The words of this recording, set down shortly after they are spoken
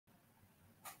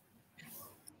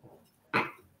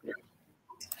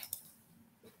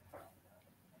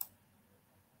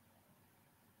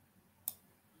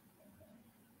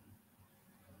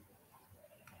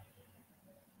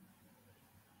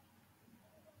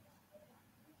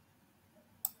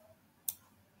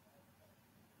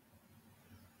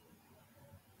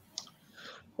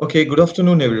Okay, good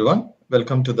afternoon, everyone.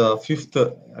 Welcome to the fifth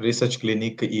research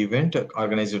clinic event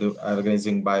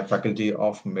organizing by Faculty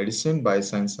of Medicine,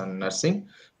 Bioscience and Nursing,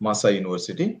 Masa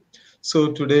University.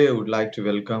 So today I would like to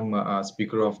welcome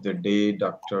speaker of the day,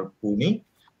 Dr. Puni.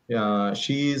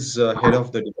 She is head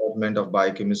of the Department of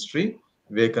Biochemistry,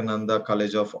 Vivekananda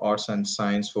College of Arts and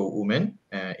Science for Women,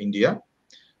 India.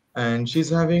 And she's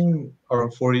having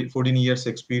around 14 years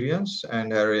experience,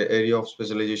 and her area of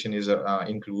specialization is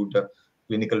include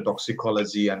clinical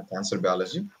toxicology and cancer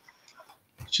biology.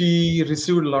 She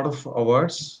received a lot of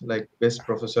awards like Best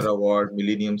Professor Award,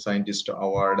 Millennium Scientist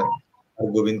Award,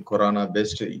 Govind Khorana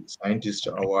Best Scientist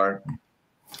Award,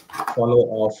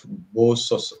 Fellow of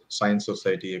Bose Science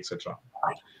Society, etc.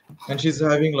 And she's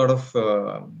having a lot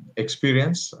of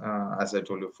experience, as I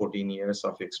told you, 14 years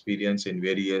of experience in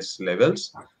various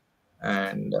levels.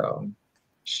 And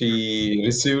she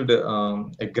received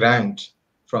a grant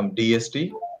from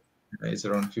DST. It's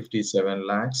around 57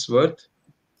 lakhs worth,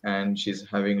 and she's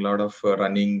having a lot of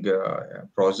running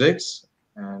projects.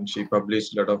 And she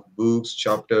published a lot of books,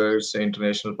 chapters,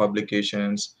 international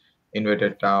publications,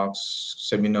 invited talks,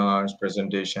 seminars,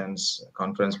 presentations,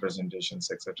 conference presentations,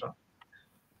 etc.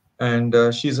 And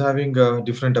she's having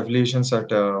different affiliations at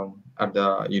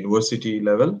the university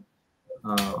level,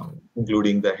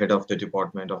 including the head of the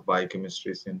Department of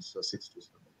Biochemistry since 6 to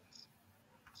 7 years.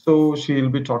 So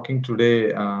she'll be talking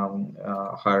today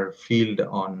her field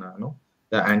on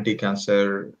the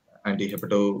anti-cancer,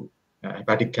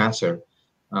 hepatic cancer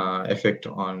effect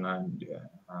on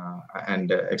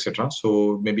and etc.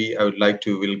 So maybe I would like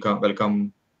to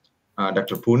welcome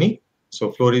Dr. Puni.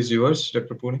 So floor is yours,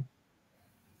 Dr. Puni.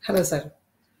 Hello, sir.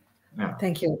 Yeah.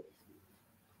 Thank you.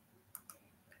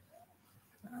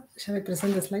 Shall I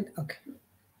present the slide? Okay.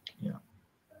 Yeah.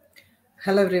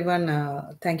 Hello, everyone.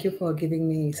 Thank you for giving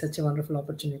me such a wonderful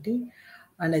opportunity.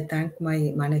 And I thank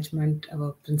my management,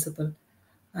 our principal,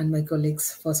 and my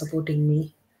colleagues for supporting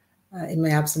me. In my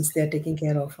absence, they are taking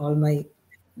care of all my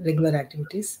regular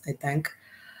activities. I thank.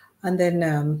 And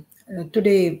then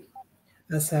today,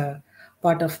 as a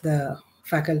part of the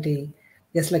faculty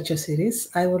guest lecture series,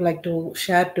 I would like to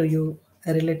share to you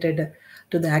related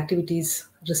to the activities,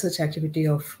 research activity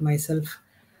of myself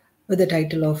with the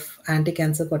title of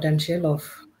Anti-Cancer Potential of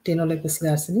Tenolipostil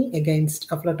arsenic against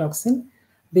aflatoxin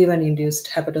B1-induced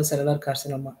hepatocellular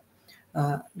carcinoma.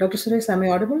 Dr. Suresh, am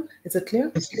I audible? Is it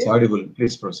clear? Yes, it's audible.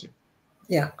 Please proceed.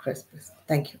 Yeah, Chris, please.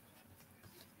 Thank you.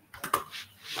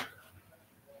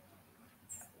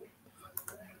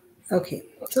 Okay,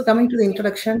 so coming to the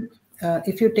introduction,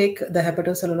 if you take the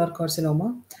hepatocellular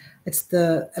carcinoma, it's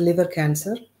the liver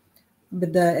cancer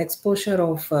with the exposure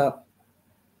of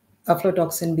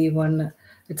aflatoxin B1.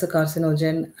 It's a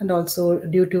carcinogen, and also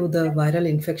due to the viral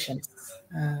infections,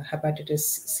 hepatitis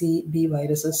C, B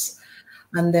viruses,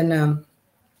 and then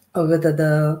with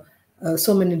the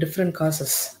so many different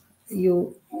causes.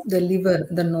 The liver,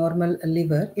 the normal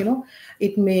liver,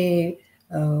 it may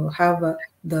have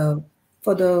the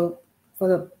for the for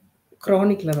the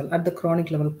chronic level, at the chronic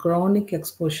level, chronic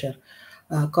exposure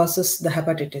causes the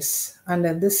hepatitis,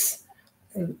 and this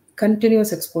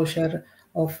continuous exposure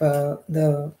of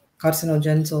the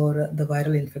carcinogens or the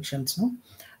viral infections,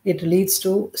 it leads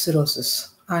to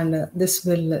cirrhosis, and this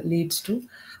will leads to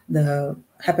the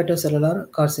hepatocellular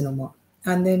carcinoma.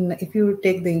 And then if you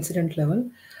take the incident level,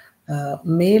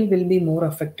 male will be more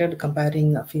affected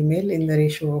comparing a female in the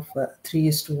ratio of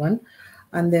 3:1.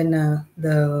 And then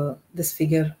this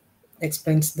figure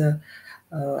explains the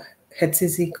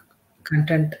HCC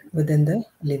content within the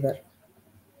liver.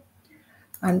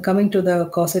 And coming to the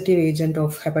causative agent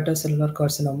of hepatocellular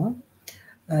carcinoma,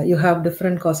 you have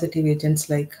different causative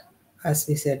agents like, as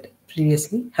we said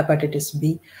previously, hepatitis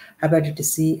B, hepatitis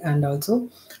C, and also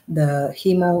the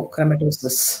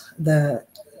hemochromatosis, the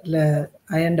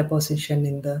iron deposition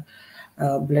in the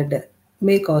blood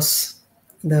may cause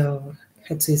the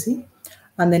HCC,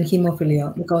 and then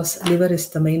hemophilia, because liver is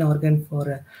the main organ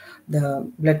for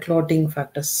the blood clotting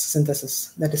factors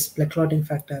synthesis. That is, blood clotting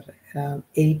factor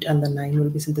 8 and the 9 will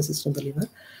be synthesized from the liver.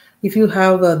 If you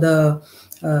have the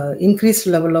increased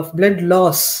level of blood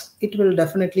loss, it will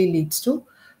definitely leads to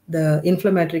the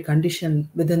inflammatory condition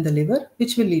within the liver,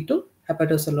 which will lead to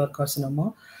hepatocellular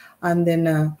carcinoma. And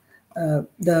then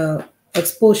the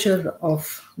exposure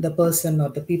of the person or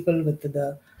the people with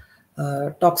the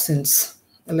toxins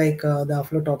like the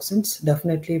aflatoxins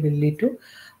definitely will lead to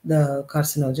the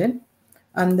carcinogen.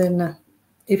 And then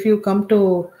if you come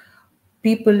to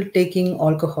people taking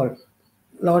alcohol,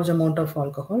 large amount of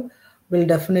alcohol will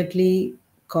definitely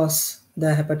cause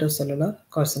the hepatocellular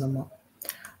carcinoma.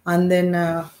 And then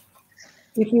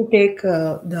if you take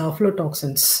the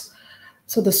aflatoxins,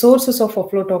 So the sources of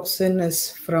aflatoxin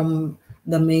is from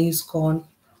the maize corn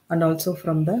and also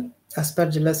from the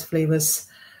aspergillus flavus.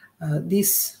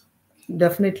 These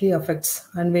definitely affects,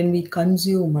 and when we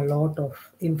consume a lot of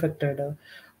infected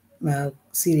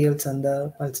cereals and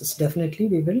the pulses, definitely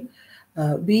we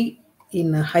will be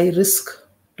in a high risk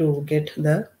to get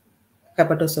the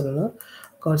hepatocellular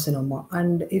carcinoma.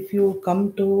 And if you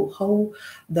come to how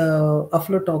the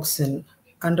aflatoxin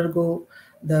undergo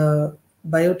the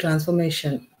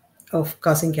biotransformation of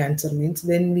causing cancer, means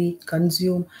when we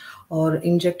consume or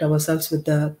inject ourselves with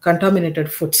the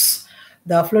contaminated foods,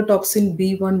 the aflatoxin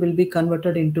B1 will be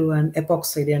converted into an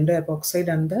epoxide,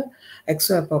 endo-epoxide and the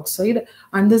exo-epoxide,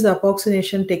 and this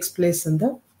epoxidation takes place in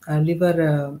the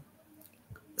liver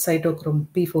cytochrome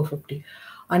P450.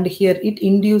 And here it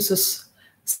induces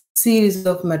series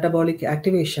of metabolic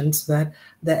activations where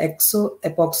the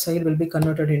exo-epoxide will be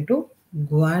converted into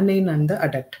guanine and the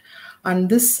adduct. And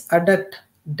this adduct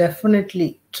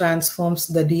definitely transforms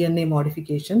the DNA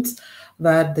modifications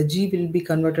where the G will be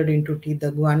converted into T,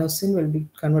 the guanosine will be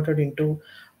converted into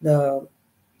the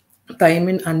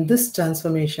thymine, and this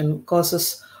transformation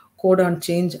causes codon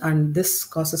change, and this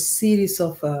causes series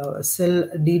of cell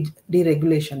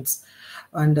deregulations,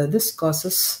 and this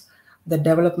causes the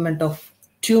development of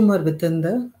tumor within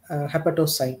the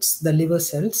hepatocytes, the liver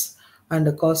cells,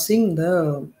 and causing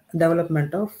the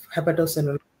development of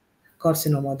hepatocellular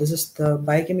carcinoma. This is the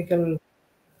biochemical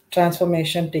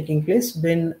transformation taking place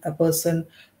when a person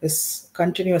is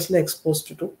continuously exposed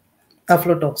to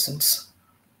aflatoxins.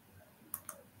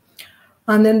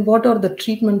 And then, what are the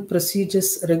treatment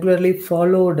procedures regularly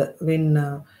followed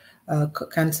when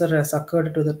cancer has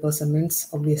occurred to the person? Means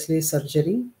obviously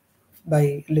surgery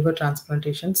by liver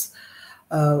transplantations,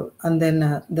 and then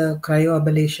the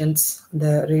cryoablations,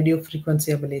 the radio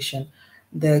frequency ablation,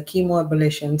 the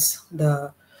chemoablations,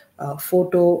 the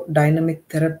photodynamic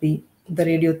therapy, the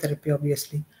radiotherapy,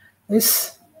 obviously,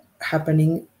 is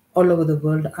happening all over the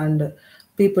world, and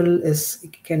people is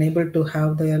can able to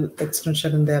have their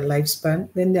extension in their lifespan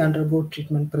when they undergo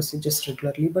treatment procedures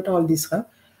regularly. But all these have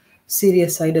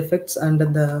serious side effects, and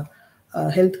the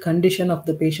health condition of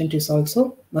the patient is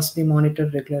also must be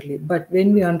monitored regularly. But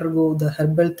when we undergo the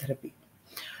herbal therapy,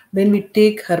 when we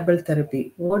take herbal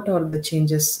therapy, what are the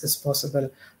changes is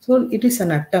possible? So it is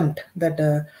an attempt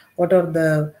that what are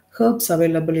the herbs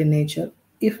available in nature.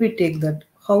 If we take that,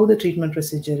 how the treatment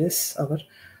procedure is our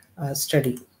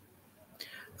study,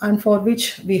 and for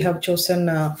which we have chosen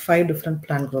five different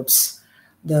plant groups: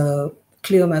 the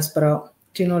Cleomaspera,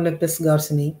 Tinolepis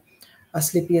garcini,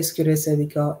 Asclepias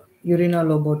curesavica, Urina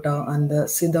lobota, and the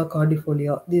Siddha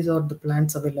cordifolia. These are the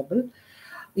plants available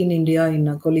in India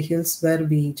in Koli Hills, where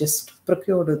we just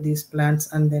procured these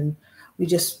plants and then we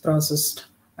just processed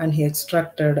and he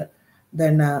extracted.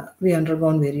 Then we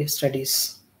undergone various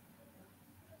studies.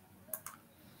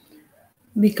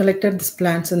 We collected these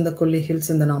plants in the Koli Hills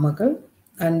in the Namakkal,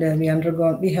 and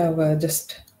we have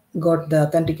just got the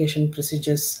authentication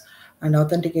procedures, and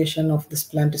authentication of this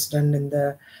plant is done in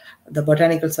the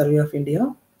Botanical Survey of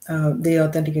India. They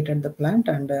authenticated the plant,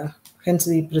 and hence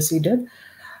we proceeded,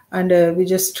 and we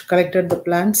just collected the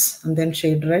plants and then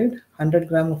shade dried. 100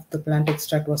 gram of the plant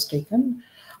extract was taken,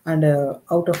 and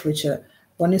out of which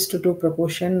 1:2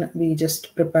 proportion we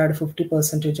just prepared 50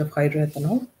 percentage of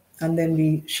hydroethanol, and then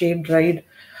we shade dried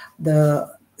the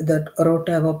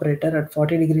rota evaporator at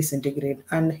 40 degrees centigrade,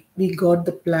 and we got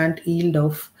the plant yield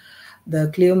of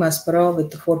the Cleomaspera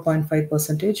with 4.5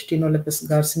 percentage, Tinolepis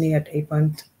garcini at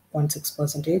 8.6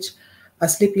 percentage,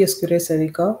 Asclepias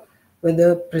curesavica with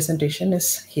the presentation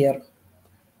is here.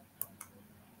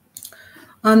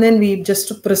 And then we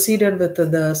just proceeded with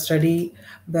the study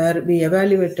where we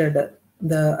evaluated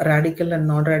the radical and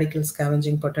non-radical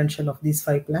scavenging potential of these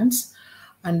five plants,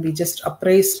 and we just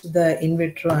appraised the in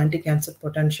vitro anti-cancer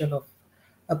potential of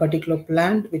a particular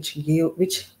plant, which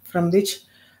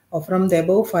or from the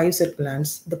above five set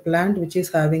plants, the plant which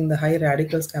is having the high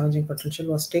radical scavenging potential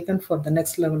was taken for the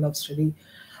next level of study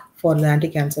for the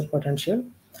anti-cancer potential.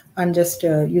 And just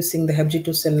using the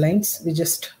HEPG2 cell lines, we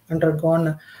just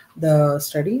undergone the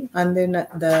study, and then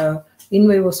the in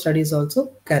vivo studies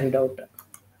also carried out.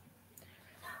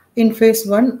 In phase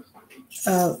 1,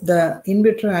 the in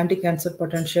vitro anti-cancer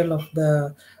potential of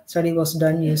the study was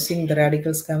done using the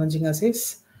radical scavenging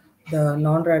assays, the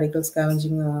non-radical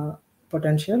scavenging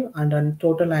potential, and on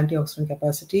total antioxidant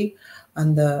capacity,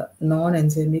 and the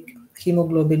non-enzymic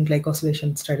hemoglobin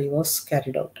glycosylation study was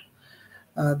carried out.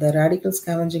 The radical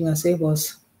scavenging assay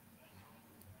was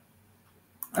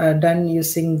done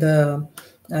using the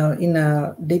in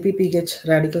a DPPH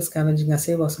radical scavenging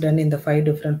assay was done in the five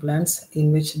different plants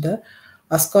in which the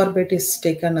ascorbate is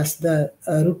taken as the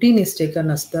routine is taken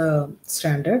as the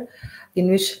standard, in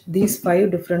which these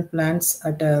five different plants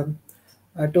at a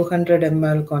 200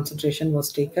 ml concentration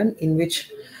was taken, in which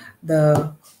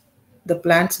the the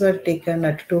plants were taken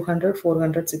at 200,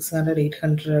 400, 600,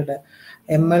 800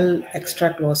 ml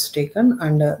extract was taken,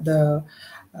 and the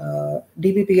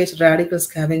dbph radical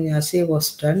scavenging assay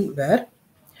was done, where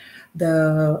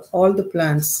the all the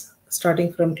plants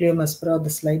starting from Cleomaspora. The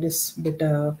slide is a bit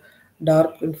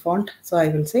dark in font, so I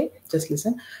will say, just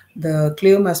listen. The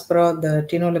Cleomaspora, the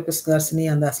Tinolepis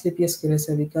garcini, and the Asclepias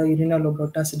cuirassica, Urina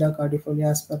lobota, Sida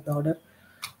cardifolia, as per the order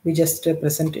we just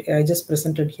I just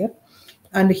presented here.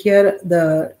 And here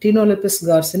the Tinolepis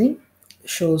garcini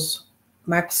shows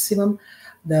maximum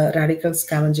the radical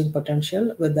scavenging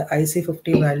potential with the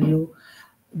IC50 value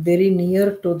very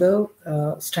near to the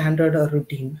standard or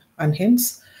routine, and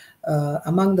hence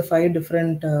among the five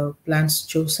different plants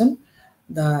chosen,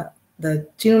 the the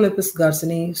Chenolapis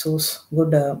garcini shows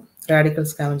good radical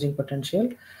scavenging potential.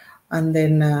 And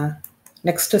then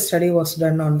next study was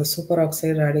done on the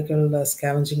superoxide radical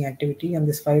scavenging activity on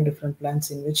these five different plants,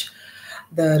 in which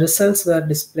the results were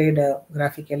displayed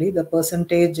graphically. The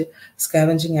percentage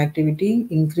scavenging activity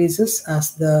increases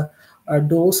as the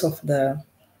dose of the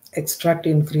extract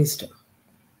increased,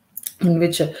 in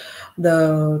which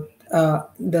the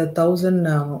 1000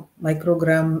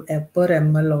 microgram per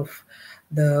ml of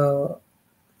the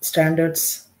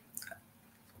standards,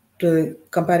 to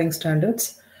comparing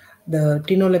standards, the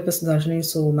Tinolepis garcini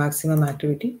show maximum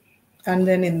activity. And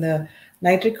then in the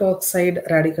nitric oxide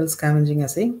radical scavenging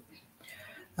assay,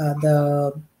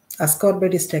 the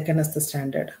ascorbate is taken as the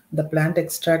standard. The plant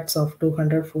extracts of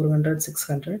 200, 400,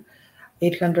 600,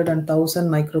 800 and 1000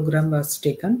 microgram was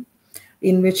taken,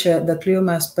 in which the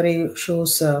Cleomaspore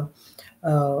shows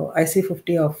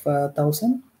IC50 of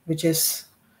 1000, which is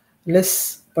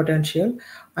less potential.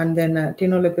 And then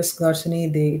Tinolepis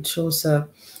garcini, it shows the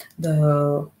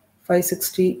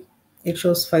 560, it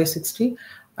shows 560.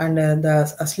 And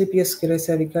the Asclepias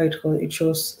cuirassica, it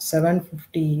shows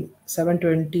 750,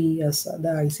 720 as the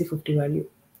IC50 value.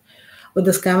 With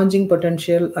the scavenging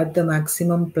potential at the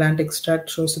maximum, plant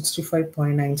extract shows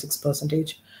 65.96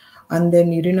 percentage. And then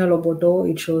Urina loboto,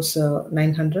 it shows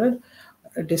 900.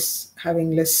 It is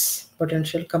having less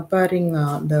potential comparing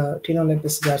the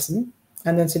Tinolepis garcini.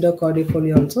 And then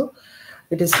Pseudocardifolia also,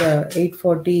 it is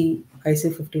 840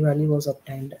 IC50 value was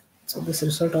obtained. So this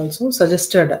result also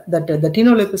suggested that the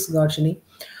Tinolepis garcini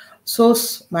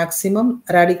shows maximum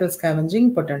radical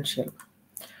scavenging potential.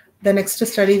 The next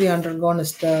study we undergone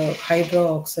is the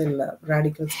hydroxyl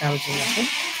radical scavenging method,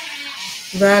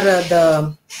 where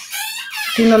the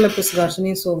Tinolepis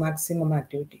garcini show maximum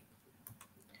activity.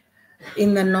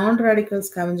 In the non-radical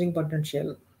scavenging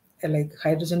potential, like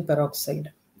hydrogen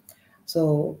peroxide.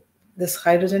 So this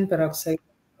hydrogen peroxide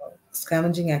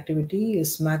scavenging activity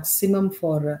is maximum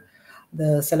for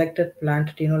the selected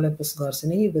plant Tinolepis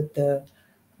garcini with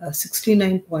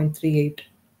 69.38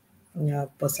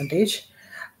 percentage,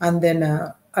 and then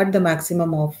at the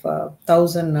maximum of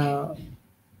 1000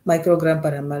 microgram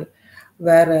per ml,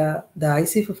 where the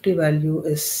IC50 value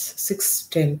is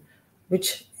 610,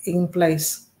 which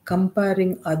implies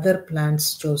comparing other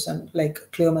plants chosen like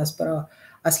Cleomaspora,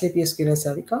 Asclepias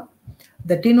cuirassica,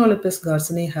 the Tinolepis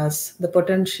garcini has the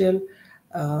potential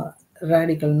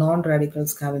radical, non-radical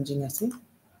scavenging assay.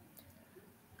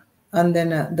 And then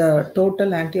the total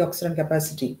antioxidant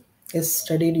capacity is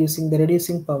studied using the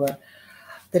reducing power.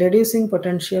 The reducing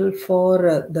potential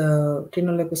for the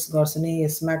Tinolepis garcini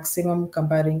is maximum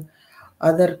comparing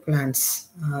other plants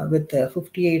with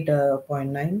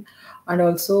 58.9, and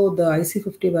also the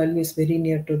IC50 value is very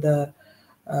near to the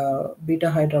beta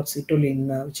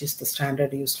hydroxytoluene, which is the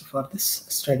standard used for this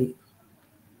study.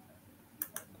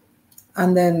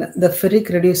 And then the ferric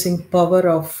reducing power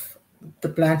of the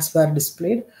plants were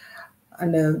displayed,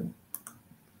 and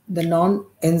the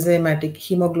non-enzymatic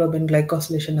hemoglobin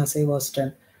glycosylation assay was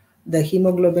done. The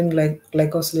hemoglobin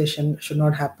glycosylation should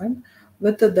not happen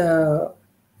with the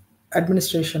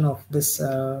administration of this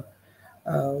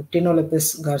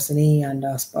Tinolepis garcini and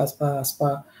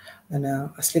aspa, and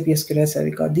Asclepias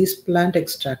cuirassica. These plant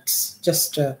extracts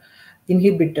just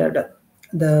inhibited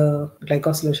the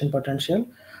glycosylation potential,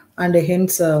 and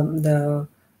hence the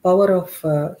power of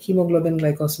hemoglobin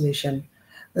glycosylation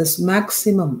is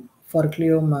maximum for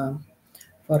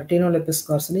for Tinolepis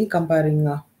garcini comparing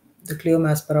the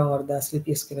Cleomaspora or the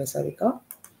Asclepias cuirassica.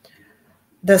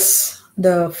 Thus,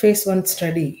 the phase 1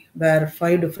 study, where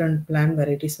five different plant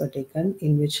varieties were taken,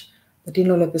 in which the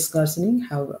Tinolepis garcini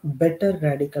have better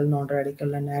radical,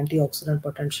 non-radical, and antioxidant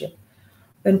potential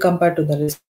when compared to the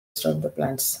rest of the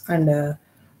plants. And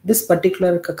this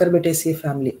particular Cucurbitaceae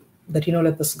family, the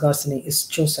Rhinolepis garsoni, is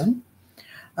chosen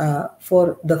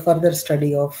for the further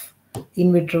study of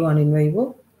in vitro and in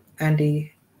vivo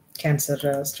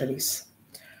anti-cancer studies.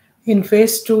 In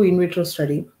phase 2 in vitro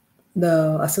study,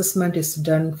 the assessment is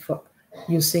done for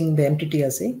using the MTT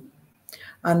assay,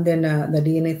 and then the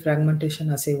DNA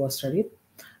fragmentation assay was studied,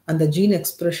 and the gene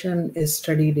expression is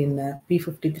studied in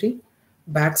P53,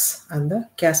 BAX, and the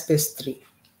caspase-3.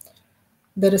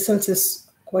 The results is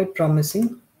quite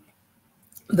promising.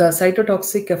 The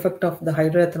cytotoxic effect of the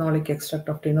hydroethanolic extract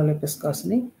of Rhinolepis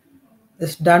garsoni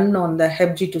is done on the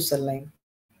HepG2 cell line.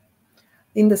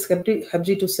 In this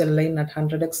HepG2 cell line at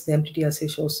 100x, the MTT assay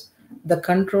shows the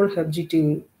control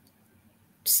HepG2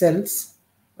 cells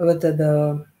with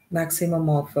the maximum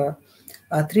of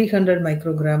 300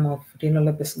 microgram of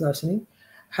Rhinolepis garsoni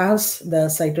has the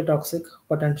cytotoxic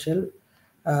potential,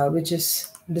 which is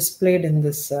displayed in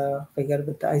this figure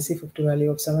with the IC50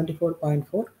 value of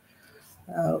 74.4,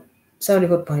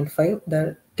 74.5.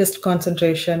 The test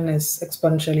concentration is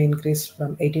exponentially increased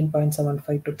from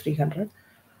 18.75 to 300.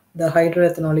 The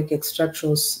hydroethanolic extract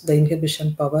shows the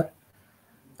inhibition power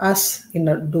as in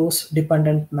a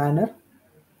dose-dependent manner,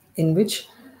 in which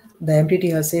the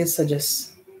MTT assay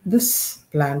suggests this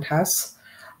plant has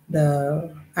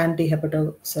the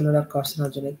anti-hepatocellular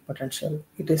carcinogenic potential.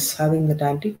 It is having that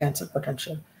anti-cancer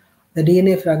potential. The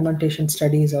DNA fragmentation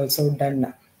study is also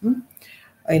done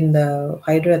in the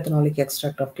hydroethanolic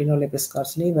extract of Rhinolepis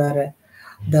garsoni, where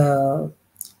the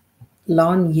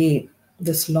lon A,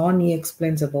 this lon A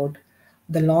explains about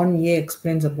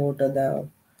the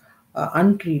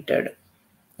untreated.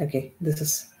 Okay, this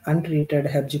is untreated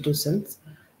HepG2 cells,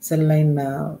 cell line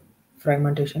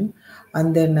fragmentation,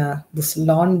 and then this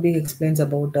lon B explains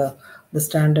about the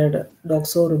standard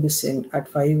doxorubicin at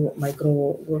 5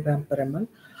 microgram per ml,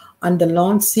 and the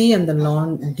lon C and the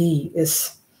lon D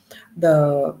is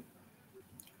the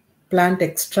plant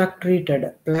extract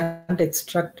treated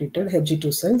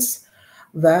HepG2 cells,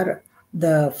 where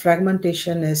the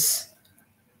fragmentation is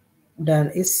done,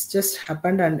 is just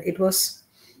happened, and it was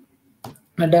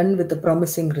done with a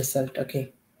promising result.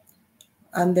 Okay,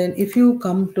 and then if you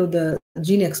come to the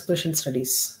gene expression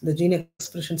studies, the gene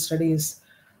expression study is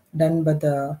done by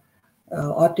the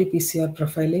RT-PCR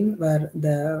profiling, where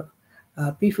the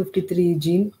P53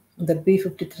 gene,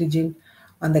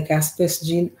 and the caspase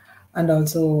gene, and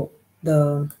also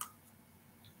the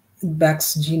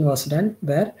BAX gene was done,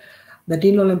 where the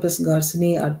Rhinolepis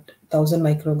garsoni at 1000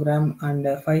 microgram and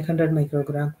 500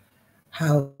 microgram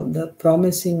have the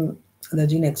promising, the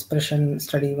gene expression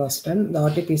study was done. The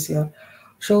RT-PCR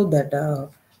showed that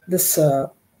this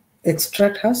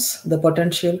extract has the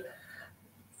potential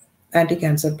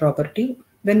anti-cancer property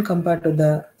when compared to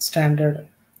the standard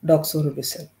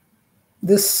doxorubicin.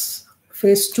 This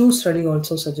phase 2 study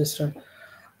also suggested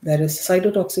there is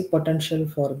cytotoxic potential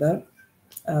for the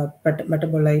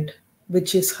metabolite,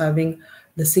 which is having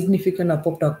the significant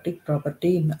apoptotic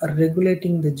property in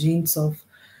regulating the genes of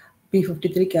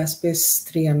P53,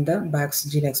 caspase-3, and the BAX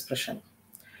gene expression.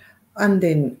 And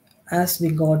then, as we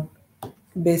got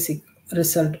basic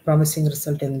result, promising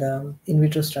result in the in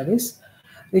vitro studies,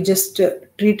 we just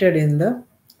treated in the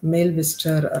male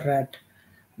Wister rat.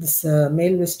 This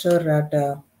male Wister rat,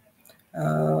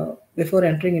 before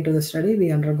entering into the study,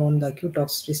 we undergone the acute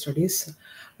toxicity studies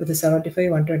with the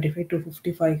 75, 125,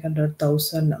 250, 500,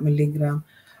 1000 milligram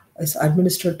is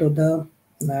administered to the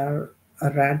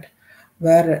rat,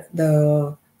 where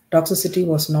the toxicity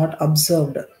was not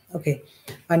observed. Okay,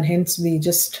 and hence we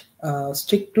just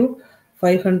stick to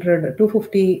 500,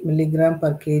 250 milligram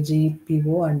per kg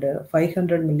PO and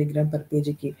 500 milligram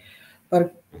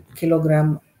per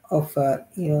kilogram of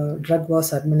drug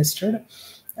was administered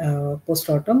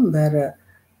post-mortem, where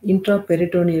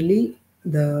intraperitoneally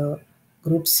the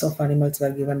groups of animals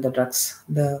were given the drugs.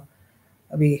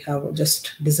 We have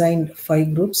just designed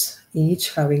 5 groups,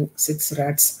 each having 6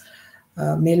 rats,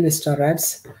 male Vista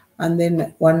rats, and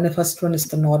then first one is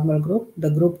the normal group. The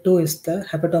group 2 is the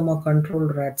hepatoma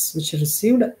controlled rats, which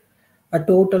received a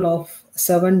total of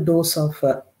 7 doses of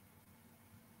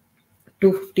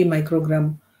 250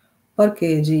 microgram per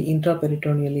kg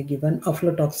intraperitoneally given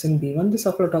aflatoxin B1. This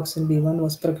aflatoxin B1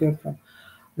 was procured from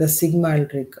the sigma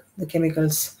aldrich, the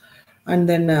chemicals, and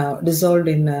then dissolved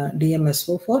in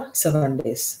DMSO for 7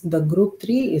 days. The group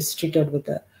 3 is treated with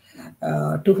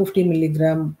 250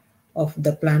 milligram of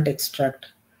the plant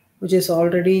extract, which is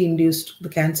already induced, the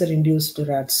cancer-induced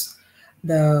rats.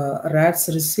 The rats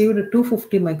received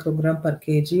 250 microgram per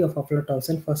kg of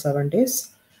aflatoxin for 7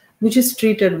 days, which is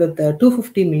treated with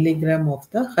 250 milligram of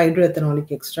the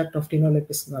hydroethanolic extract of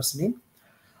Rhinolepis garsoni.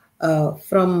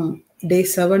 From day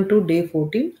 7 to day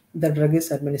 14, the drug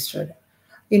is administered.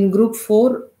 In group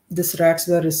 4, these rats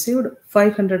were received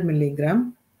 500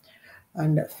 milligram,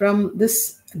 and from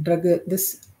this drug,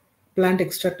 this plant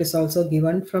extract is also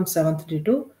given from 7th day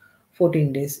to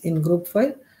 14 days. In group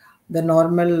 5, the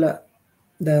normal,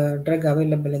 the drug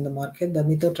available in the market, the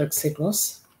methotrexate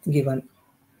was given.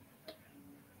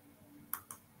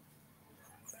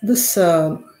 This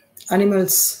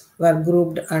animals were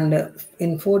grouped, and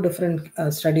in 4 different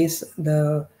studies,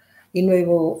 the in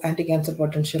vivo anti-cancer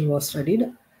potential was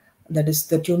studied. That is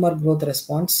the tumor growth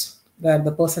response, where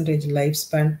the percentage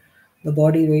lifespan, the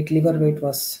body weight, liver weight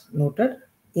was noted.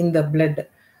 In the blood,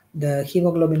 the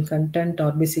hemoglobin content,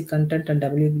 RBC content, and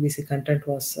WBC content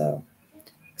was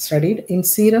studied. In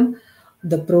serum,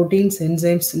 the proteins,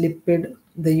 enzymes, lipid,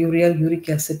 the urea, uric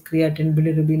acid, creatine,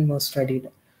 bilirubin was studied.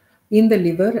 In the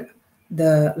liver,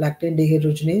 the lactate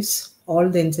dehydrogenase, all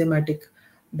the enzymatic,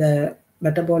 the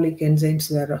metabolic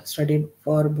enzymes were studied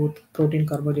for both protein,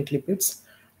 carbohydrate, lipids,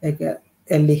 like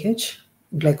LDH,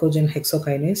 glycogen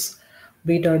hexokinase,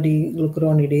 beta D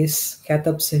glucuronidase,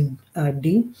 cathepsin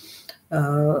D,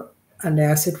 uh, and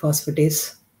acid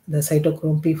phosphatase, the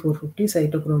cytochrome P450,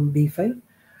 cytochrome B5,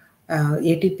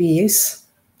 ATPase,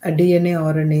 DNA,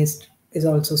 RNA is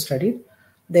also studied.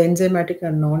 The enzymatic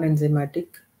and non-enzymatic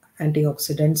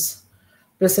antioxidants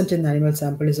present in the animal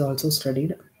sample is also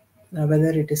studied,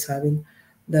 whether it is having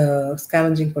the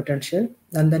scavenging potential,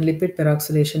 and then lipid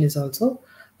peroxidation is also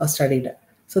studied.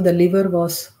 So the liver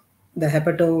was the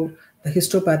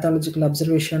histopathological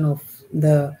observation of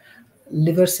the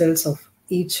liver cells of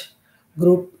each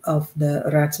group of the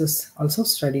rats was also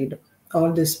studied.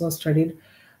 All this was studied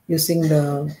using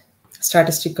the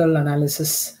statistical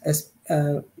analysis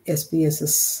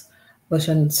SPSS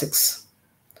version 6.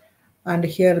 And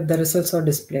here the results are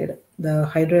displayed. The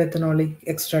hydroethanolic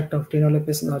extract of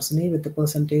Rhinolaepis norsini with the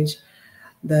percentage,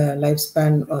 the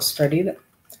lifespan was studied,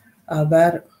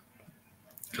 where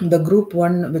the group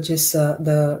 1, which is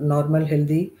the normal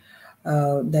healthy,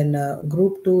 then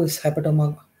group 2 is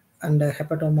hepatoma, and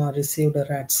hepatoma received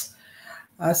rats.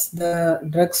 As the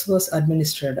drugs was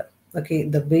administered, okay,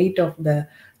 the weight of the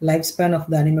lifespan of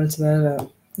the animals were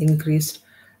increased,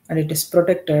 and it is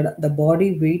protected. The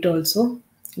body weight also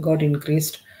got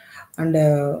increased, and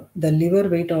the liver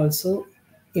weight also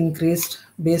increased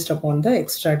based upon the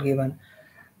extract given.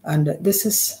 And this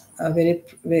is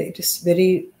it is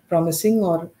very promising,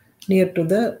 or near to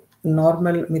the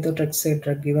normal methotrexate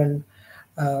drug given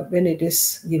when it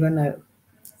is given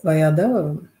via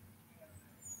the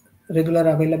regular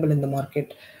available in the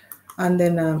market. And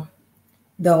then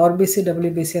the RBC,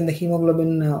 WBC, and the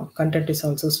hemoglobin content is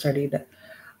also studied.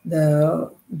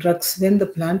 The drugs, when the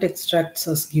plant extracts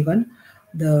is given,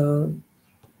 the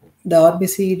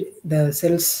RBC, the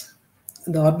cells,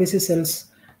 the RBC cells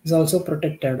is also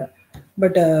protected.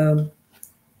 But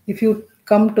if you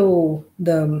come to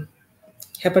the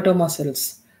hepatoma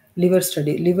cells, liver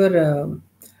study, liver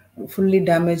fully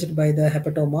damaged by the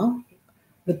hepatoma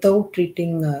without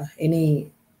treating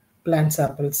any plant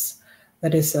samples,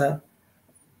 that is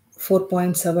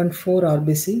 4.74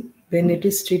 RBC. When it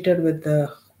is treated with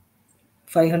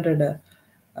 500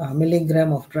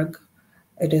 milligram of drug,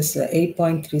 it is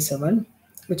 8.37,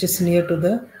 which is near to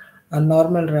the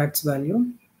normal rats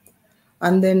value.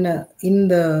 And then in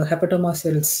the hepatoma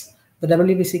cells, the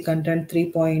WBC content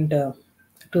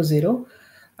 3.20,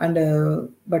 and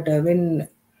but when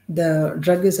the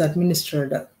drug is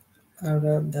administered,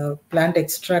 the plant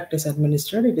extract is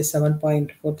administered, it is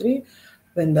 7.43.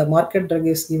 When the market drug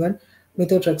is given,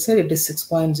 methotrexate, it is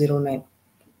 6.09.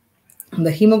 The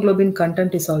hemoglobin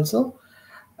content is also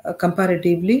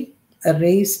comparatively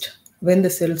raised when the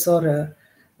cells are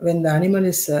when the animal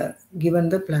is given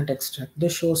the plant extract.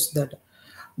 This shows that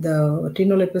the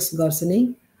Rhinolaepis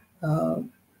garsini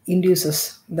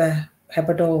induces the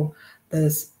the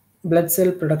blood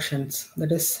cell productions,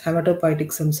 that is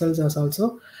hematopoietic stem cells is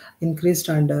also increased,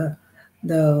 and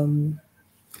the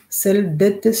cell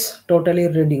death is totally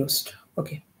reduced.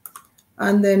 Okay.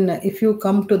 And then if you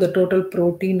come to the total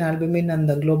protein, albumin, and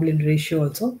the globulin ratio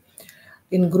also,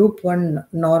 in group 1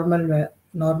 normal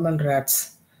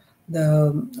rats,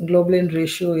 the globulin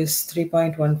ratio is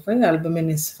 3.15, albumin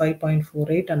is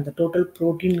 5.48, and the total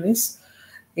protein is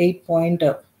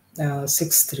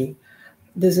 8.63.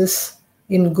 This is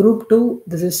in group 2,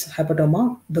 this is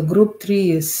hepatoma. The group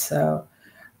 3 is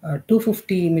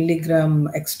 250 milligram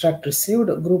extract received.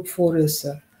 Group 4 is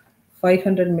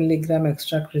 500 milligram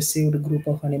extract received group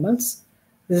of animals.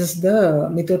 This is the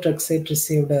methotrexate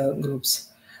received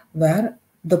groups, where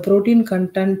the protein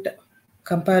content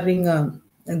comparing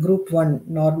group 1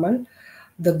 normal,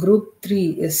 the group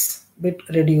 3 is bit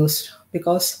reduced,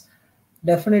 because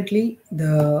definitely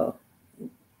the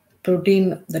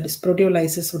protein, that is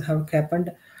proteolysis, would have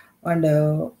happened.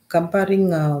 And comparing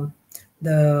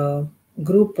the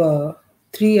group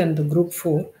 3 and the group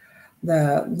 4,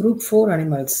 the group 4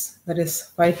 animals, that is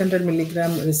 500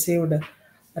 milligram received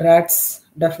rats,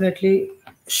 definitely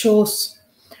shows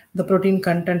the protein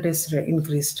content is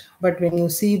increased. But when you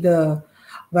see the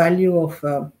value of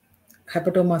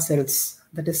hepatoma cells,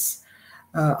 that is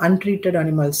untreated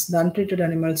animals, the untreated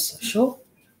animals show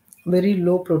very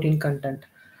low protein content.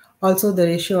 Also, the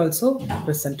ratio also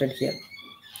presented here.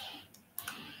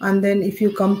 And then if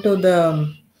you come to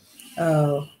the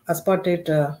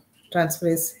aspartate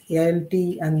transferase, ALT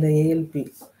and the ALP,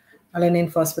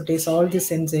 alanine phosphatase, all these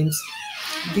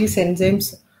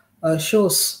enzymes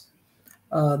shows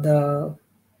the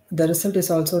result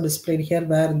is also displayed here,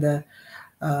 where the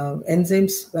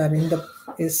enzymes were in the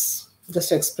is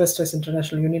just expressed as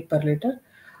international unit per liter,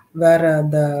 where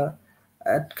the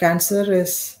cancer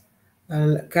is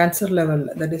cancer level,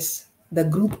 that is the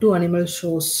group 2 animal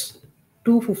shows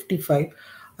 255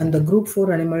 and the group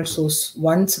 4 animal shows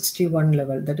 161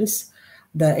 level, that is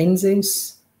the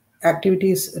enzymes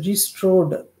activity is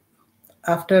restored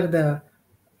after the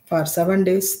for 7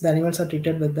 days. The animals are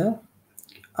treated with the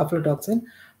aflatoxin.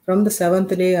 From the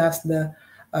seventh day, as the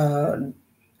uh,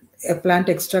 a plant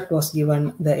extract was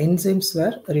given, the enzymes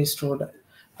were restored.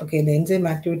 Okay, the enzyme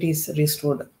activity is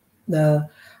restored. The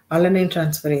alanine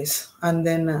transferase, and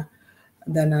then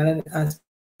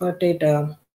aspartate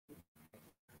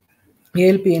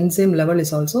ALP enzyme level is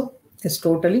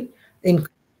totally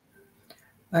increased,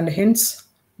 and hence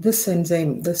this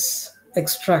enzyme, this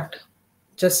extract,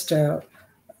 just uh,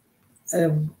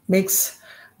 makes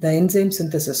the enzyme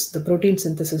synthesis, the protein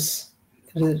synthesis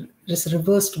is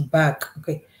reversed back.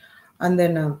 Okay, and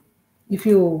then if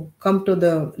you come to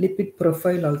the lipid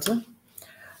profile also,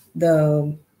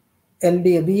 the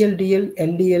LDL, VLDL,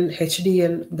 LDL,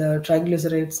 HDL, the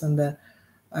triglycerides and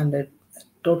the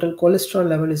total cholesterol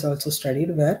level is also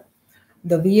studied, where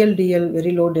the VLDL,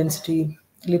 very low density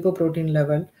lipoprotein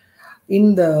level,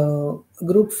 in the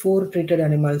group 4 treated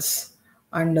animals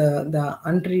and the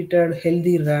untreated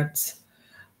healthy rats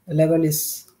level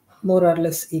is more or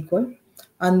less equal.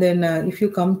 And then if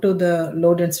you come to the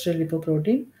low density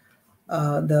lipoprotein,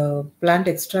 the plant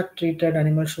extract treated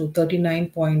animal show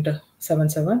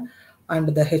 39.77 and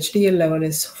the HDL level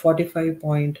is 45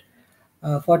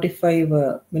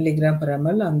 milligram per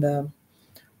ml, and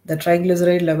the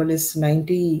triglyceride level is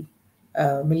 90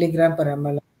 milligram per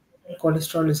ml.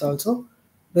 Cholesterol is also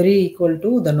very equal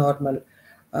to the normal.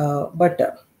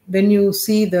 But when you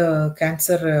see the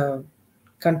cancer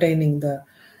containing the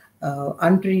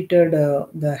untreated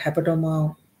the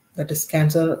hepatoma, that is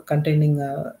cancer containing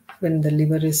when the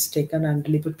liver is taken and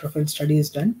lipid profile study is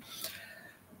done,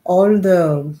 all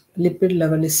the lipid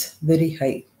level is very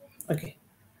high. Okay,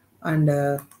 and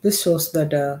this shows that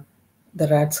the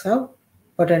rats have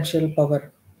potential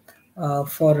power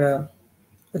for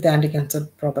with anti-cancer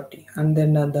property. And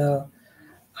then the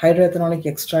hydroethanolic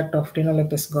extract of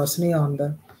Tinolopis gosnei on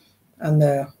the and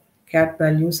the cat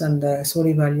values and the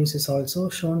SOD values is also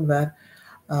shown, where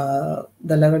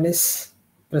the level is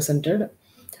presented.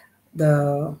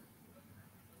 The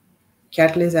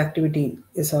catalase activity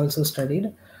is also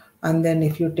studied. And then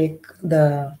if you take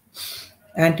the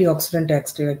antioxidant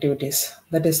activities,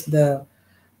 that is the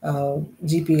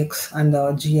GPX and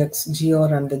the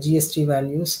GR and the GST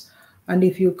values. And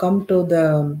if you come to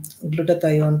the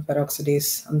glutathione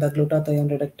peroxidase and the glutathione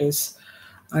reductase,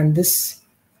 and this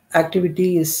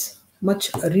activity is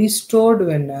much restored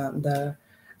when the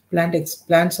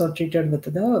plants are treated with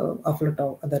the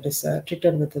aflatoxin, that is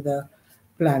treated with the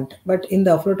plant. But in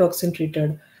the aflatoxin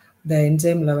treated, the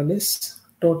enzyme level is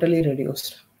totally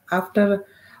reduced. After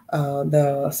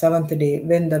the seventh day,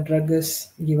 when the drug is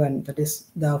given, that is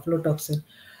the aflatoxin,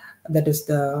 that is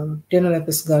the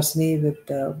Tenolapis garsney with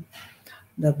the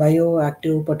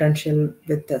bioactive potential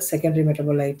with the secondary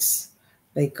metabolites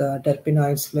like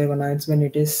terpenoids, flavonoids, when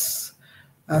it is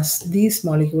as these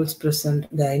molecules present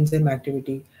the enzyme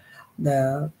activity,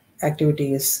 the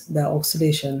activity is the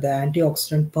oxidation, the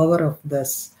antioxidant power of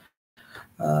this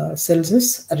cells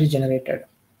is regenerated.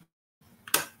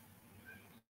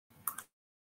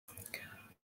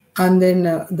 And then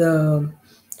the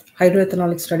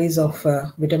hydroethanolic studies of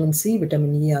vitamin C,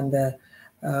 vitamin E, and the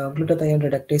glutathione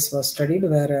reductase was studied,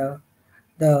 where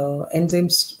the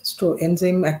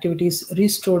enzyme activities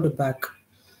restored back.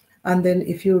 And then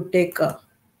if you take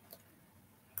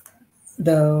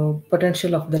the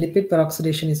potential of the lipid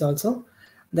peroxidation is also,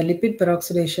 the lipid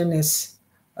peroxidation is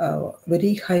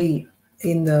very high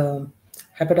in the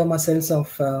hepatoma cells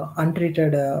of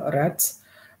untreated rats,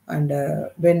 and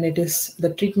when it is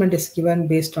the treatment is given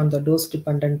based on the dose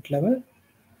dependent level,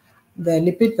 the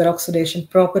lipid peroxidation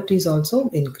properties also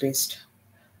increased.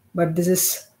 But this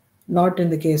is not in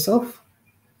the case of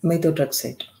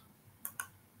methotrexate.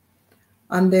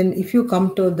 And then if you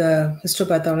come to the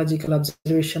histopathological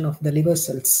observation of the liver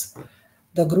cells,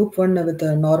 the group 1 with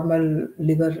the normal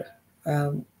liver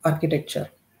architecture,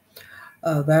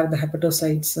 where the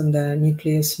hepatocytes and the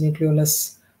nucleus,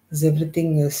 nucleolus, is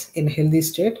everything is in healthy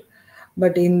state.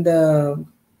 But in the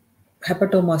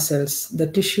hepatoma cells, the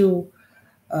tissue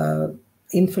uh,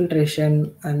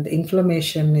 infiltration and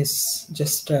inflammation is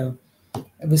just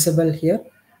visible here.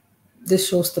 This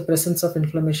shows the presence of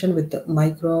inflammation with the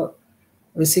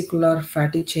microvesicular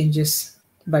fatty changes,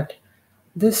 but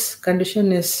this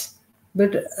condition is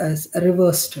bit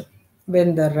reversed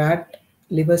when the rat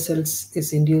liver cells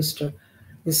is induced,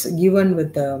 is given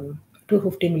with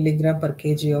 250 milligram per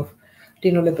kg of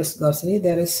Tinolipis garsoni.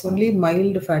 There is only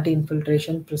mild fatty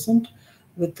infiltration present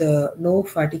with no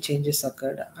fatty changes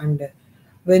occurred. And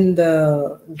when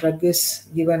the drug is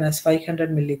given as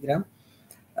 500 milligram,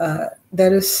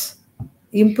 there is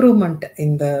improvement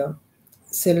in the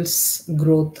cells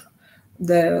growth.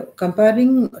 The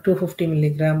comparing 250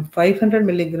 milligram, 500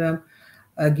 milligram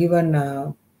given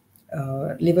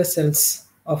liver cells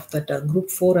of that group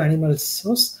 4 animals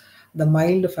shows the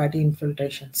mild fatty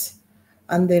infiltrations.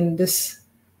 And then this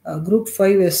group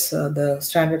 5 is the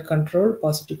standard control,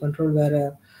 positive control,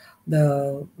 where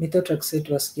the methotrexate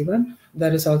was given.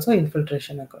 There is also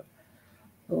infiltration occurred.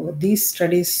 So these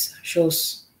studies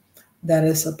shows there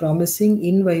is a promising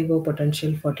in vivo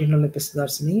potential for Tinolipis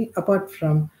garsoni apart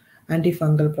from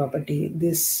antifungal property.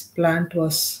 This plant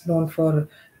was known for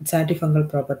its antifungal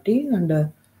property, and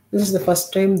this is the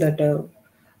first time that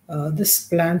this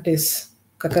plant is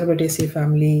Cucurbitaceae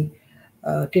family,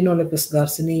 Tinolipis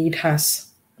garsoni. It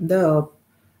has the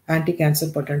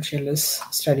anti-cancer potential is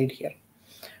studied here.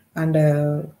 And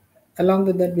along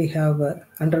with that, we have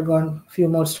undergone few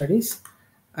more studies,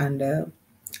 and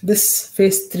this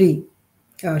phase 3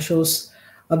 shows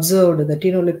observed the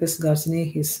Tinolipis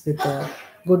garsoni is with a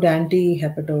good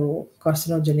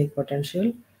anti-hepatocarcinogenic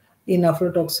potential in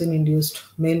aflatoxin induced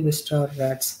male visitor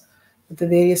rats with the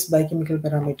various biochemical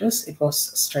parameters. It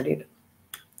was studied,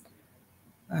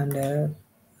 and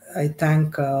I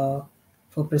thank for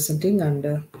presenting.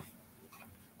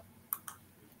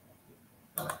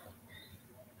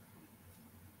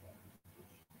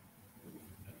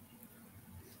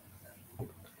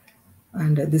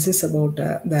 And this is about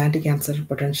the anti-cancer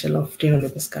potential of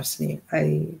Tinolipis garsoni.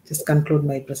 I just conclude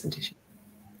my presentation.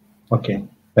 Okay.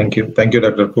 Thank you. Thank you,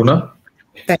 Dr. Puna.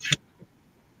 Thank you.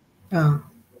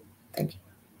 Thank you.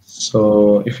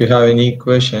 So if you have any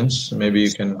questions, maybe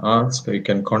you can ask. You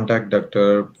can contact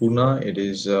Dr. Puna.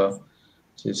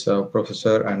 She's a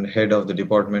professor and head of the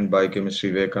Department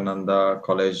Biochemistry, Vivekananda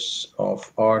College of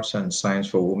Arts and Science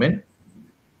for Women,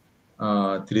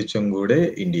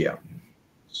 Tiruchengude, India.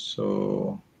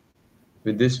 So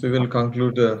with this, we will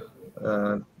conclude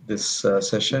this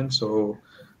session. So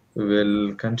we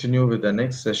will continue with the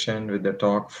next session with the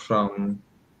talk from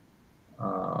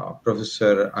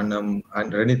Professor Annam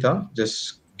and Renita.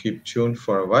 Just keep tuned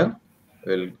for a while.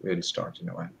 We'll start in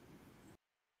a while.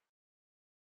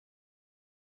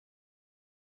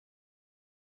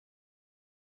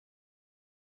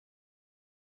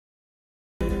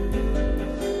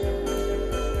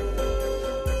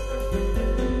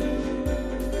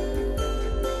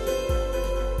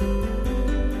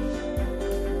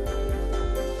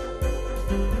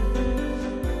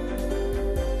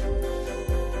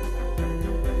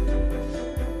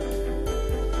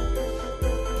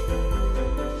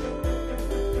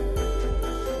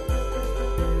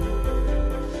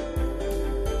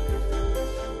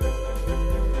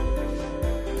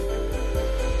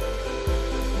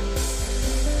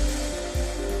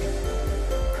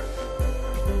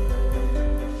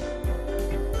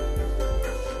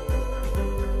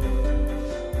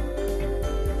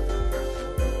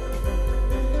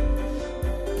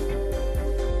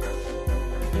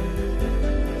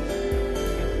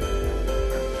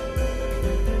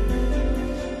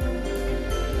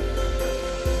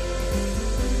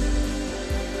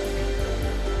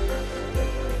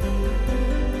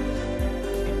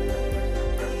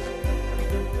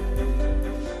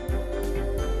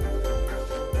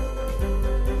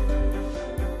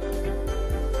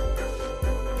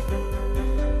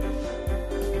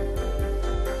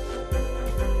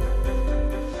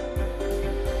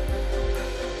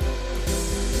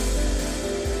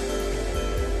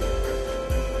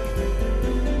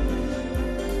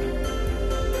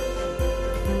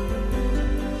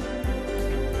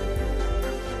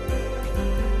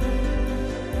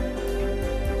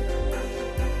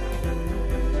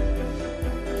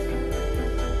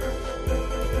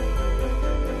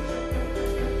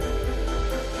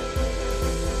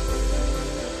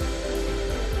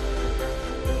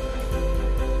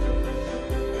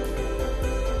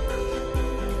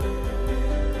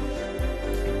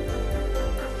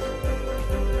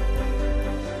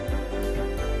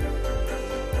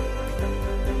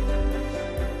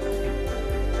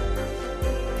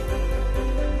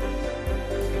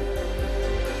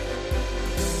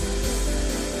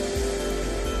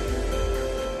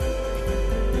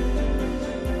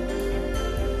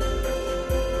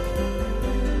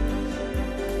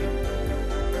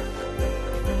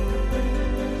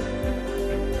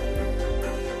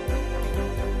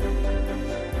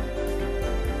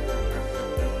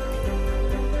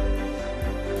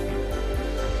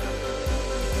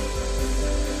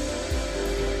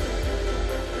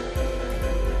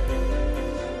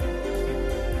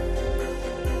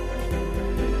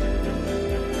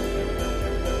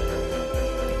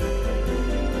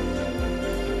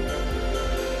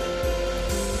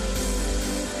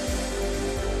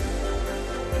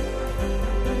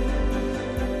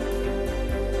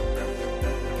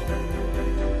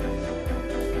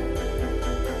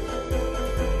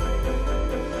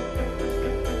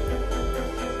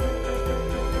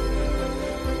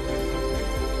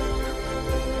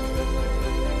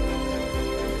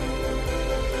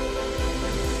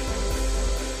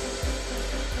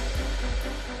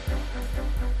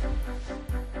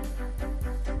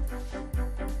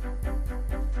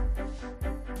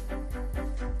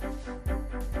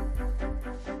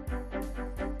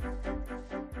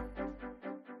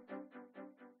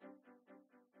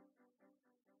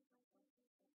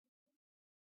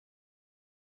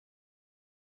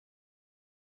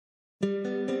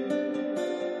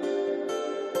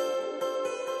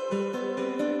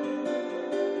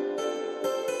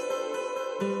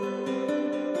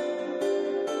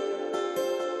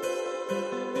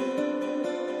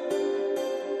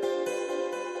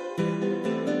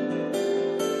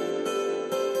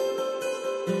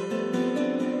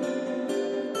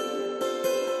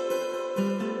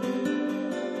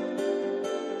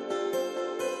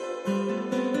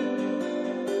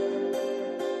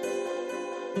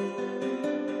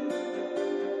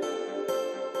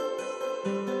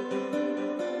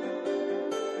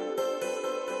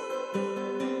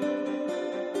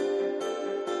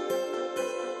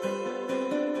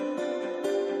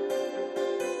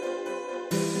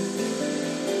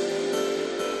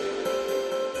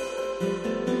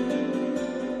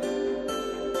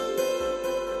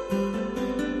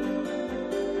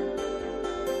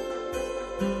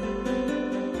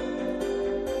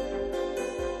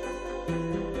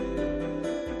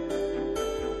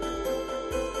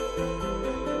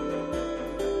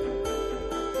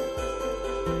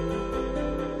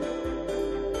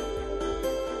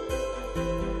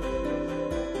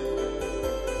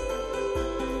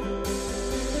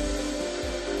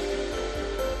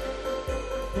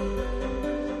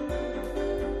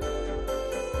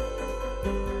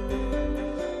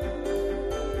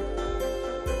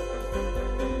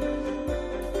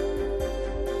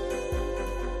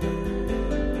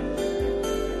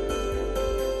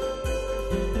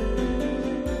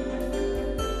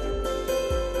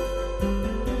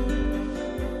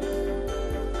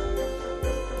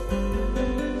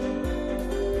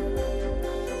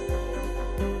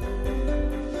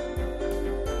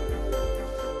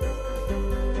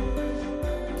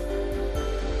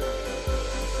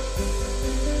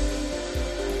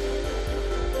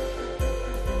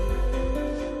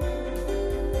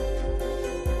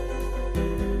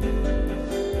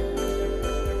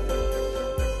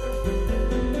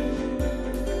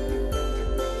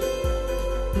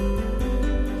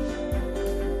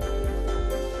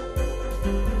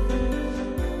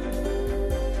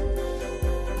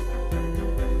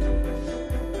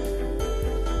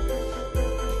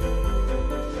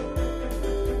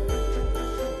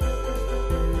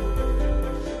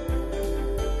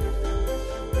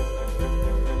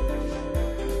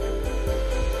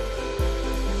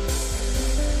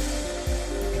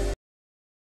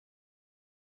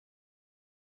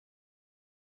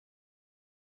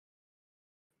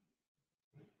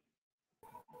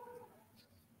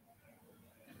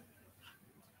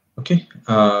 Okay,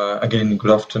 again,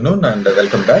 good afternoon and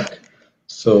welcome back.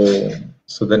 So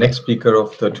the next speaker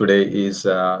of the today is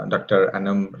Dr.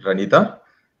 Anam Ranita.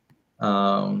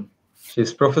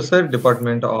 She's professor,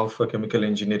 Department of Chemical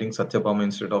Engineering, Satyabama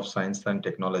Institute of Science and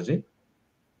Technology.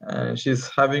 And she's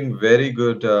having very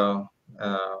good, uh,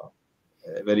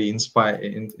 very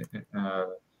inspiring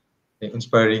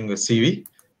CV.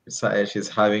 She's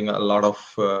having a lot of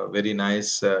very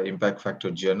nice impact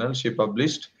factor journal she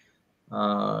published.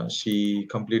 She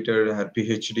completed her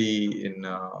PhD in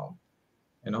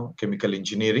chemical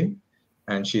engineering,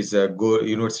 and she's a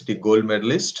university gold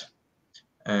medalist.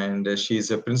 And she's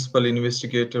a principal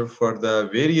investigator for the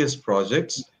various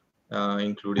projects,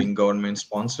 including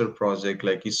government-sponsored project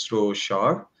like ISRO,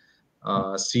 SHAR,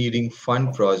 seeding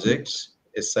fund projects,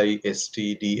 SIST,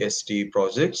 DST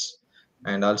projects,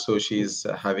 and also she's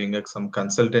having some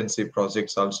consultancy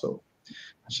projects also.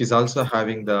 She's also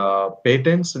having the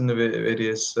patents in the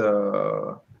various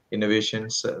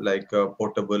innovations like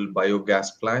portable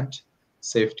biogas plant,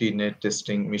 safety net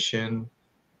testing mission,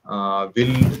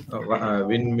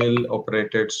 windmill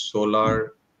operated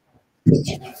solar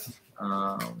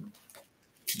um,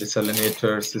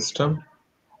 desalinator system.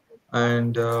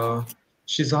 And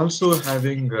she's also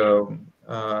having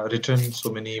written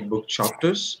so many book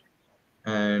chapters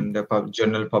and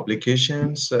journal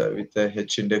publications with a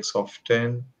H index of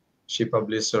 10. She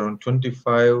published around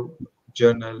 25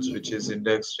 journals, which is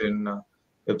indexed in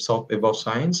Web of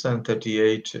Science, and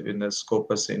 38 in the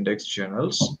Scopus Index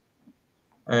journals.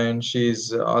 And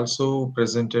she's also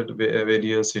presented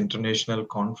various international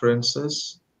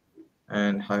conferences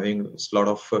and having a lot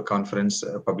of conference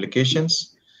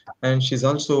publications. And she's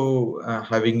also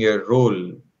having a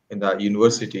role in the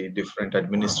university, different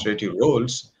administrative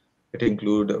roles. It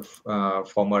include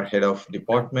former head of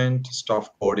department, staff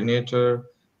coordinator,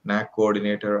 NAC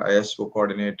coordinator, ISO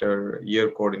coordinator, year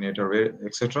coordinator,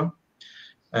 etc.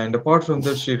 And apart from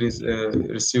that, she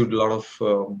received a lot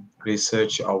of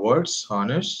research awards,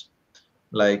 honors,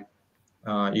 like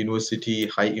University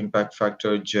High Impact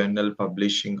Factor Journal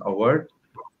Publishing Award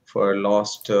for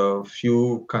last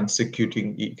few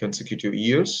consecutive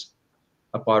years.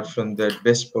 Apart from that,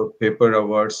 Best Paper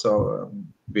Awards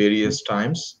various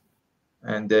times,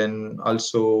 and then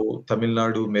also Tamil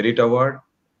Nadu Merit Award.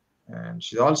 And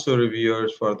she's also reviewer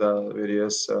for the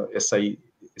various SCI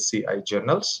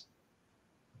journals,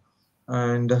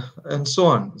 and so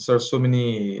on. So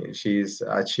many. She's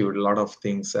achieved a lot of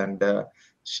things, and her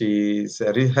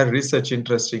research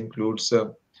interest includes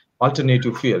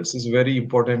alternative fuels. It's very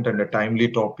important and a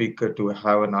timely topic to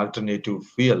have an alternative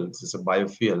fuel. This is a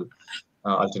biofuel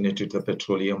alternative to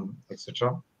petroleum,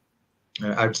 etc.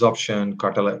 adsorption,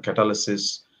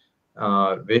 catalysis,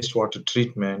 wastewater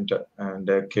treatment, and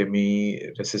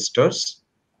chemi resistors.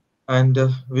 And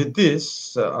with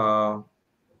this, the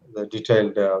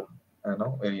detailed,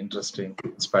 very interesting,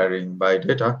 inspiring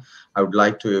biodata, I would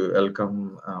like to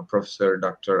welcome Professor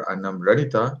Dr. Annam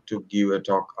Ranita to give a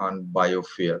talk on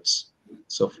biofuels.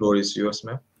 So, floor is yours,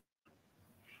 ma'am.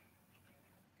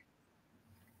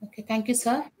 Okay, thank you,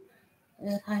 sir.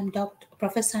 I'm Dr.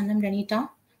 Professor Annam Ranita,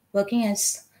 working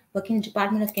in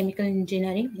Department of Chemical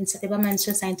Engineering in Satyabama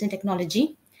Institute of Science and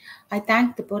Technology. I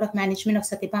thank the Board of Management of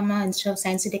Satyabama Institute of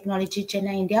Science and Technology,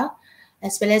 Chennai, India,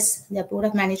 as well as the Board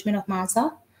of Management of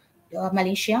MASA,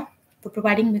 Malaysia, for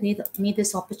providing me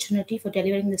this opportunity for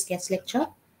delivering this guest lecture.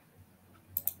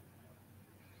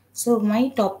 So my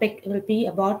topic will be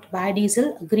about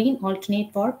biodiesel, a green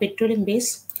alternate for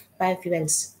petroleum-based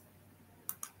biofuels.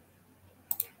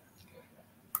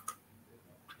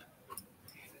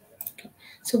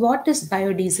 So what is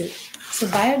biodiesel? So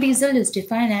biodiesel is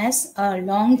defined as a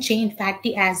long-chain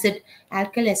fatty acid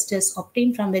alkyl esters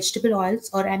obtained from vegetable oils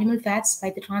or animal fats by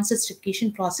the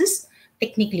transesterification process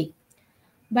technically.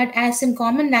 But as in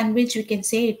common language, we can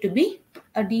say it to be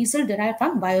a diesel derived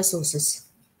from biosources.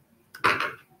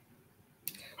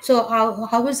 So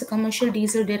how is the commercial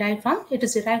diesel derived from? It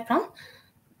is derived from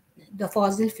the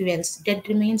fossil fuels, dead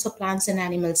remains of plants and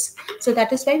animals. So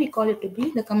that is why we call it to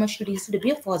be the commercial diesel to be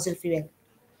a fossil fuel.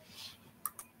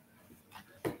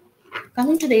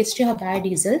 Coming to the history of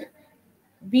biodiesel,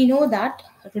 we know that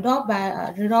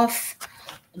Rudolf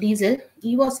Diesel,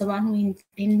 he was the one who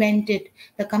invented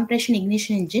the compression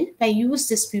ignition engine by use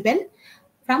this fuel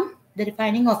from the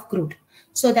refining of crude.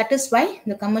 So that is why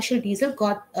the commercial diesel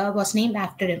was named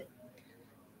after him.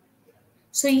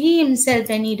 So he himself,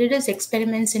 when he did his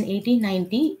experiments in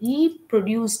 1890, he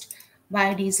produced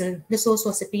biodiesel. The source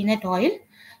was a peanut oil,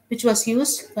 which was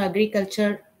used for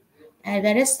agriculture,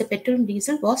 whereas the petroleum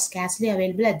diesel was scarcely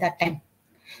available at that time.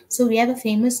 So we have a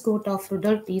famous quote of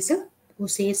Rudolf Diesel who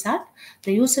says that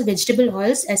the use of vegetable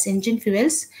oils as engine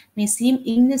fuels may seem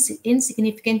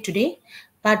insignificant today,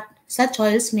 but such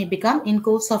oils may become in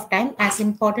course of time as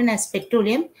important as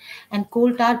petroleum and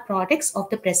coal tar products of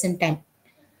the present time.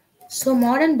 So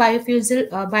modern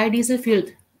biodiesel fuel,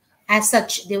 as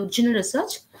such, the original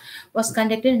research was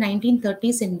conducted in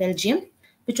 1930s in Belgium,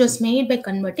 which was made by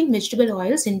converting vegetable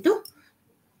oils into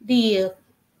the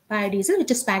biodiesel,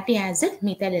 which is fatty acid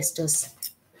methyl esters.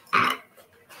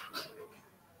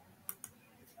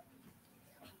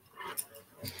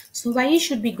 So why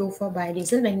should we go for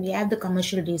biodiesel when we have the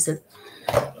commercial diesel?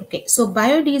 Okay, so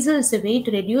biodiesel is a way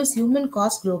to reduce human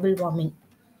caused global warming.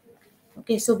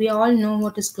 Okay, so we all know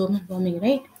what is global warming,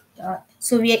 right?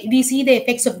 So we see the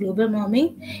effects of global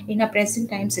warming in our present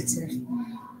times itself.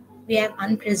 We have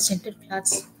unprecedented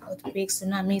floods, earthquakes,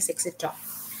 tsunamis, etc.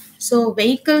 So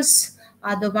vehicles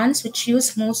are the ones which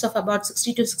use most of about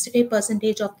 60 to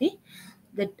 65%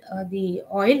 of the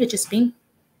oil which is being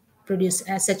produced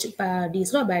as such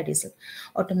diesel or biodiesel,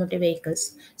 automotive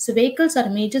vehicles. So vehicles are a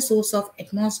major source of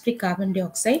atmospheric carbon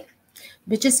dioxide,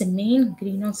 which is the main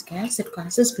greenhouse gas that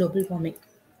causes global warming.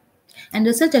 And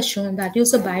research has shown that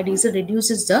use of biodiesel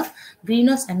reduces the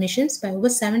greenhouse emissions by over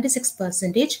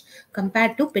 76%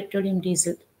 compared to petroleum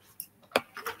diesel.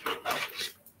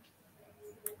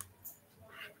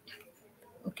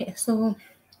 Okay, so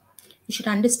you should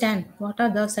understand what are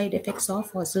the side effects of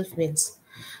fossil fuels.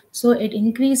 So it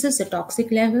increases the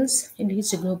toxic levels, it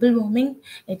leads to global warming,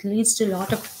 it leads to a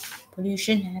lot of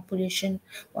pollution, air pollution,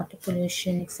 water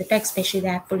pollution, etc., especially the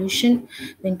air pollution,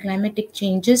 then climatic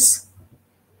changes.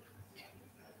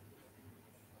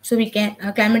 So we can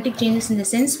climatic changes in the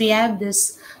sense we have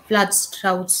this floods,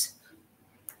 droughts,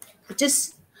 which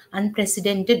is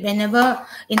unprecedented. Whenever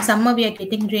in summer we are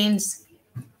getting rains,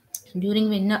 during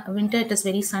winter it is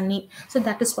very sunny. So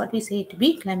that is what we say to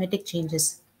be climatic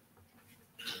changes.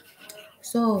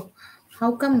 So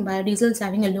how come biodiesel is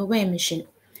having a lower emission?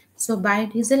 So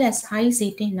biodiesel has high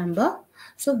cetane number,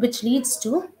 so which leads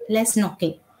to less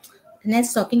knocking in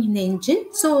the engine,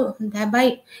 so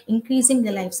thereby increasing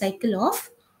the life cycle of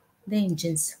the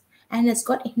engines. And it's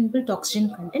got inbuilt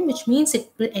oxygen content, which means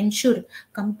it will ensure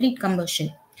complete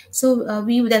combustion. So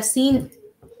we would have seen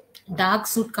dark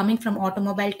soot coming from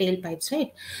automobile tailpipes,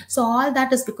 right? So all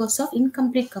that is because of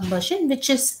incomplete combustion, which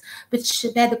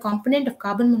where the component of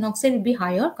carbon monoxide will be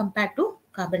higher compared to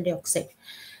carbon dioxide.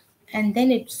 And then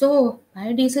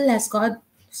biodiesel has got,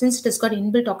 since it has got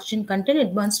inbuilt oxygen content,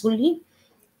 it burns fully.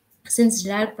 Since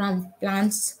derived from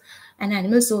plants and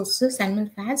animal sources, animal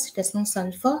fats, it has no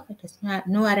sulfur, it has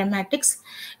no aromatics,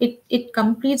 it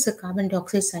completes the carbon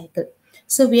dioxide cycle.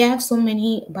 So we have so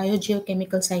many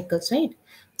biogeochemical cycles, right?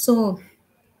 So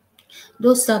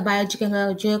those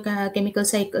geochemical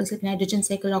cycles like nitrogen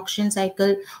cycle, oxygen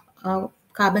cycle,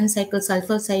 carbon cycle,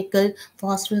 sulfur cycle,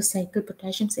 phosphorus cycle,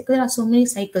 potassium cycle. There are so many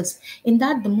cycles. In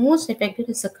that, the most affected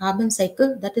is the carbon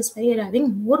cycle. That is why you're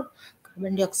having more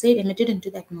carbon dioxide emitted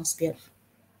into the atmosphere.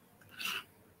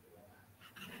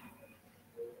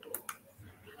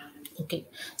 Okay,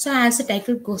 so as the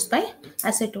title goes by,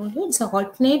 as I told you, it's a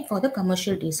alternate for the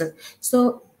commercial diesel.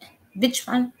 So, which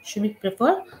one should we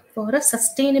prefer for a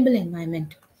sustainable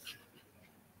environment?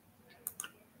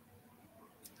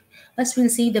 First, we'll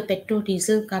see the petrol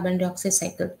diesel carbon dioxide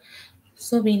cycle.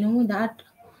 So, we know that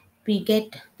we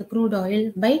get the crude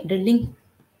oil by drilling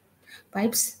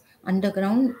pipes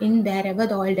underground in wherever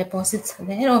the oil deposits are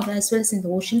there, or as well as in the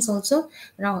oceans also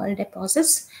there are oil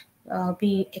deposits.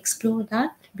 We explore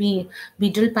that, we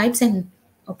drill pipes and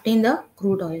obtain the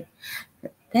crude oil.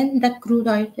 Then that crude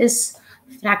oil is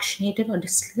fractionated or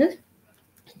distilled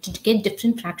to get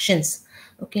different fractions.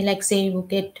 Okay, like say you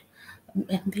get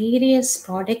various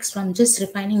products from just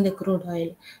refining the crude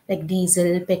oil, like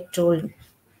diesel, petrol,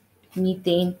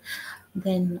 methane,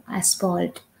 then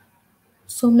asphalt.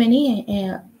 So many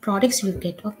products you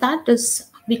get of that is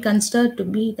we consider to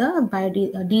be the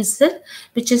biodiesel,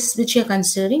 which you are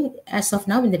considering as of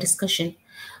now in the discussion.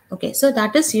 Okay, so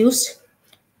that is used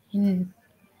in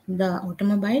the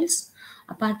automobiles.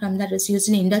 Apart from that, it's used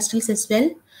in industries as well.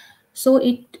 So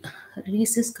it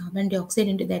releases carbon dioxide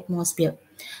into the atmosphere.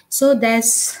 So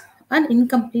there's an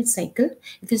incomplete cycle.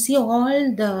 If you see all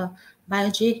the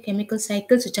biogeochemical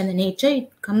cycles which are in the nature,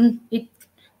 it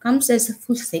comes as a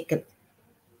full cycle.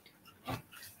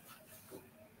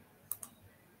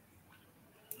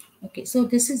 Okay, so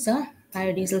this is a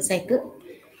biodiesel cycle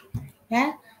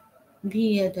where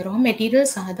the raw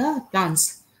materials are the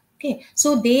plants. Okay,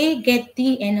 so they get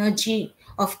the energy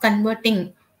of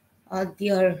converting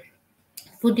their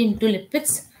food into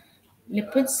lipids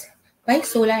by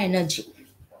solar energy,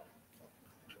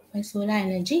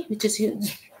 which is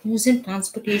used in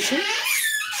transportation,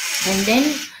 and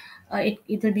then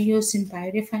it will be used in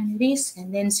biorefineries,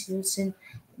 and then it's used in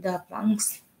the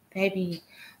plants where we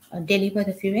deliver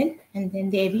the fuel, and then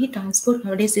the heavy transport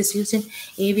nowadays is used in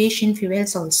aviation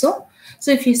fuels also.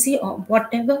 So if you see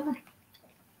whatever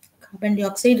carbon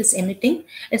dioxide is emitting,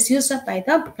 it's used up by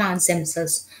the plants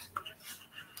themselves.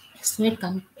 So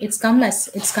it's coming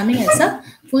as a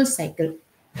full cycle.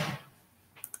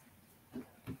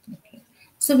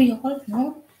 So we all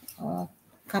know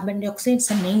carbon dioxide is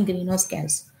the main greenhouse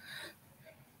gas.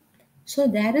 So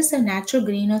there is a natural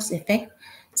greenhouse effect.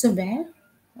 So where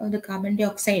the carbon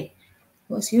dioxide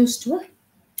was used to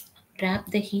trap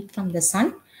the heat from the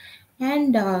sun,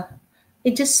 and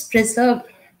it just preserved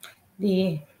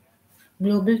the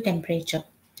global temperature.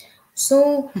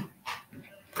 So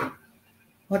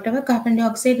whatever carbon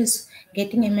dioxide is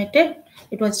getting emitted,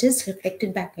 it was just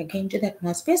reflected back again to the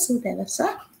atmosphere. So there was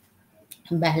a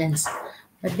balance.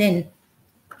 But then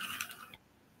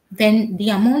when the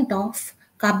amount of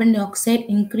carbon dioxide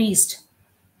increased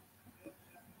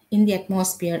in the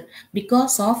atmosphere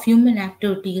because of human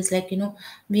activities, like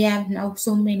we have now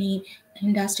so many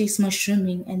industries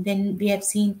mushrooming, and then we have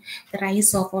seen the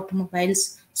rise of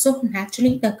automobiles, so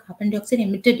naturally the carbon dioxide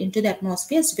emitted into the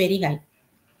atmosphere is very high.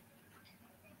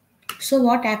 So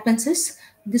what happens is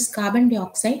this carbon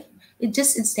dioxide,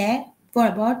 it's there for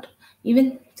about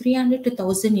even 300 to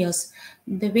 1000 years.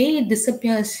 The way it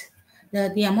disappears,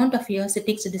 the amount of years it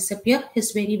takes to disappear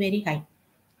is very very high.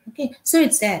 Okay, so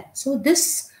it's there. So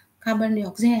this carbon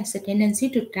dioxide has a tendency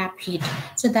to trap heat.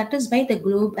 So that is why the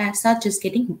globe as such is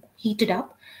getting heated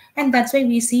up, and that's why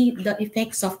we see the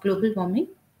effects of global warming,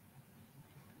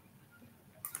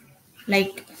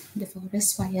 like the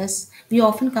forest fires. We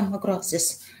often come across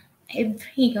this.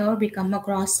 Every year we come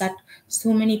across that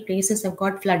so many places have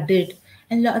got flooded,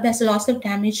 and there's a loss of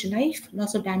damage to life,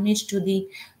 loss of damage to the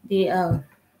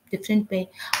different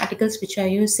articles which we are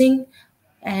using,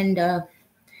 and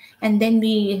then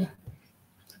we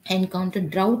encounter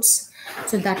droughts.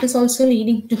 So that is also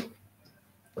leading to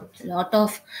a lot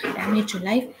of damage to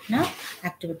life now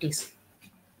activities.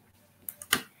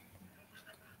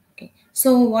 Okay,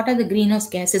 so what are the greenhouse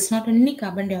gases? Not only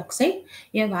carbon dioxide,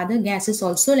 you have other gases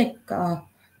also, like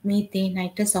methane,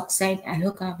 nitrous oxide,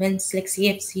 halocarbons like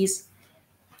CFCs,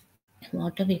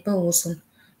 water vapor, ozone.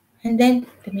 And then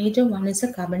the major one is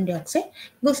the carbon dioxide,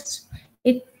 because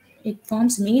it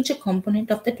forms major component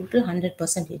of the total 100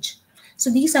 percentage. So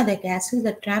these are the gases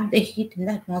that trap the heat in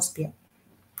the atmosphere.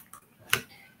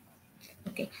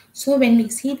 Okay, so when we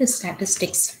see the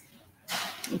statistics,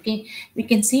 okay, we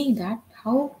can see that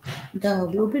how the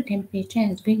global temperature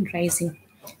has been rising,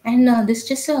 and this is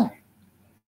just a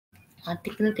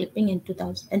article clipping in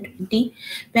 2020,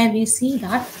 where we see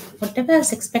that whatever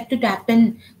is expected to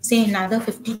happen, say another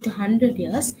 50 to 100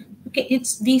 years, okay,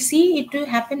 we see it to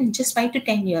happen in just 5 to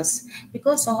 10 years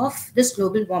because of this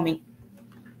global warming.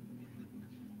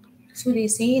 So they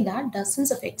say that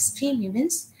dozens of extreme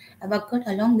events have occurred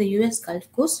along the US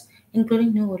Gulf Coast,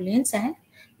 including New Orleans and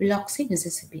Biloxi,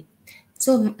 Mississippi.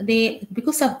 So they,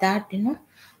 because of that,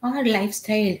 our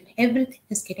lifestyle, everything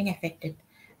is getting affected,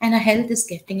 and our health is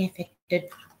getting affected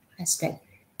as well.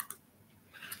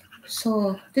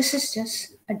 So this is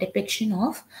just a depiction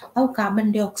of how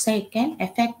carbon dioxide can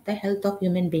affect the health of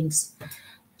human beings.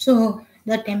 So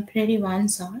the temporary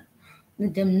ones are the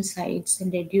dim sights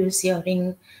and reduced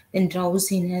hearing, then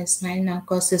drowsiness, mild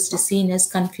narcosis,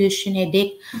 dizziness, confusion,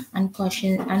 headache,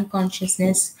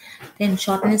 unconsciousness, then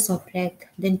shortness of breath,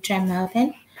 then tremor,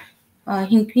 then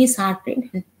increased heart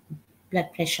rate and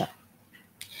blood pressure.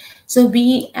 So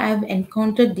we have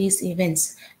encountered these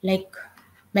events like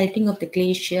melting of the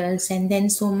glaciers and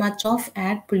then so much of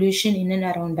air pollution in and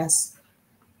around us.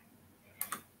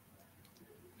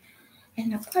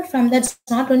 And apart from that, it's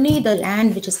not only the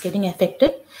land which is getting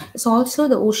affected, it's also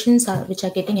the oceans which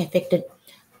are getting affected.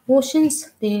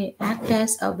 Oceans, they act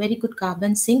as a very good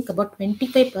carbon sink. About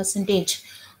 25%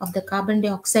 of the carbon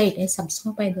dioxide is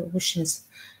absorbed by the oceans.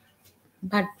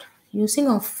 But using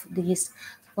of these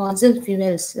fossil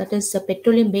fuels, that is the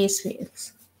petroleum-based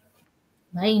fuels,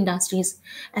 by industries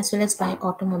as well as by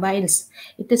automobiles,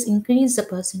 it has increased the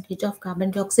percentage of carbon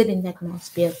dioxide in the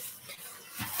atmosphere.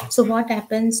 So what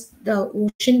happens? The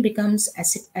ocean becomes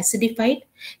acidified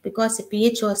because the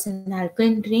pH was in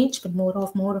alkaline range, but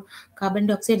more carbon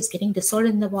dioxide is getting dissolved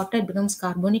in the water. It becomes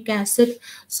carbonic acid,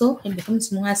 so it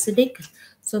becomes more acidic.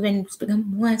 So when it's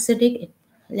become more acidic,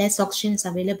 less oxygen is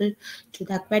available to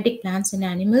the aquatic plants and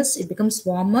animals. It becomes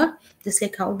warmer, just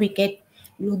like how we get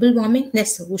global warming.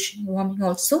 There's ocean warming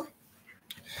also.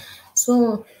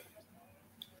 So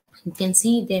you can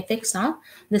see the effects are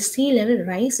the sea level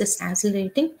rise is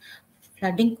accelerating,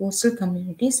 flooding coastal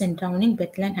communities and drowning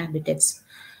wetland habitats.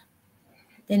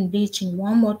 Then bleaching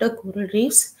warm water coral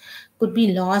reefs could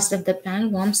be lost if the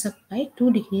planet warms up by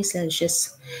 2 degrees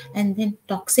Celsius. And then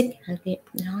toxic algae,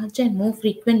 larger and more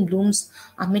frequent blooms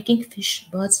are making fish,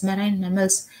 birds, marine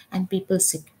mammals, and people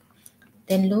sick.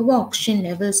 Then lower oxygen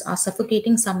levels are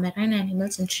suffocating some marine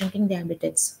animals and shrinking their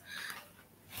habitats.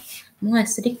 More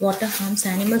acidic water harms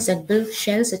animals that build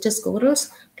shells such as corals,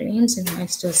 clams, and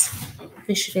oysters.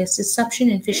 Fisheries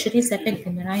disruption in fisheries affect the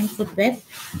marine food web,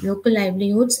 local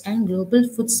livelihoods, and global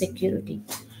food security.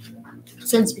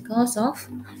 So it's because of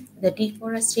the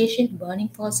deforestation, burning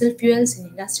fossil fuels in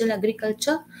industrial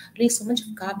agriculture, release so much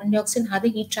of carbon dioxide and other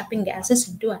heat trapping gases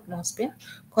into atmosphere,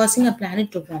 causing our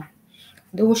planet to warm.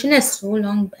 The ocean has so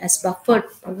long as buffered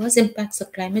the worst impacts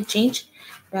of climate change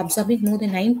by absorbing more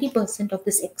than 90% of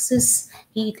this excess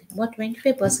heat, about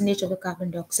 25% of the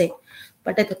carbon dioxide,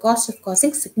 but at the cost of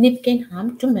causing significant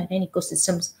harm to marine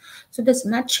ecosystems. So this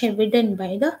much evident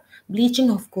by the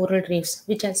bleaching of coral reefs,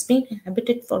 which has been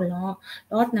inhabited for a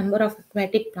lot number of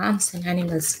aquatic plants and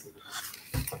animals.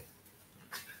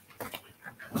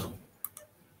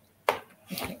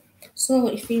 Okay. So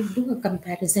if we do a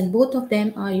comparison, both of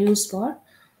them are used for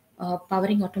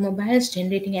powering automobiles,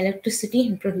 generating electricity,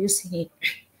 and producing it.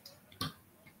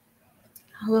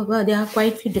 However, there are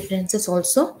quite few differences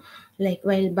also. Like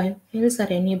while biofuels are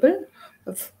renewable,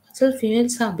 fossil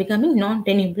fuels are becoming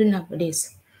non-renewable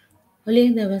nowadays.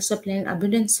 Earlier there was a plain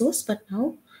abundant source, but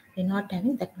now we're not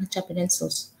having that much abundant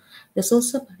source. The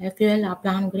source of biofuel are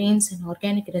plant grains and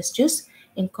organic residues.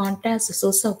 In contrast, the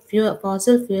source of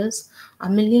fossil fuels are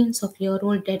millions of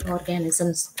year-old dead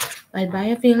organisms. While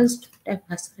biofuels have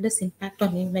hazardous impact on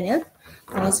human health,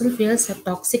 fossil fuels have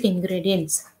toxic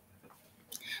ingredients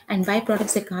and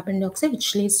byproducts like carbon dioxide,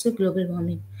 which leads to global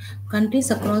warming.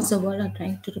 Countries across the world are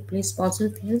trying to replace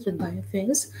fossil fuels with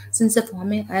biofuels since the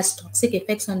former has toxic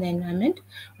effects on the environment,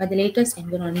 while the latter is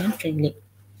environment friendly.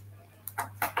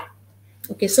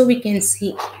 Okay, so we can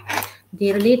see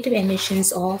the relative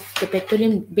emissions of the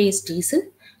petroleum-based diesel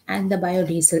and the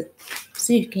biodiesel.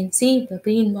 So you can see the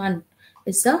green one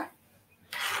is the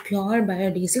pure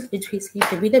biodiesel, which we see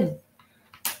to be the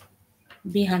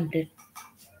B100.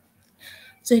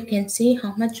 So you can see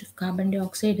how much of carbon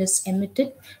dioxide is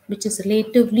emitted, which is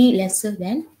relatively lesser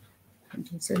than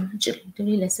diesel, much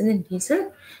relatively lesser than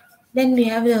diesel. Then we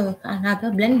have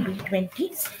another blend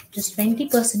B20, just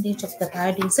 20% of the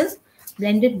biodiesel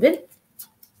blended with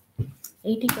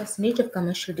 80% of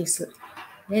commercial diesel.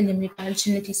 Then the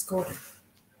mutagenity score,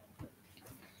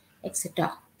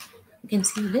 etc. You can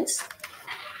see this.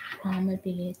 normal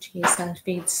pH,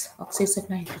 sulfates, oxides of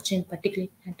nitrogen,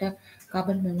 particulate matter,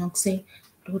 carbon monoxide,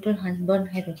 total unburned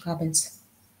hydrocarbons.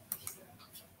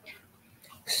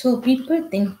 So people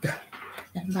think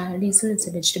that biodiesel is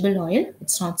a vegetable oil.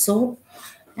 It's not so,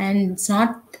 and it's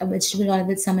not a vegetable oil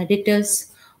with some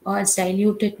additives or it's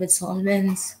diluted with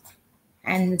solvents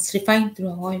and it's refined through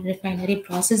oil refinery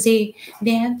process. They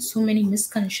have so many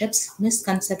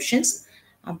misconceptions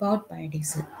about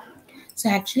biodiesel. So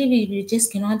actually, we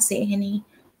just cannot say any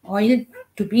oil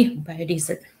to be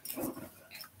biodiesel.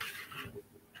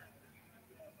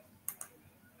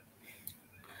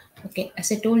 Okay,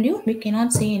 as I told you, we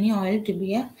cannot say any oil to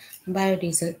be a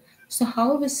biodiesel. So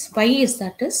why is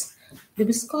that is the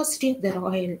viscosity of the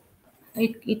oil,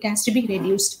 it has to be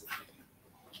reduced.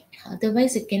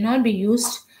 Otherwise, it cannot be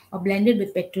used or blended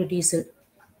with petrodiesel.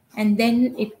 And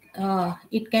then it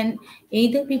can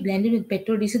either be blended with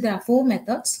petrodiesel. There are four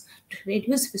methods to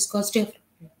reduce viscosity of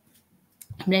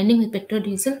blending with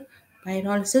petrodiesel: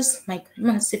 pyrolysis,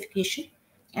 microemulsification,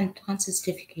 and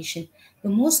transesterification. The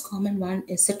most common one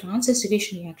is the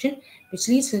transesterification reaction, which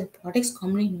leads to the products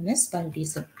commonly known as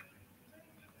biodiesel.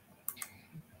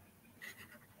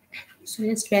 So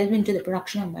let's delve into the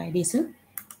production of biodiesel.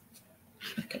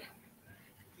 Okay.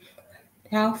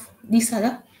 Now, these are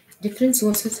the different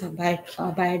sources of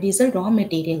biodiesel raw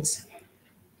materials.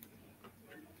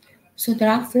 So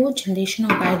there are four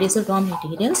generations of biodiesel raw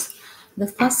materials. The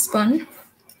first one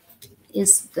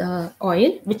is the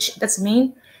oil, which that's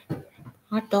main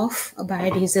part of a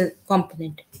biodiesel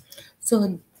component.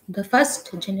 So the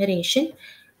first generation,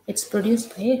 it's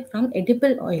produced from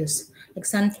edible oils like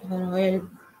sunflower oil,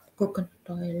 coconut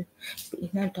oil,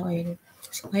 peanut oil,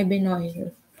 soybean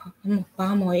oil,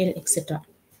 palm oil, etc.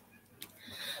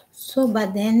 So,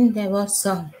 but then there was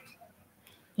food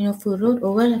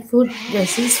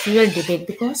versus fuel debate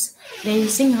because they're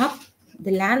using up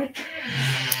the land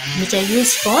which are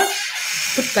used for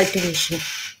food cultivation.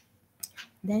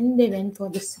 Then they went for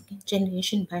the second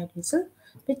generation biodiesel,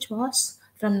 which was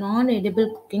from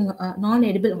non-edible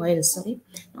oils.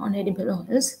 Non-edible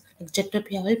oils like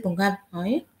jetropy oil, punga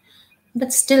oil.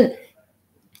 But still,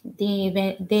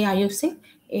 they are using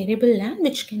edible land,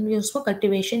 which can be used for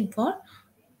cultivation for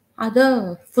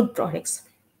other food products.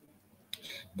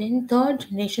 Then third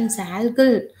generation is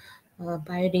algal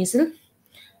biodiesel,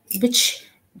 which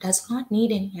does not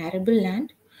need any arable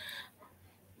land.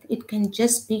 It can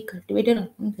just be cultivated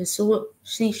along the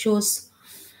seashores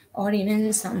or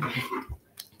even some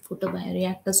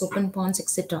photobioreactors, open ponds,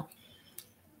 etc.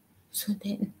 So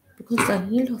then, because the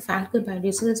yield of algal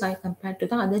biodiesel is high compared to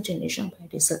the other generation of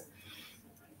biodiesel.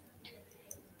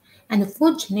 And the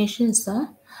fourth generation is the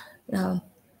uh,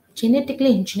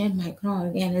 genetically engineered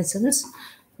microorganisms,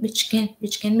 which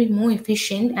can be more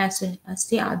efficient as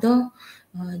the other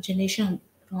generation of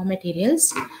raw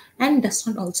materials and does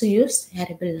not also use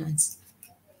arable lands.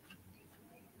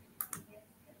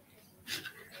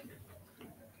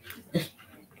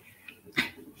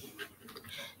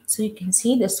 So you can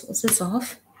see the sources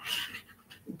of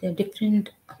the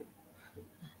different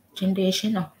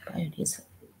generation of biodiesel.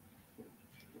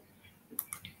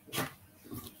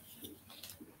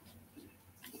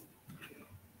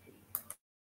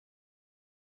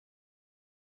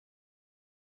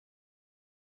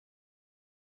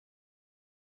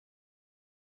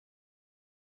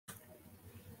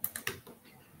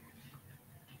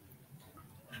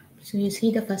 So you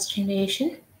see the first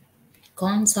generation: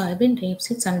 corn, soybean,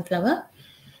 rapeseed, sunflower,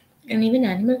 and even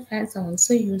animal fats are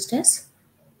also used the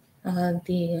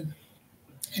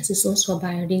as a source for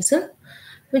biodiesel,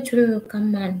 which will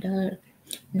come under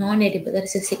non-edible, that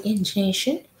is a second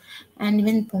generation, and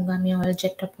even pongami oil,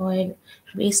 jettup oil,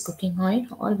 waste cooking oil,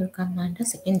 all will come under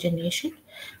second generation.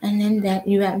 And then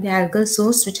you have the algal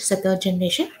source, which is a third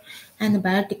generation, and the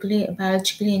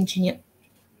biologically engineered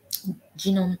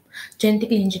genome,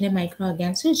 genetically engineered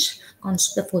microorganisms, which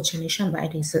constitute the fourth generation of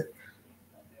biodiesel.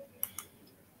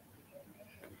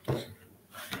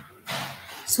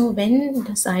 So when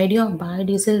this idea of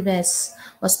biodiesel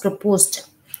was proposed,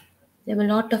 there were a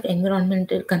lot of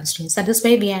environmental constraints. That is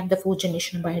why we have the fourth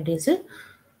generation of biodiesel.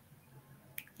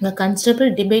 A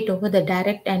considerable debate over the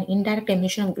direct and indirect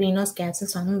emission of greenhouse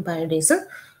gases from biodiesel,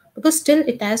 because still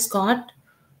it has got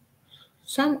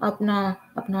some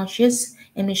obnoxious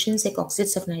emissions like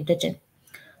oxides of nitrogen.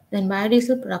 Then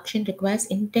biodiesel production requires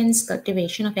intense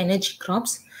cultivation of energy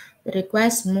crops that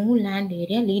requires more land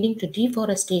area, leading to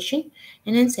deforestation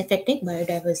and hence affecting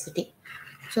biodiversity.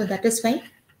 So that is why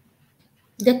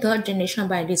the third generation of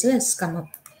biodiesel has come up.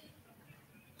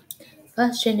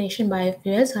 First generation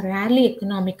biofuels are rarely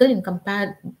economical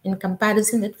in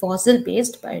comparison with fossil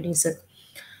based biodiesel.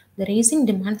 The rising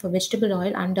demand for vegetable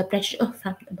oil under pressure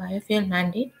from the biofuel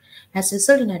mandate has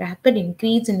resulted in a rapid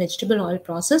increase in vegetable oil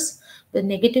process with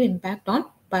negative impact on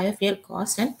biofuel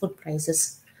costs and food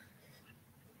prices.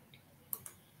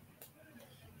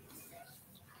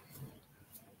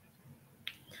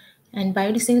 And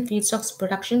biodiesel feedstocks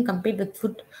production compete with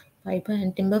food, fiber,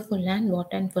 and timber for land,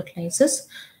 water, and fertilizers.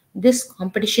 This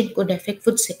competition could affect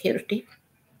food security.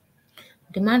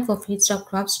 Demand for feedstock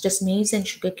crops such as maize and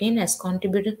sugarcane has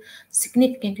contributed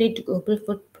significantly to global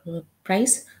food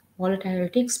price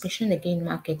volatility, especially in the grain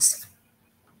markets.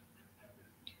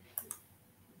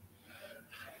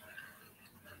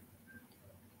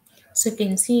 So you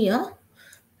can see here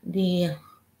the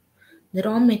the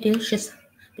raw material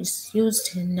is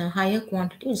used in a higher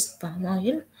quantities: palm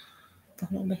oil,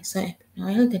 followed by soybean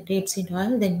oil, then rapeseed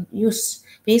oil, then use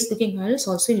waste cooking oil is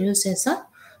also used as a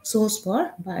source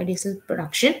for biodiesel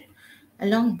production,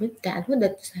 along with tallow,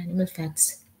 that's animal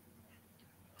fats.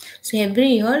 So every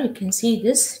year you can see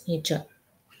this nature.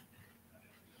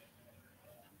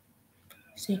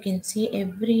 So you can see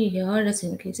every year is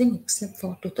increasing except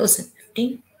for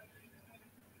 2015.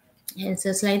 And it's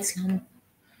a slight slump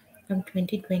from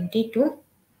 2020 to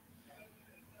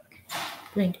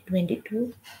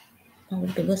 2022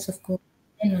 because of COVID.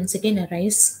 And once again a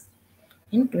rise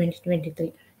in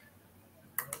 2023.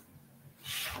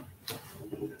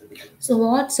 So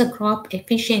what's a crop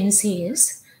efficiency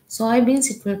is? Soybeans,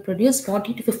 it will produce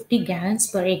 40 to 50 gallons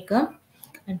per acre,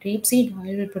 and rapeseed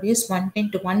oil will produce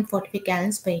 110 to 140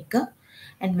 gallons per acre,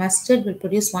 and mustard will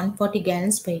produce 140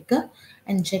 gallons per acre,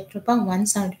 and jethropa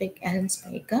 175 gallons per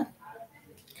acre,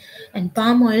 and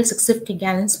palm oil 650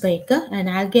 gallons per acre, and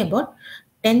algae about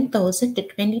 10,000 to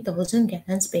 20,000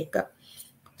 gallons per acre.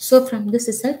 So from this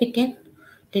itself, we can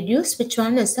deduce which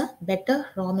one is a better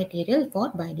raw material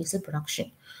for biodiesel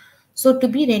production. So to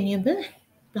be renewable,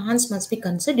 plants must be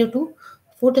considered due to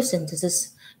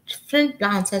photosynthesis. Different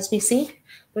plants, as we see,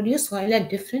 produce oil at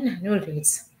different annual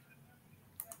rates.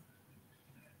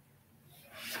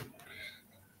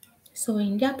 So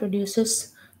India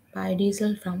produces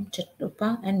biodiesel from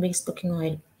jethropa and waste cooking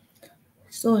oil.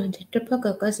 So jethropa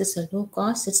coccus is a low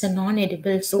cost, it's a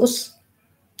non-edible source.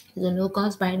 It's a low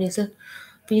cost biodiesel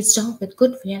feedstock with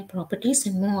good fuel properties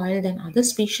and more oil than other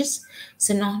species. It's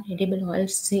a non-edible oil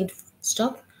seed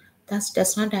stock, thus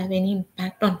does not have any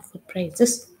impact on food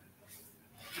prices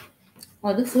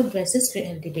or the food prices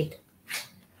real debate.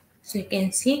 So you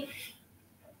can see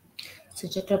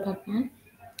Sujatrapa plant.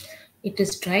 It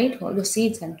is dried, all the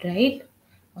seeds are dried,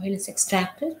 oil is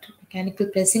extracted, mechanical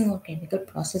pressing or chemical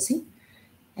processing,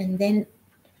 and then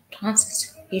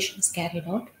transesterification is carried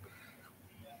out,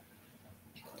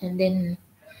 and then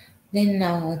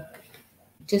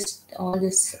just all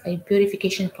this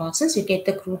purification process, you get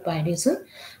the crude biodiesel,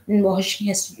 and washing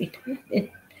has to be done, it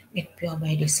get pure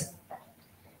biodiesel.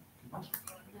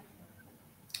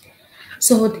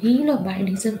 So the yield of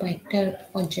biodiesel per hectare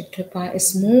on jethropa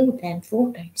is more than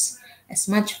 4 times as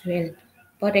much fuel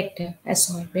per hectare as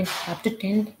soybean, up to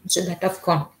 10 times to that of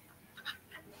corn.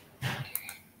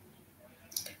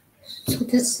 So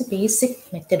this is the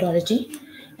basic methodology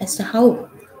as to how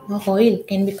oil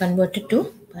can be converted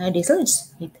to biodiesel.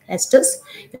 It's esters.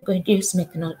 You're going to use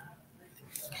methanol.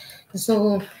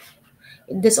 So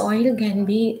this oil can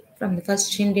be from the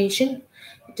first generation,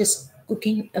 just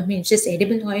cooking. I mean, just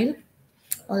edible oil,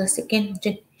 or the second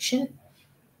generation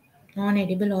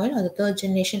non-edible oil, or the third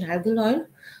generation algal oil.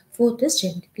 Fourth is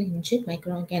genetically engineered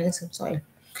microorganisms oil,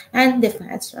 and the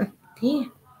fats from the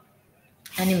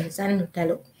animal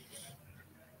tallow.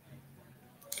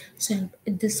 So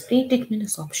this pre-treatment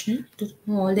is optional to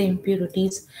remove all the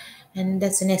impurities, and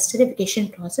that's an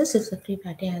esterification process. If the free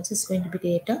fatty acids is going to be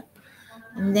greater,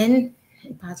 and then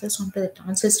it passes on to the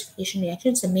transesterification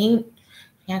reaction. It's the main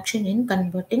reaction in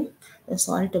converting the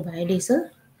soil to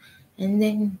biodiesel, and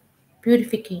then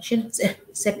purification,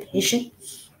 separation,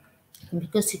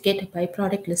 because you get a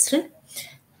byproduct glycerin,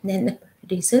 then the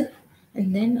diesel,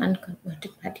 and then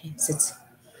unconverted fatty acids.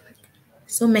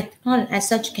 So methanol as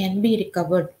such can be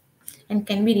recovered and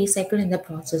can be recycled in the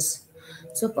process.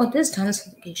 So for this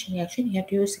translocation reaction, you have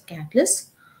to use a catalyst.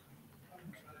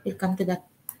 We'll come to that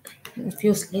in a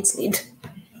few slides later.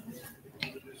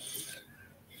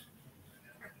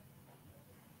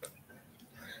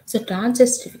 So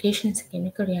transesterification is a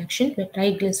chemical reaction where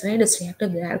triglyceride is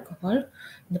reacted with alcohol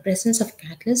in the presence of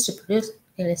catalyst to produce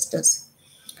esters.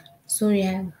 So we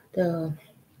have the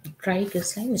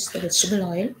triglyceride, which is the vegetable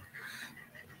oil.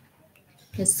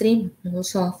 There's 3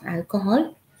 moles of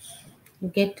alcohol. You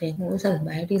get 3 moles of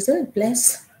biodiesel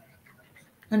plus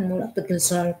 1 mole of the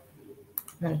glycerol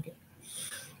molecule.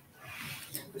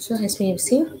 So as we have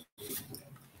seen,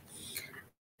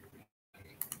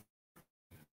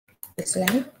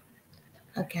 catalyst line.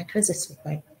 A catalyst is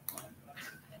required.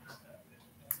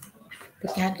 The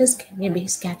catalyst can be a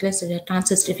base catalyst with a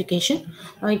transacidification,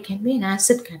 or it can be an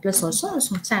acid catalyst also,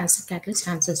 so it's acid catalyst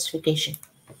transacidification.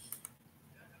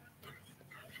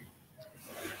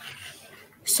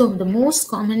 So the most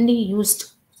commonly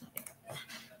used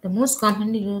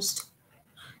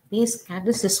base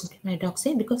catalyst is sodium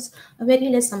hydroxide, because a very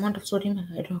less amount of sodium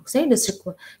hydroxide is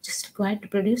just required to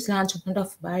produce large amount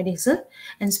of biodiesel,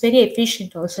 and it's very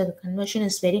efficient also. The conversion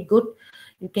is very good.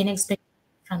 You can expect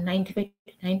from 95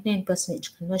 to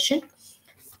 99% conversion.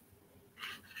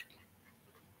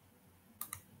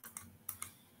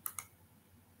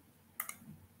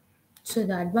 So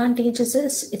the advantages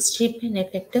is it's cheap and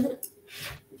effective.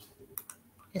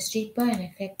 It's cheaper and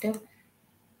effective.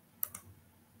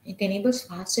 It enables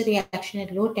faster reaction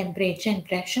at low temperature and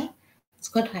pressure. It's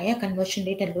got higher conversion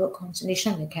rate and lower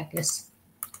concentration of the catalyst.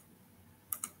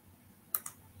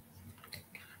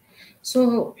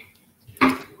 So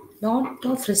lot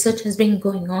of research has been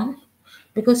going on,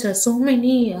 because there are so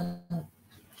many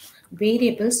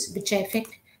variables which affect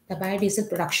the biodiesel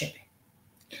production,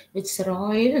 which is raw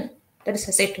oil, that is,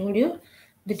 as I told you,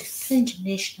 the different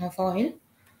generation of oil.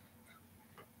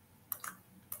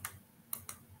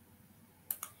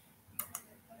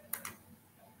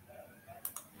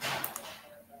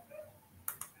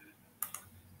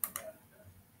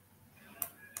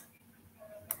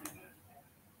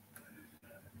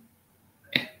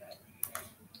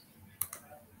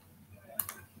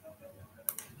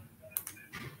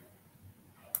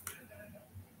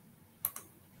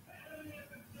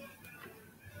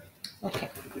 Okay.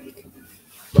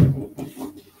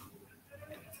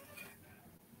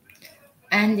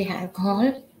 And the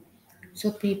alcohol.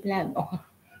 So people have,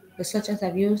 researchers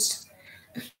have used,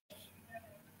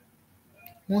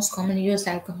 most commonly used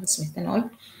alcohol is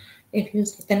methanol. They've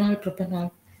used ethanol,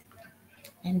 propanol,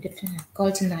 and different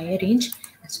alcohols in the higher range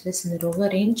as well as in the lower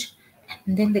range,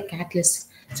 and then the catalyst.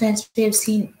 So as we have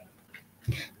seen,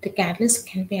 the catalyst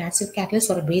can be acid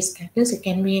catalyst or a base catalyst. It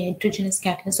can be heterogeneous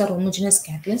catalyst or homogeneous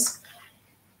catalyst.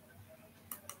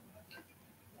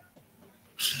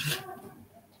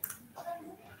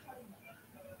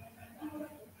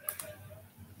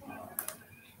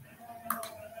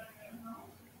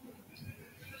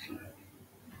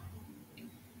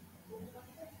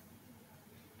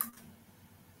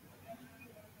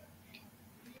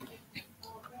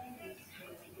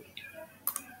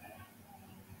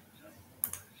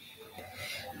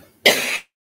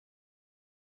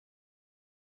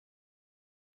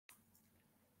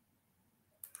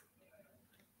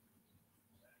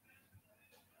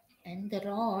 And the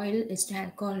raw oil is to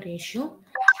alcohol ratio,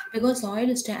 because oil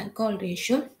is to alcohol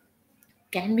ratio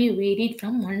can be varied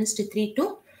from 1:3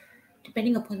 to,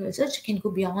 depending upon the research, can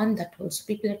go beyond that also.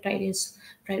 People have tried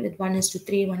with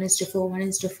 1:3, 1:4,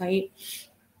 1:5,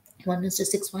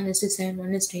 1:6, 1:7,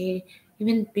 1:8.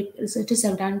 Even people, researchers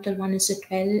have done till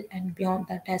 1:12 and beyond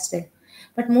that as well.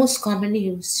 But most commonly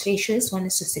used ratio is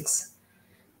 1:6.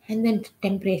 And then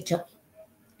temperature.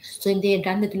 So they are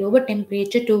done with lower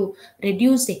temperature to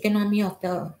reduce the economy of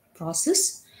the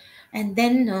process, and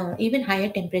then even higher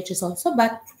temperatures also.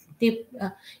 But they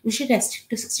usually restrict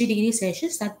to 60 degrees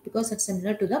Celsius. That because that's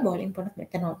similar to the boiling point of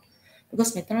methanol.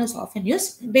 Because methanol is often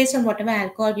used based on whatever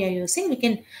alcohol we are using, we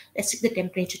can restrict the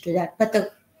temperature to that. But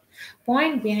the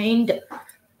point behind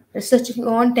researching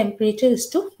on temperature is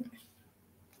to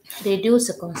reduce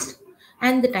the cost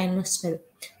and the time as well.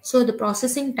 So the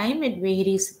processing time, it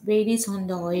varies on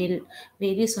the oil,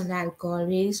 varies on the alcohol,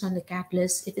 varies on the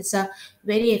catalyst. If it's a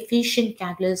very efficient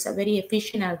catalyst, a very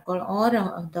efficient alcohol, or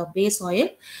the base oil,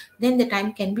 then the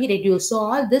time can be reduced. So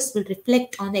all this will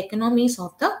reflect on the economies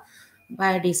of the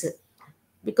biodiesel,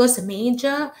 because the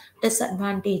major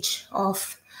disadvantage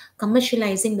of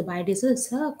commercializing the biodiesel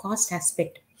is a cost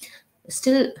aspect.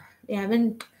 Still, we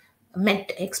haven't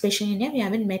met, especially in India, we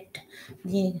haven't met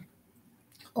the,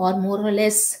 or more or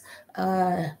less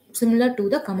similar to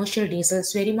the commercial diesel.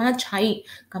 It's very much high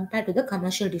compared to the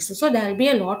commercial diesel. So there will be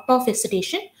a lot of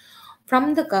hesitation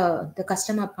from the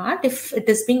customer part if it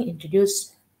is being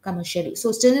introduced commercially.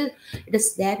 So still it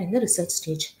is there in the research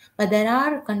stage. But there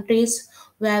are countries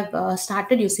who have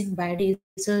started using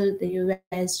biodiesel, the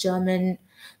US, German,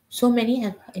 so many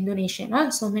have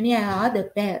Indonesia, so many are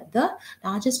the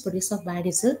largest producer of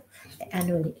biodiesel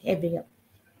annually every year.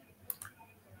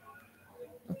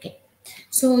 Okay,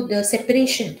 so the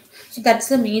separation, so that's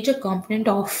the major component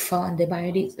of the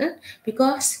biodiesel,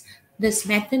 because this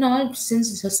methanol, since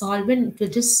it's a solvent, it will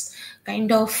just kind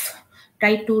of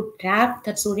try to trap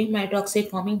that sodium hydroxide,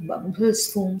 forming bubbles,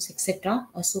 foams, etc.,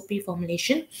 or soapy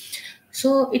formulation.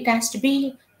 So it has to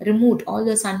be removed. All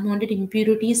those unwanted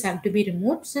impurities have to be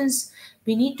removed, since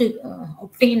we need to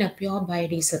obtain a pure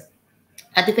biodiesel.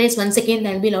 Otherwise, once again,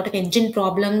 there will be a lot of engine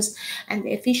problems, and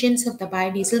the efficiency of the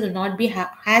biodiesel will not be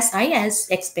as high as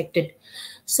expected.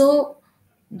 So,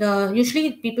 the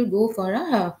usually people go for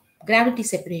a gravity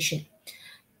separation.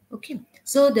 Okay,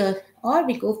 so or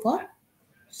we go for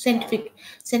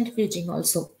centrifuging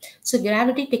also. So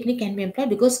gravity technique can be employed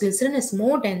because glycerin is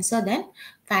more denser than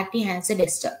fatty acid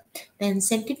ester. Then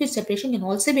centrifuge separation can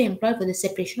also be employed for the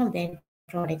separation of the end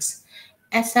products.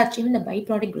 As such, even the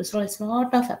byproduct glycerol has a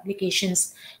lot of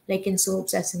applications, like in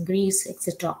soaps, as in grease,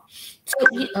 etc.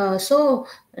 So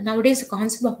nowadays the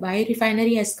concept of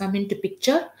biorefinery has come into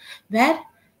picture, where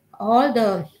all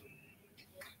the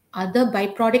other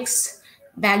byproducts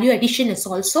value addition is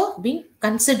also being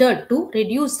considered to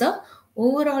reduce the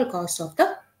overall cost of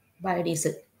the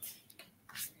biodiesel.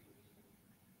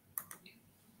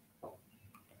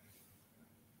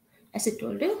 As I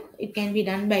told you, it can be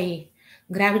done by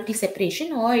gravity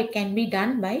separation, or it can be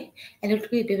done by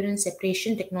electrically driven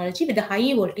separation technology with a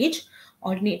high voltage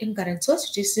alternating current source,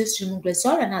 which is used to remove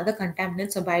glycerol and other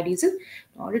contaminants of biodiesel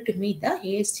in order to meet the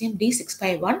ASTM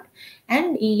D651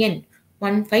 and EN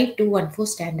 15214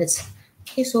 standards.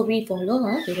 Okay, so we follow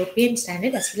a European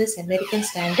standard as well as American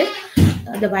standard.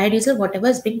 The biodiesel, whatever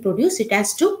is being produced, it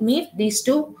has to meet these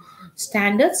two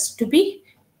standards to be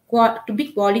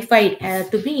qualified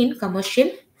to be in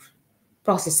commercial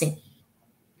processing.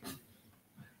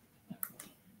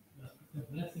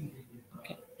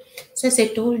 Okay. So as I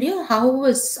told you, how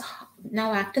is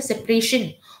now after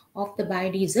separation of the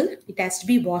biodiesel, it has to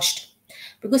be washed,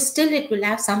 because still it will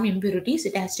have some impurities.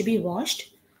 It has to be washed.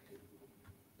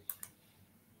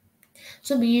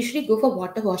 So we usually go for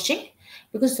water washing,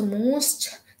 because the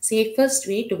most safest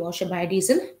way to wash a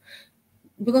biodiesel,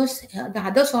 because the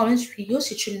other solvents we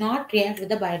use, it should not react with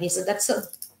the biodiesel. That's a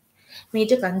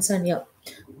major concern here.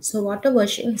 So water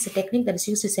washing is a technique that is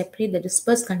used to separate the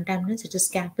dispersed contaminants such as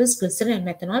catalyst, glycerin, and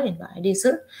methanol in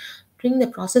biodiesel. During the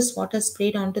process, water is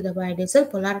sprayed onto the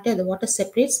biodiesel. Polarity of the water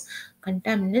separates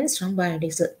contaminants from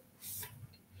biodiesel.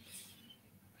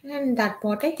 And that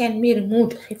water can be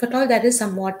removed. If at all there is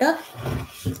some water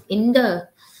in the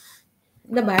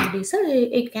biodiesel,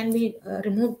 it can be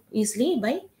removed easily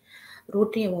by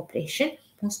rotary evaporation,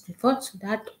 most preferred, so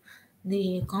that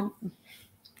the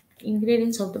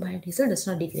ingredients of the biodiesel does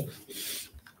not degrade.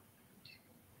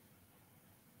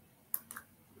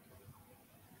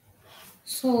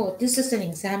 So this is an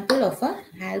example of a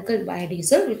algal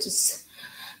biodiesel,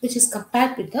 which is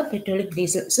compared with the petroleum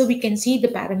diesel. So we can see the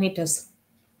parameters.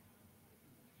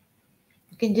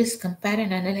 You can just compare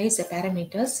and analyze the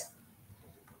parameters.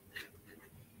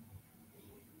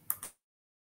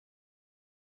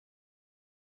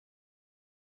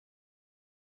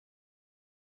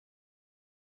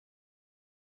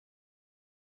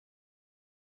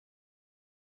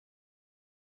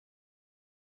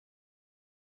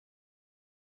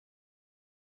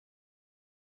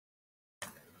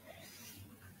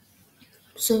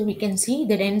 So we can see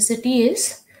the density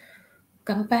is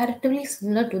comparatively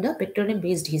similar to the petroleum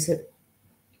based diesel.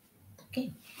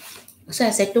 Okay. So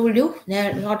as I told you,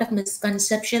 there are a lot of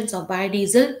misconceptions of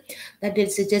biodiesel, that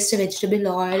it's just a vegetable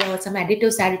oil or some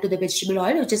additives added to the vegetable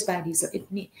oil, which is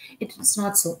biodiesel. It's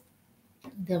not so.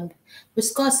 The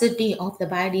viscosity of the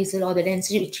biodiesel, or the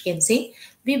density, which you can say,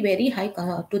 be very high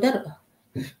to the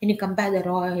when you compare the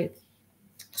raw oil.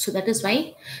 So that is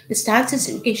why the starch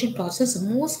acidification process is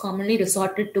most commonly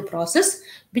resorted to process,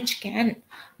 which can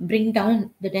bring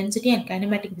down the density and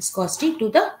kinematic viscosity to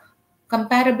the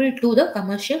comparable to the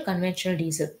commercial conventional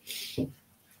diesel.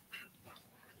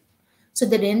 So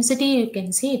the density, you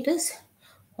can see, it is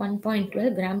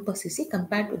 1.12 gram per cc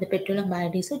compared to the petroleum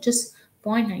biodiesel, which is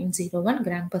 0.901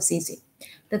 gram per cc.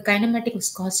 The kinematic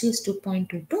viscosity is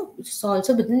 2.22, which is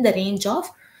also within the range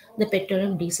of the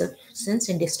petroleum diesel since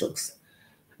in distillers.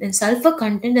 Then sulfur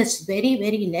content is very,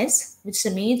 very less, which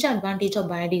is a major advantage of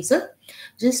biodiesel,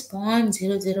 just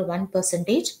 0.001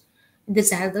 percentage in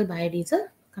this algal biodiesel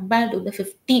compared to the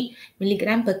 50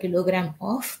 milligram per kilogram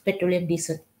of petroleum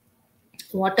diesel.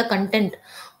 Water content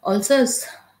also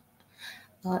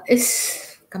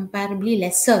is comparably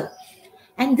lesser,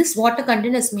 and this water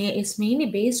content is mainly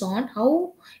based on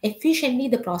how efficiently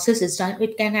the process is done.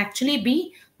 It can actually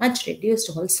be much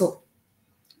reduced also.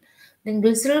 Then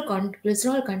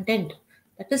glycerol content,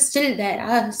 that is, still there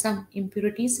are some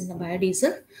impurities in the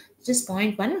biodiesel, which is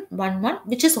 0.111,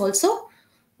 which is also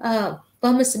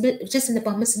permissible, which is in the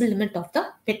permissible limit of the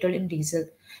petroleum diesel.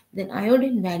 Then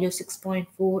iodine value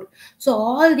 6.4. So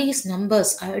all these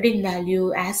numbers, iodine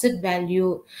value, acid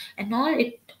value, and all,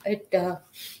 it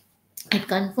It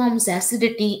conforms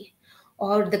acidity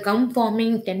or the gum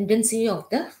forming tendency of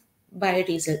the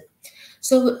biodiesel.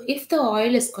 So, if the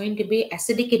oil is going to be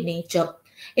acidic in nature,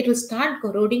 it will start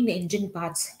corroding the engine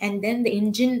parts, and then the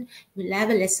engine will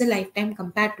have a lesser lifetime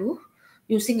compared to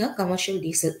using a commercial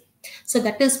diesel. So,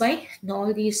 that is why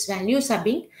all these values are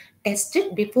being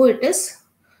tested before it is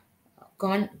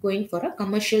going for a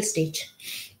commercial stage.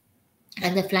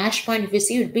 And the flash point, if you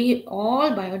see, would be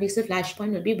all biodiesel flash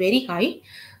point will be very high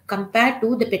compared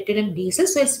to the petroleum diesel.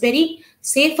 So it's very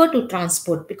safer to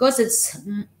transport because it's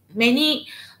many.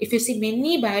 If you see,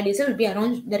 many biodiesel will be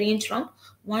around the range from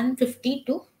 150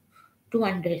 to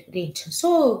 200 range.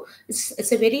 So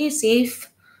it's a very safe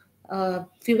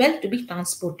fuel to be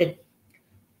transported,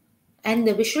 and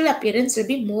the visual appearance will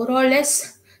be more or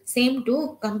less same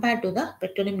to compared to the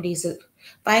petroleum diesel.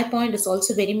 5 point is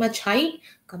also very much high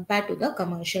compared to the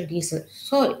commercial diesel.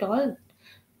 So it all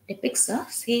depicts a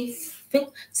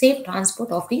safe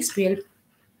transport of these fuel.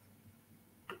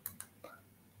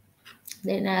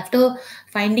 Then after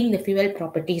finding the fuel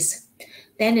properties,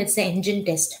 then it's the engine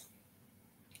test.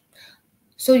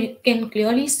 So you can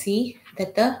clearly see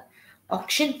that the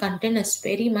oxygen content is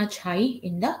very much high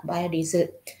in the biodiesel.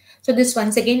 So this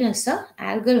once again is a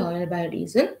algal oil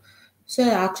biodiesel. So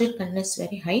the oxygen content is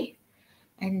very high,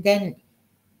 and then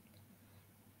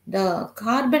the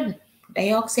carbon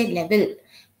dioxide level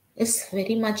is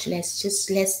very much less, just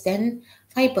less than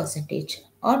 5%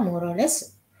 or more or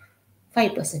less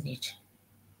 5%.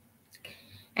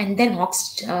 And then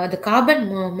the carbon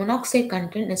monoxide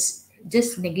content is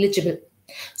just negligible.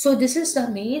 So this is the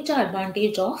major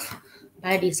advantage of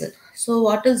biodiesel. So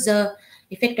what is the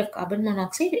effect of carbon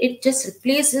monoxide? It just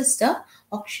replaces the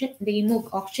oxygen,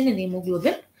 oxygen in the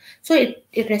hemoglobin. So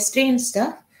it restrains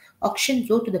the oxygen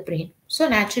flow to the brain. So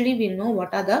naturally we know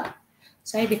what are the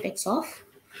side effects of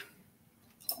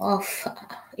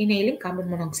inhaling carbon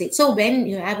monoxide. So when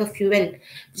you have a fuel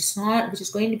which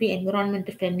is going to be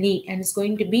environmental friendly and is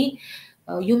going to be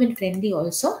human friendly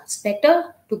also, it's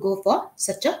better to go for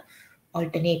such a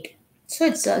alternate. So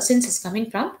it's since it's coming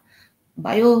from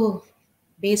bio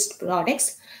based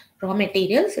products, raw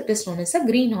materials, it is known as a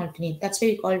green alternate. That's why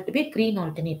we call it to be a green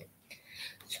alternate.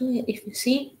 So if you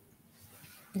see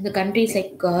in the countries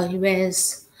like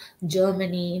US,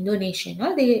 Germany, Indonesia, and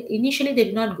all, they initially they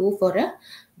did not go for a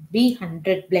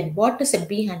B100 blend. What is a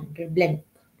B100 blend?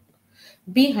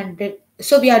 B100.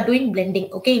 So we are doing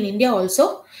blending. Okay, in India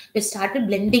also we started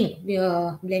blending. We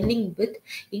are blending with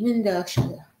even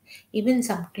even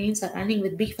some trains are running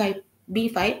with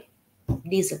B5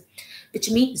 diesel, which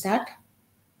means that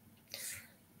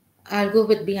I'll go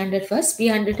with B100 first.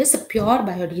 B100 is a pure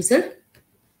biodiesel.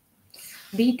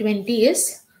 B20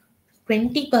 is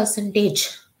 20 percentage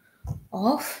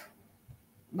of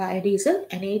biodiesel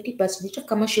and 80% of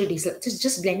commercial diesel. It's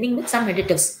just blending with some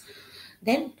additives.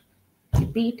 Then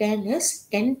B10 is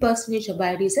 10% of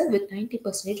biodiesel with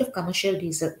 90% of commercial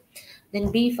diesel.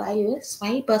 Then B5 is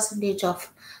 5%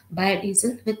 of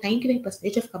biodiesel with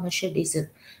 95% of commercial diesel.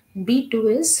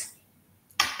 B2 is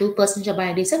 2% of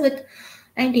biodiesel with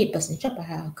 98%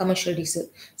 of commercial diesel.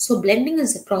 So blending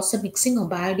is the process of mixing of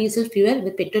biodiesel fuel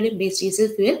with petroleum-based diesel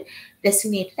fuel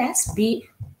designated as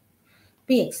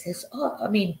PXS,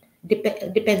 or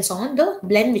depends on the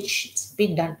blend which is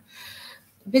being done,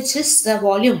 which is the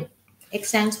volume. It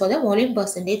stands for the volume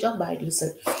percentage of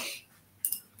biodiesel.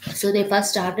 So they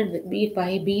first started with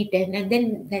B5, B10, and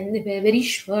then they were very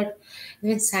sure,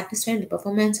 when satisfied with the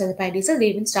performance of the biodiesel, they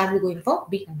even started going for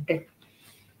B100.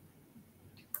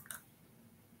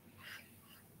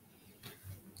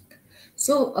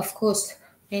 So of course,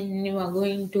 when you are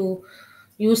going to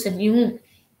use a new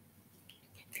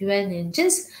fuel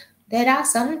engines, there are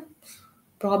some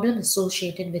problems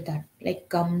associated with that, like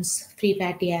gums, free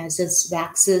fatty acids,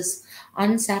 waxes,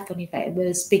 unsaponified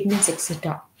fibers, pigments,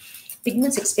 etc.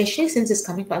 Pigments, especially since it's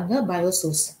coming from the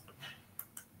biosource.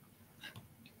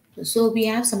 So we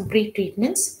have some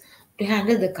pre-treatments to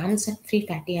handle the gums and free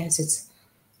fatty acids.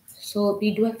 So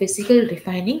we do a physical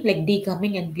refining like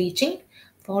degumming and bleaching,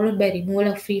 followed by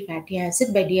removal of free fatty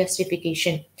acid by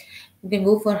deacidification. You can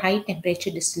go for high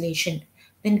temperature distillation.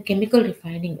 Then chemical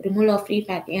refining, removal of free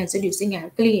fatty acid using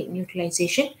alkali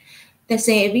neutralization. There's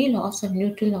a heavy loss of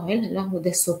neutral oil along with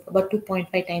the soap, about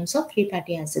 2.5 times of free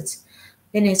fatty acids.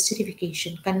 Then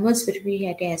esterification converts free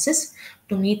fatty acids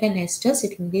to methane esters.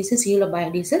 It increases yield of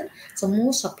biodiesel. It's the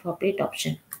most appropriate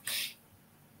option.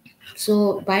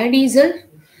 So biodiesel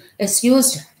is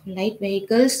used for light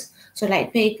vehicles. So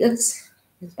light vehicles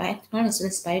Ethanol as well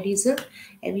as biodiesel,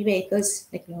 heavy vehicles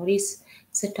like lorries,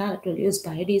 etc. to use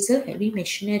biodiesel, heavy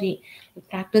machinery, like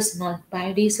tractors and all,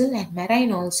 biodiesel, and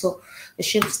marine also. The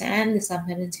ships and the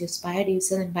submarines use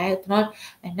biodiesel and bioethanol,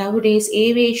 and nowadays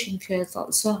aviation fuels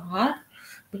also are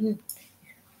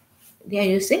they are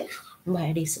using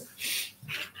biodiesel.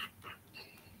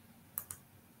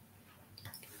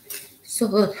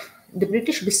 So, the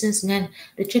British businessman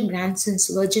Richard Branson's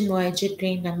Virgin Voyager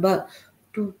train number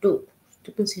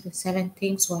 22007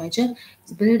 Thames Voyager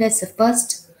is billed as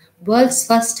the world's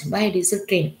first biodiesel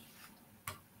train.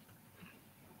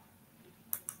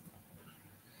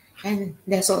 And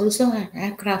there's also an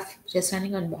aircraft which is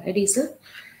running on biodiesel.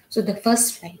 So, the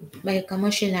first flight by a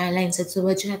commercial airlines at the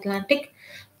Virgin Atlantic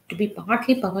to be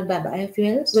partly powered by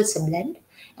biofuels was a blend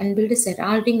and built as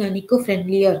heralding an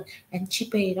eco-friendlier and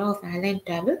cheaper era of airline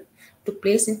travel took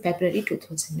place in February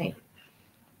 2009.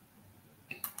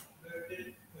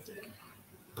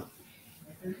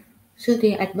 So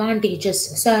the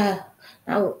advantages. So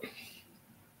now,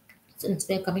 since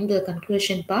we are coming to the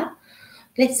conclusion part,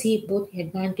 let's see both the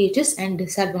advantages and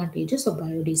disadvantages of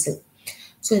biodiesel.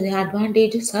 So the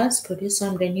advantages are it's produced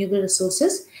on renewable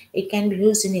resources. It can be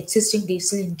used in existing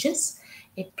diesel engines.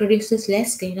 It produces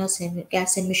less greenhouse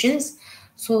gas emissions.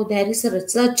 So there is a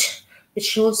research which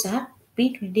shows that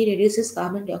P20 reduces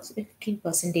carbon dioxide by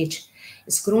 15%.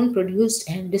 It's grown, produced,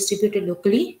 and distributed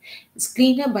locally. It's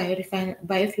cleaner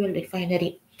biofuel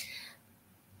refinery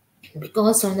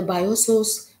because from the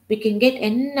biosource we can get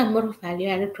n number of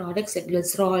value-added products like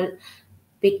glycerol,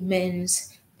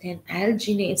 pigments, then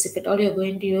alginates. If at all you're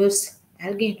going to use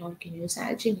algae and all, can use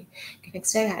alginate, can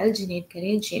extract alginate,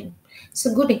 carrageenan. It's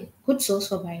a good source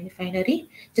for biorefinery,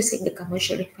 just like the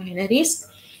commercial refineries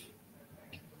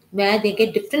where they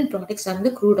get different products from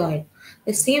the crude oil.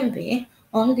 The same way,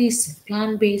 all these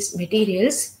plant-based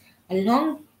materials,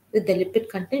 along with the lipid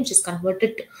content, which is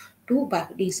converted to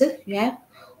biodiesel, you have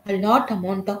a lot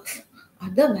amount of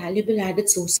other valuable added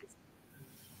sources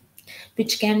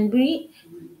which can be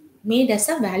made as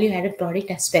a value-added product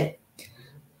as well.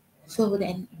 So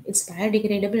then it's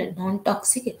biodegradable and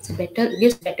non-toxic. It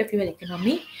gives better fuel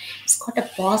economy. It's got a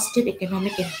positive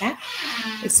economic impact.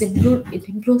 It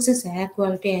improves its air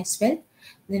quality as well.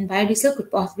 Then biodiesel could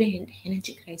possibly end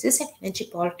energy crisis and energy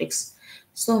politics.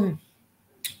 So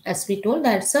as we told,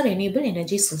 that's a renewable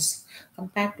energy source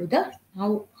compared to the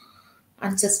now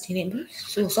unsustainable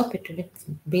source of petroleum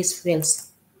based fuels.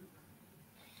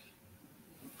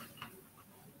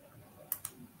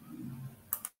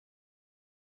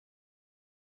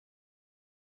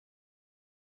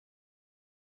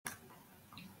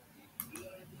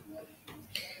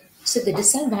 So the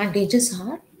disadvantages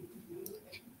are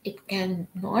it can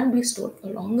not be stored for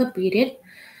longer period,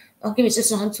 okay, which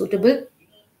is not suitable,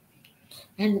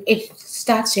 and it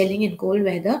starts selling in cold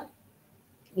weather.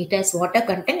 It has water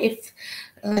content. If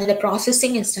the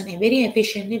processing is done very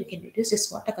efficiently, we can reduce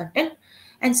this water content.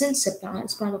 And since the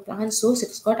plants from a plant source,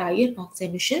 it's got higher NOx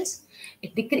emissions,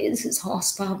 it decreases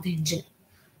horsepower of the engine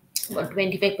about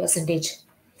 25%.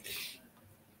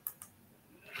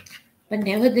 But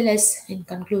nevertheless, in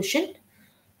conclusion,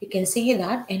 we can say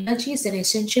that energy is an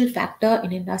essential factor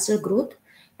in industrial growth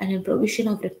and in provision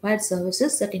of required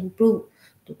services that improve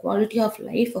the quality of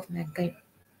life of mankind.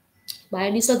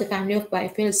 Biodiesel, the family of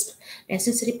biofuels,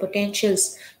 necessary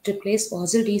potentials to replace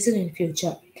fossil diesel in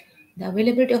future. The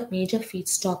availability of major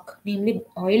feedstock, namely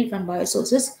oil from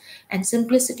biosources, and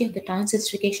simplicity of the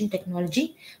transesterification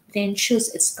technology that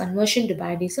ensures its conversion to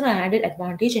biodiesel are added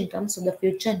advantage in terms of the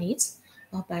future needs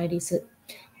of biodiesel.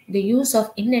 The use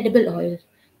of inedible oil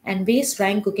and waste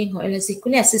drying cooking oil has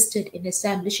equally assisted in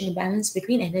establishing a balance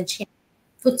between energy and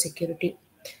food security.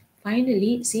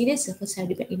 Finally, serious efforts have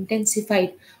been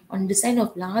intensified on design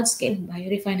of large-scale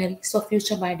biorefineries for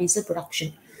future biodiesel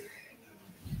production.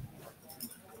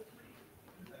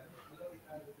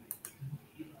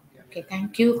 Okay,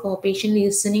 thank you for patiently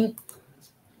listening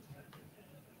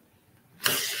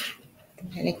to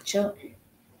my lecture.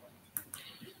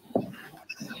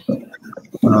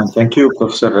 Thank you,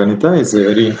 Professor Ranita. It's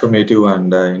very informative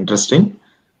and interesting.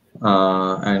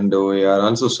 And we are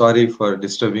also sorry for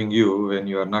disturbing you when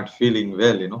you are not feeling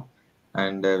well.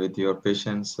 And with your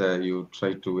patience, you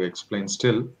try to explain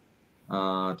still.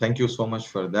 Thank you so much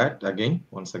for that again,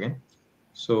 once again.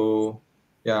 So,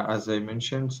 yeah, as I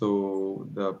mentioned, so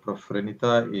the Prof.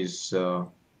 Renita is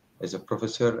a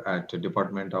professor at the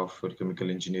Department of Chemical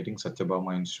Engineering,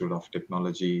 Satyabama Institute of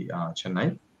Technology,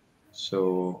 Chennai.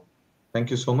 So, thank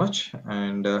you so much.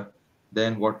 And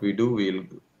then what we do, we'll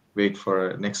wait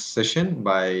for next session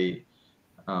by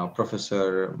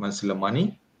Professor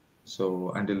Mani.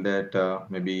 So until that,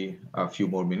 maybe a few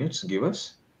more minutes give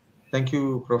us. Thank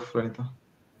you, Prof. Ranita.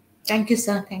 Thank you,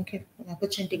 sir. Thank you for the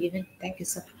opportunity given. Thank you,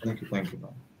 sir. Thank you. Thank you,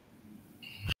 ma'am.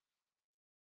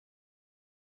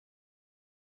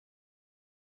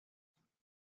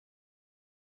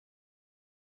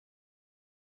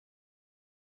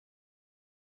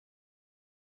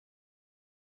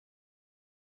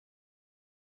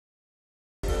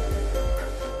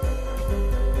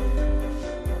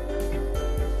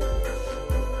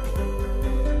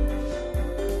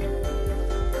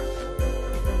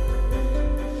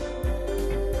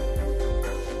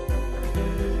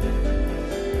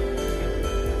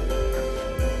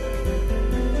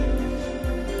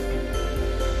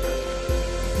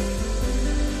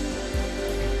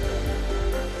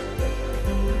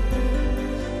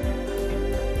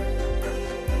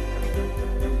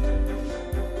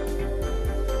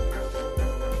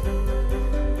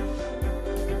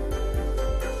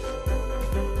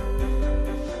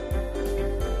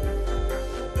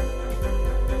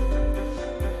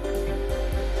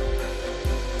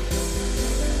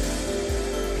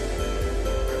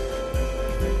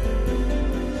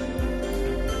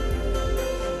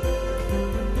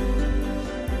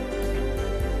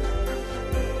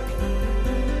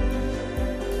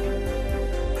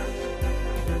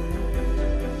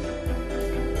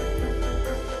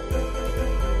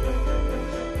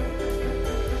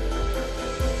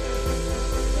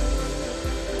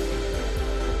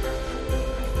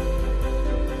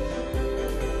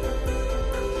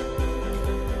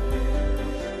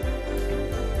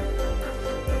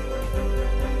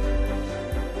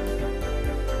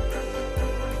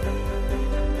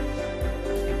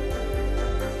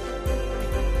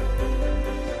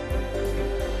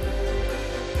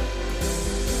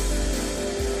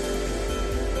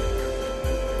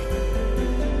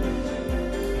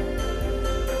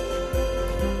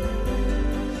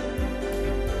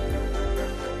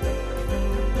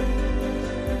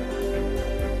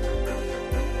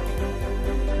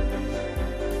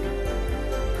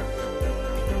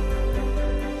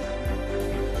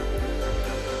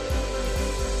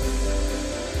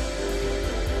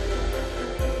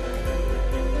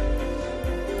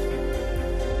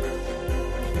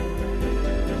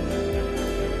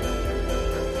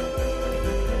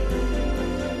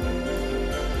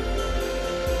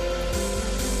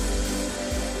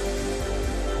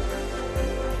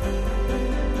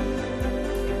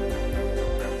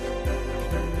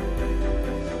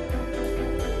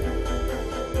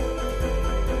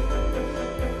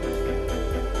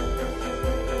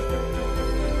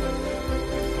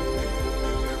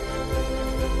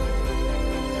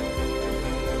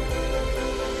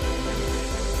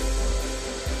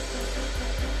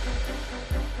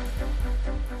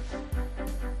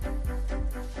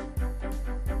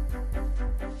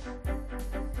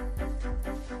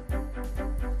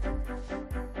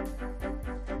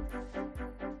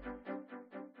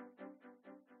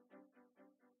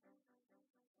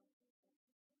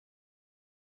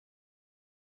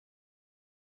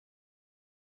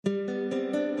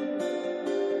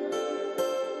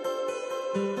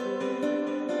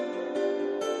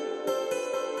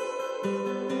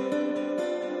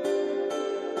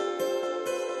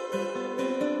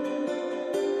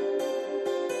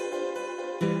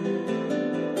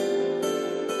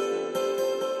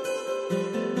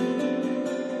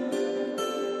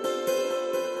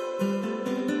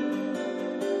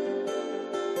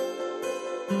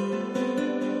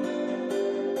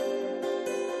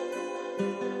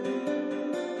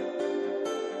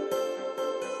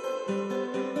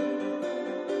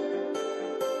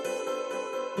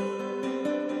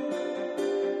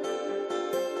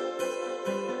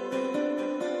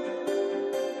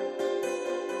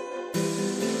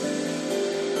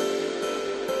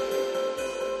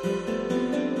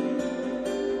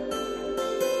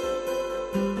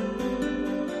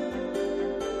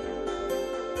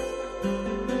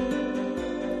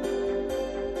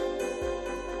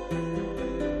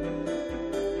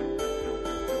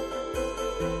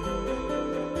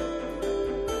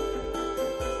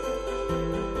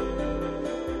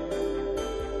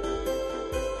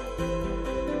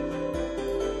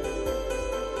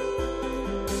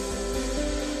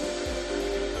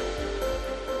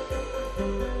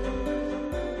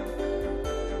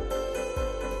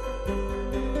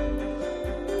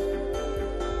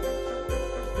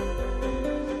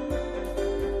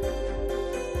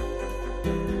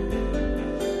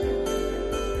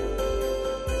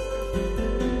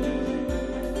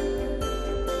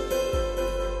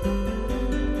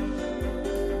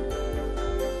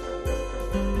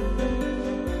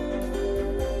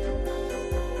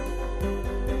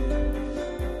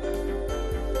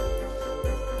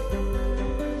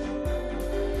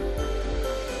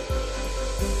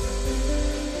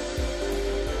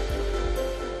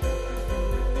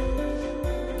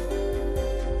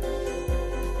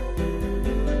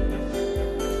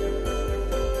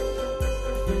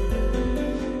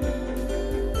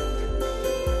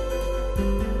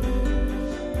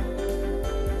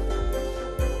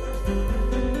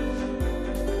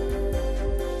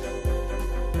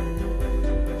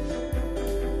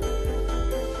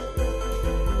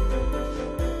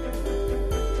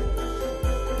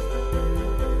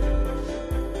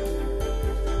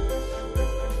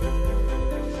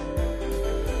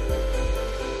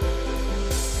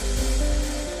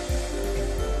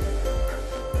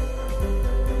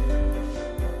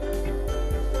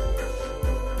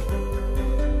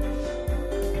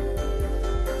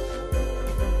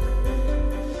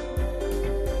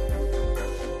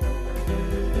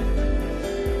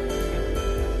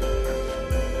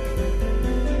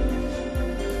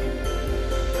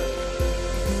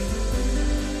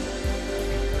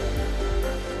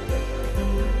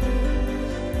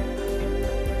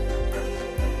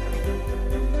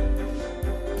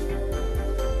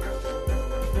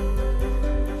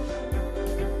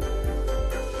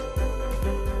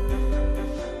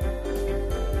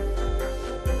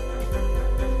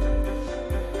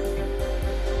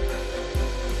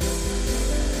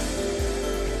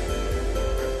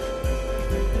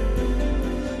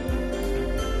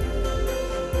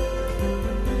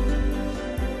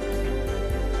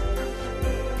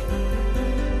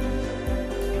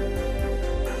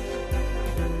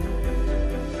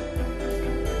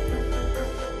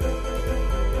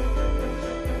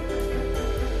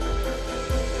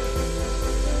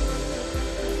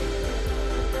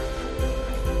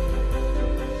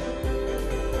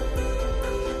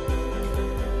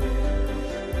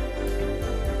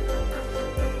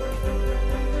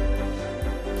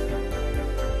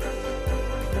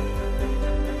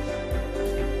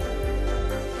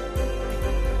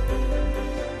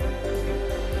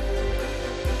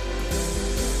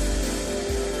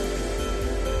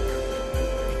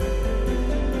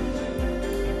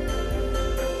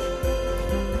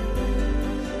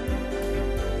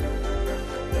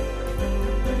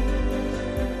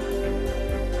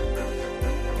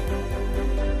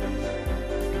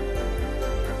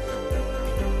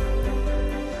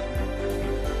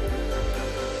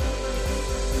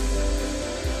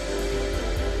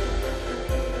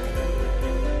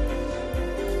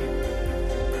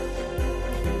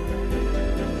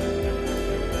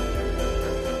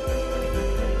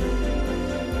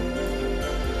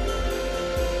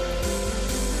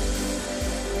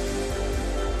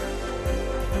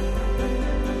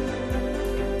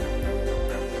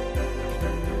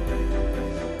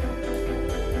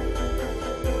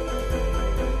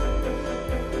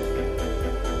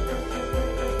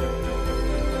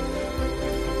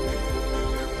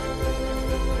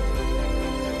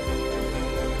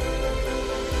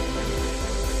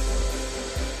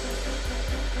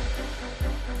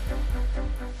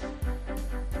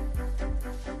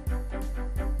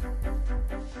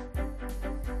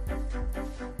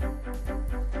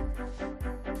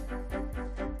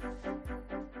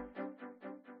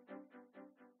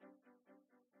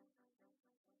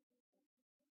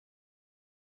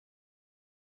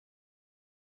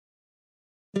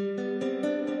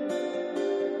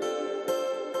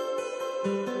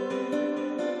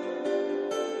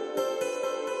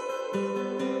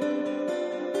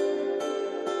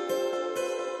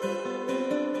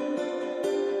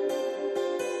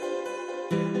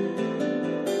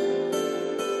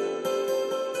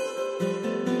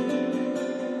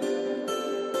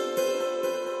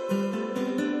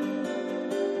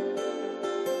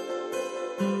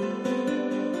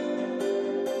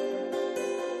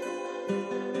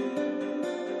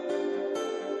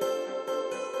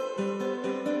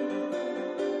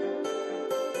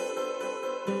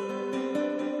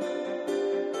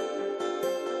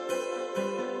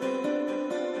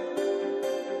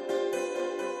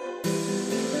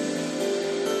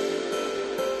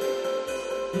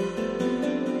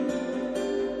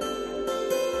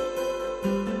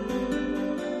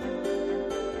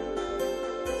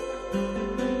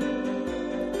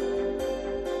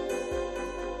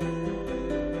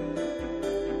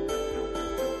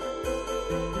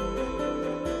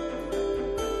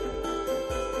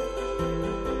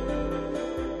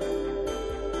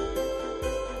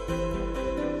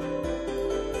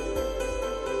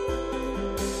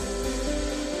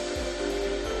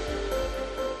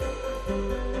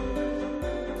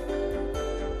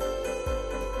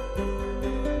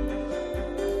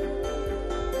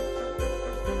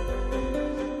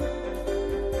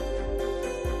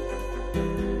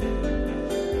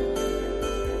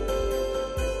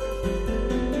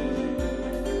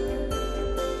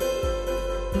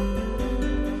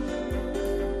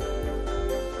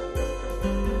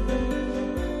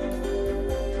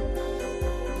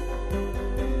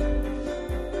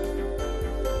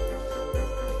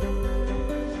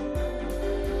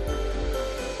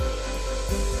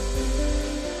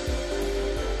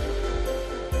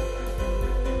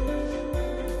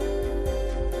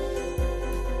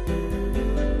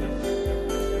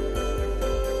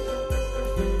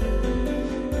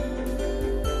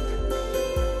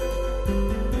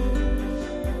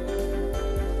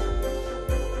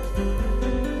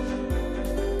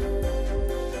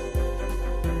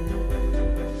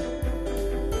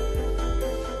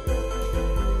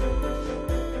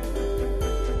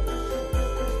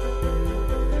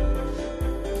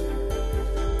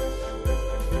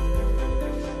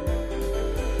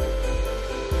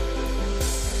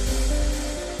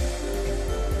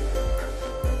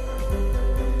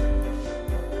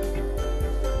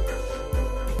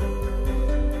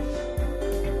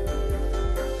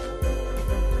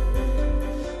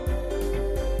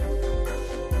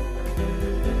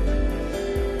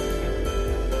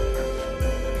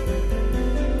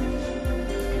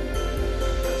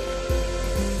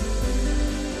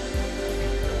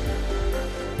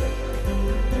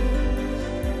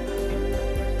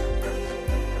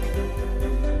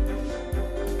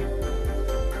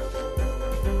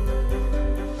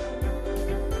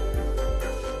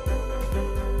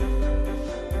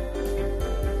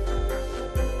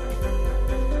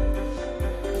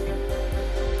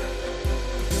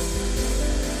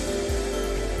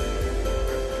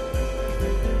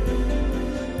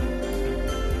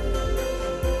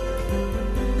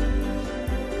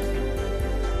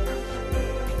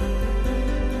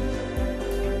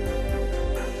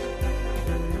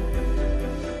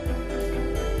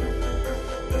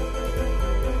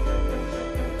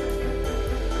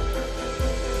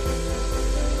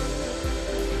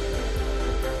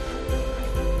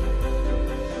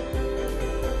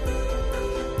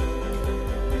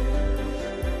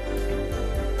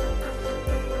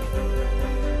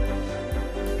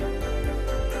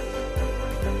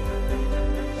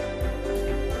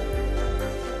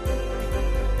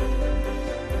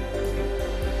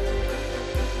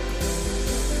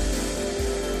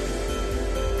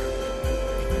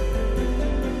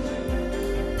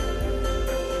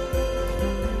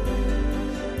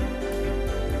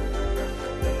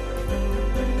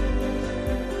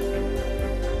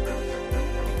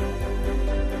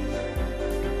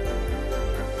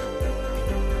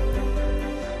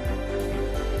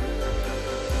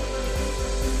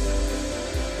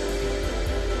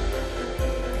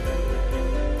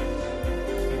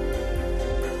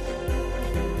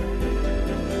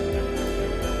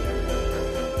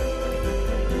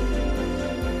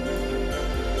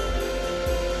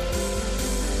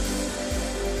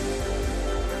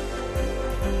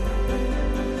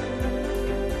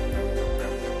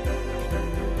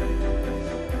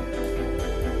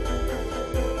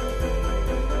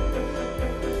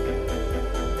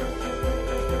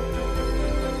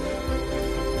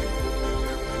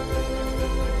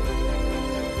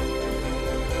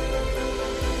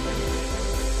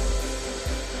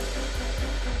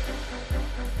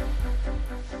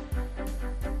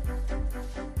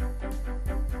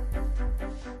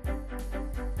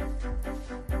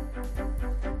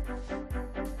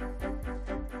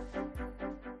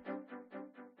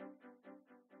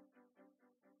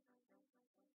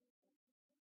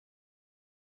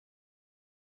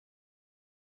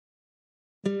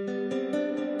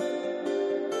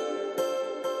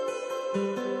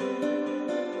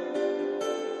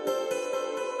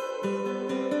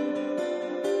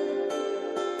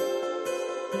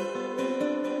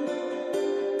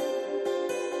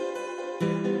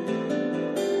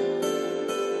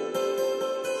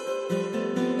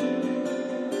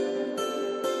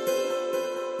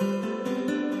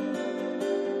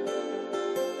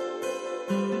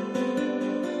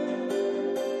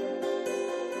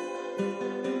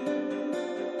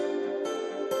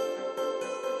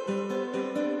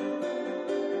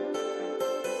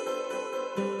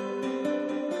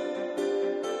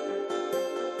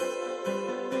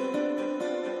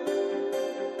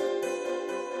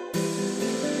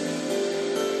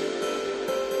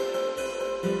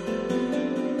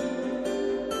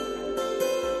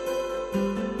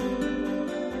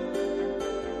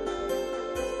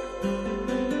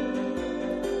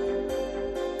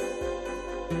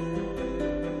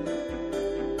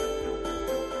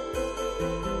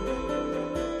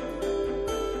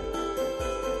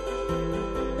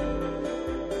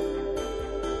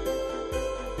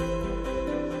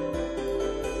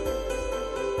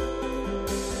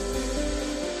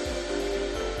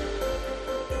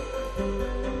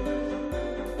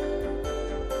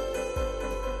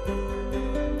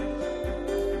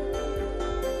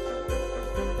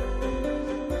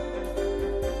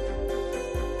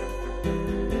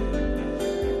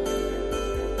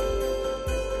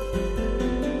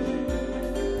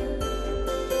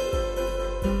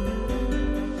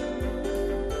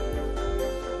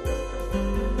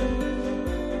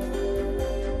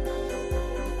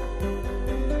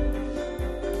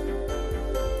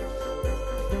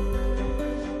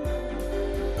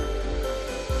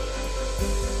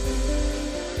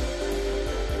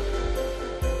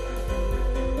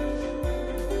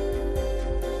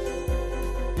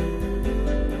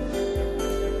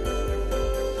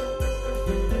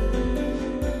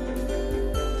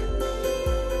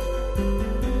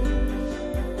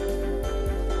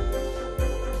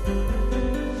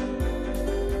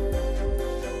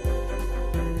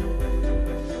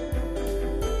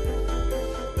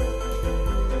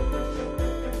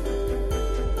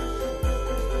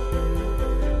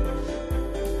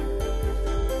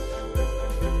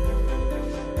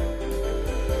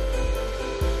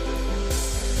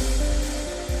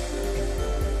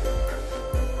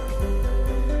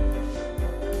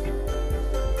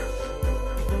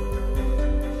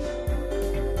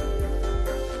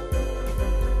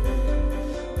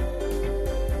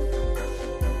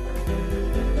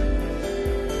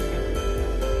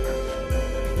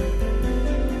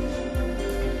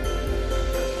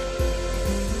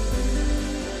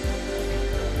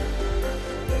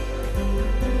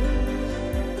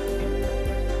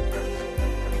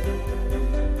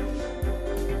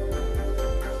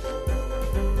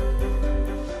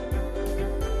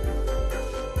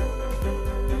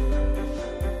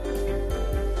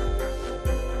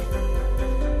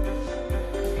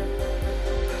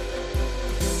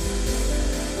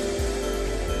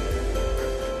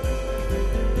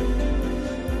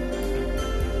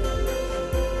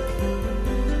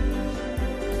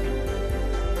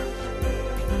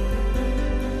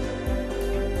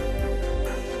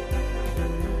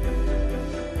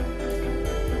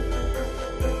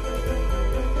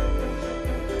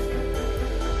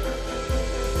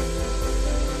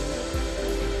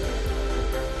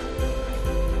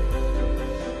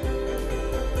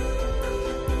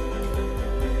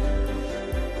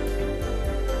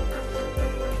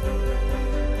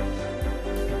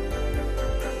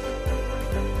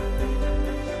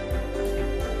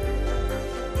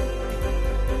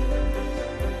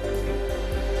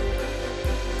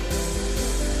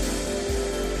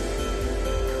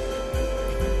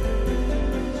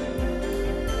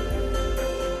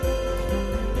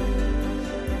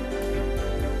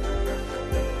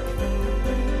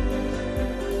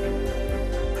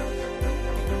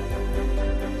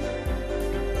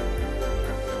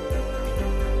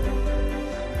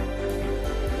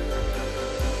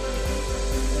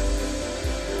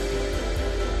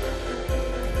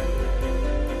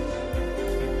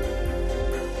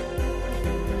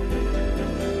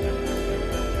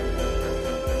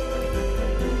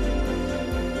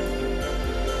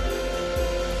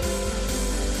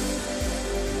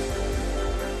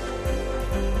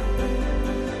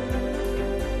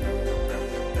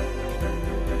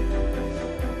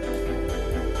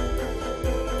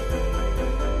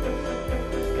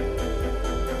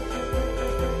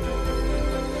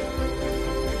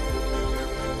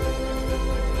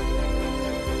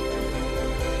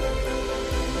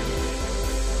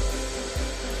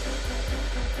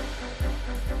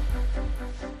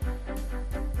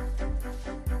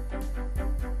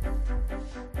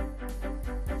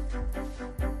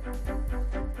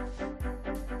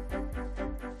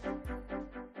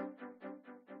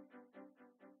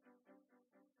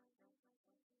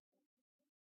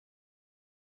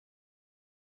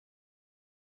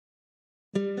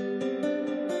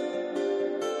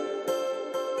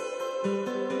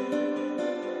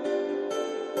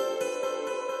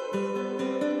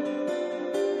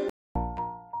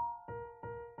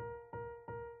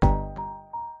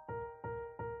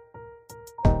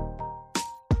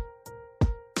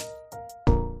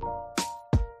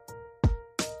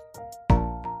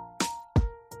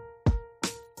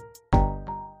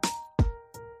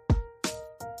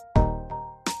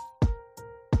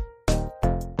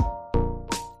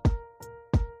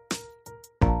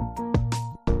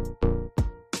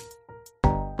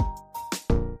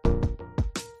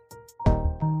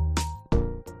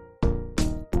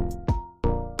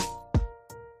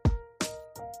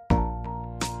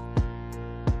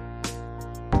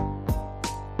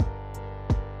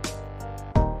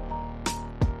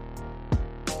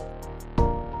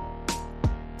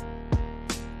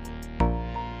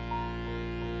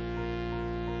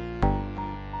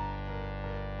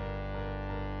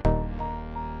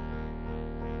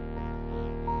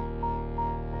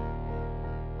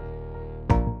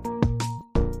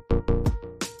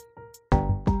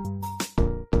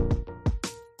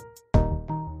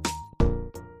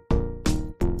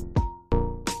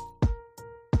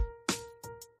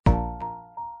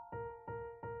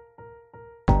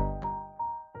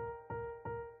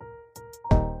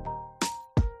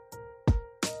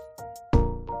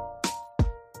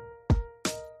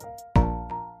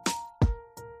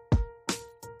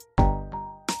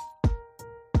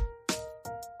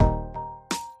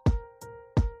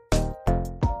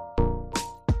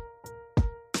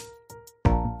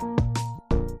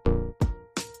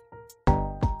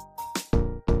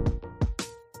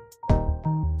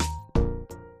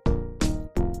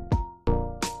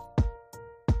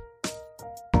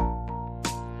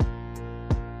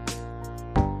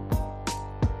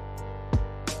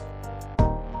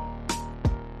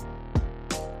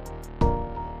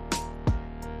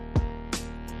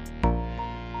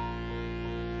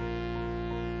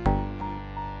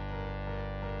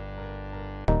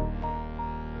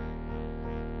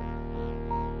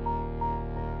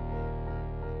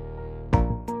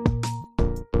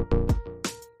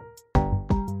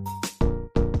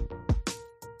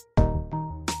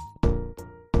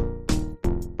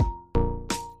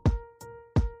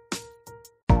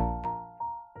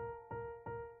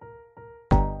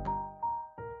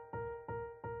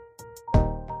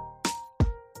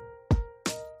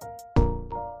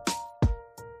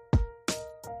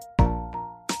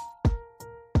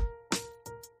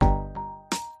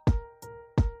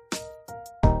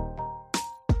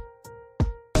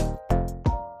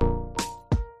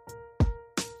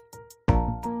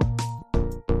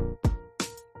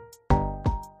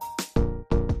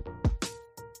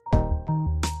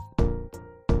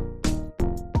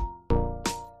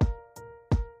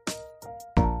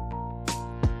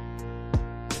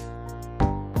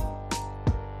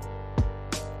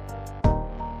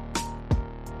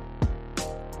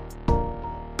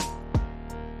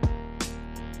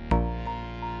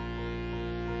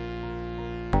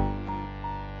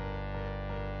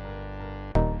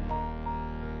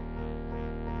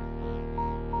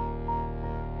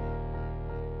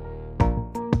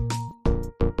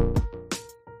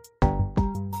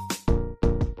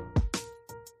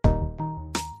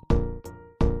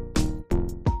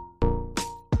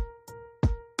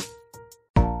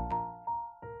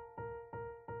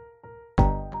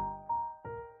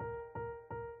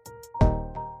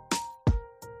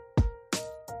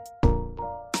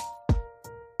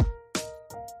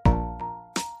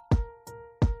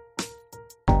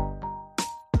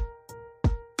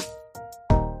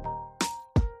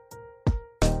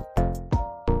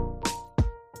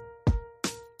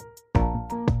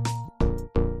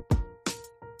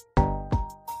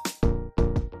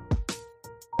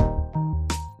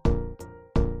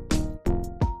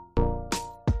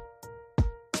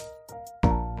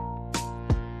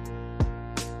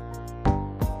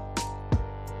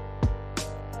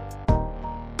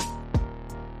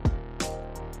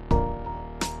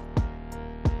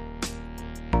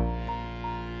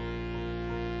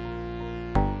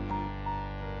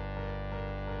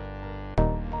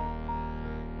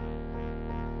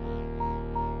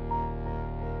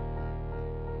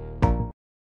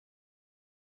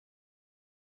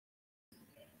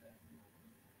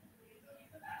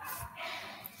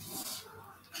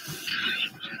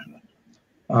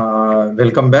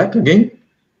 Welcome back again.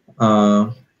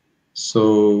 Uh,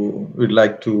 so we'd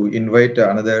like to invite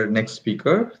another next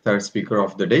speaker, third speaker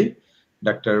of the day,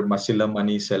 Dr. Masila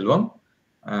Mani Selvam,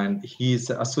 and he is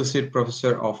Associate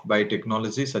Professor of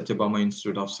Biotechnology, Satyabama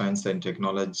Institute of Science and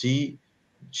Technology,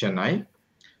 Chennai.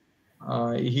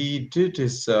 He did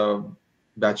his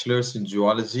bachelor's in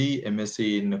zoology,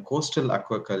 MSc in coastal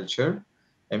aquaculture,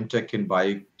 MTech in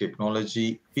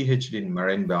biotechnology, PhD in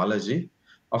marine biology.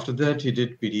 After that, he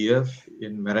did PDF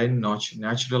in marine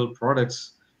natural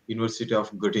products, University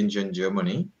of Göttingen,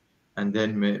 Germany, and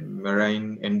then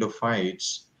marine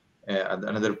endophytes,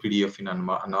 another PDF in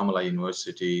Anamala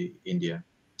University, India.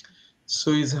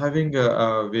 So he's having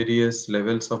various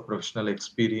levels of professional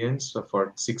experience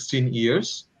for 16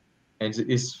 years, and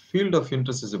his field of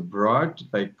interest is broad,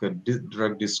 like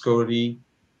drug discovery,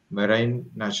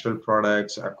 marine natural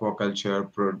products,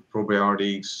 aquaculture,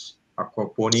 probiotics,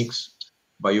 aquaponics,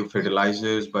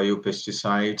 biofertilizers,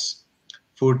 biopesticides,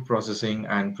 food processing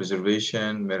and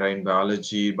preservation, marine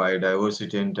biology,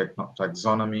 biodiversity and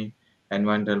taxonomy,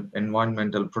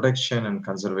 environmental protection and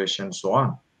conservation, so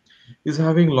on. He's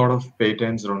having a lot of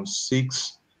patents, around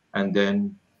six, and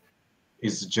then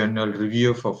his journal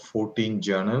review for 14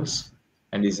 journals,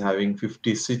 and he's having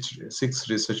 56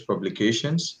 research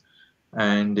publications,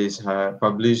 and he's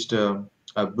published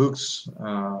books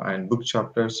and book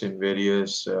chapters in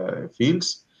various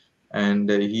fields. And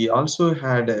he also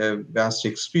had a vast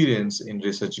experience in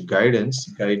research guidance,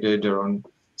 guided around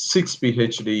six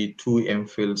PhD, two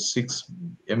MPhil, six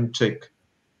MTech,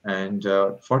 and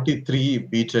 43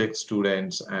 BTech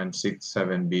students and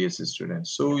 7 BSc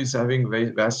students. So he's having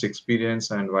very vast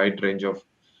experience and wide range of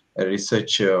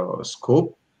research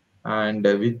scope. And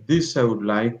with this, I would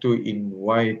like to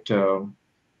invite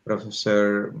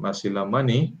Professor Masila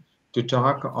Mani to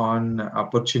talk on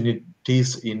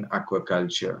opportunities in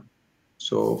aquaculture.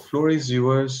 So floor is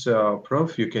yours,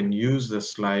 Prof. You can use the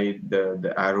slide,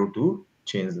 the arrow to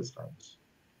change the slides.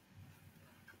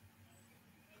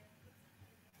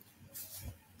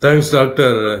 Thanks,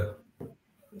 Dr.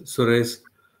 Suresh.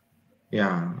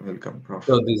 Yeah, welcome, Prof.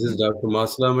 So this is Dr.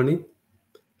 Maslamani,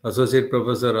 Associate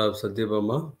Professor of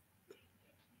Satyabama.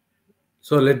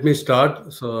 So let me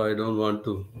start. So I don't want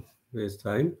to waste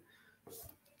time.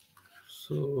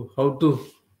 So how to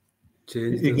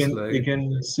change the slide? You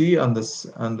can see on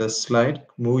the slide.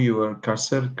 Move your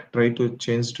cursor. Try to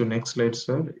change to next slide,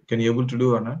 sir. Can you able to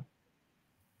do or not?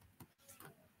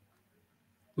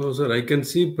 No, sir. I can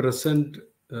see present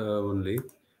only.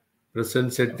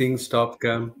 Present settings, stop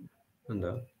cam, and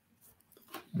I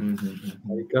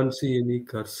can't see any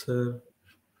cursor.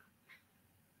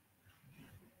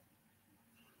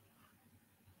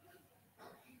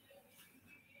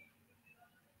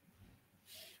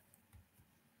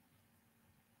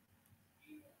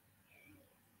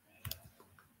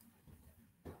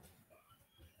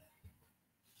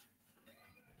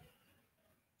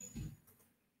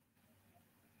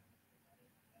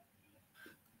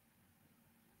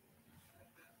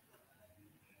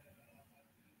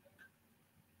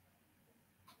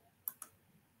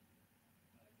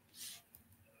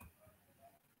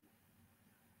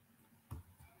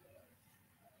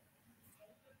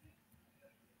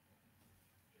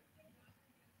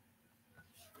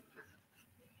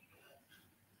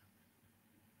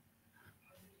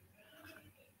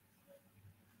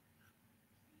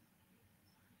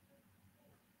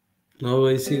 Now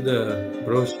I see the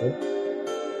brochure.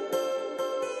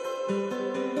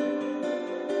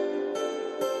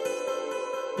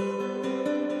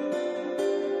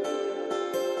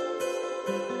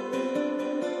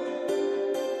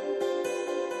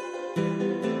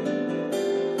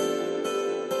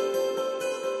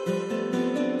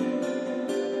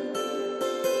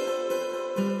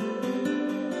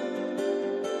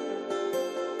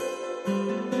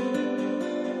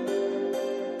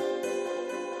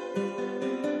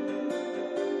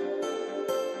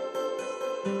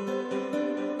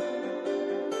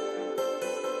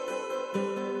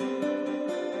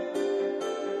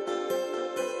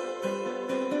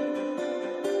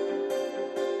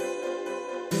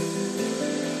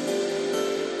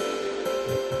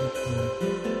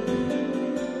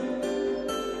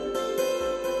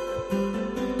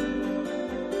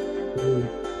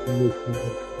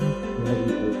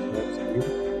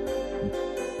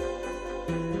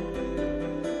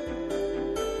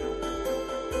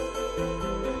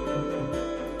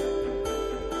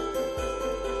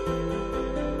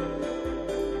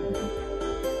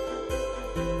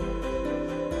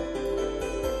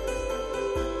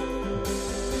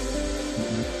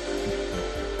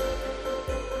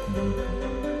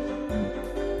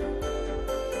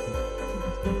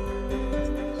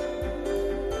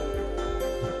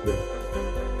 Yeah.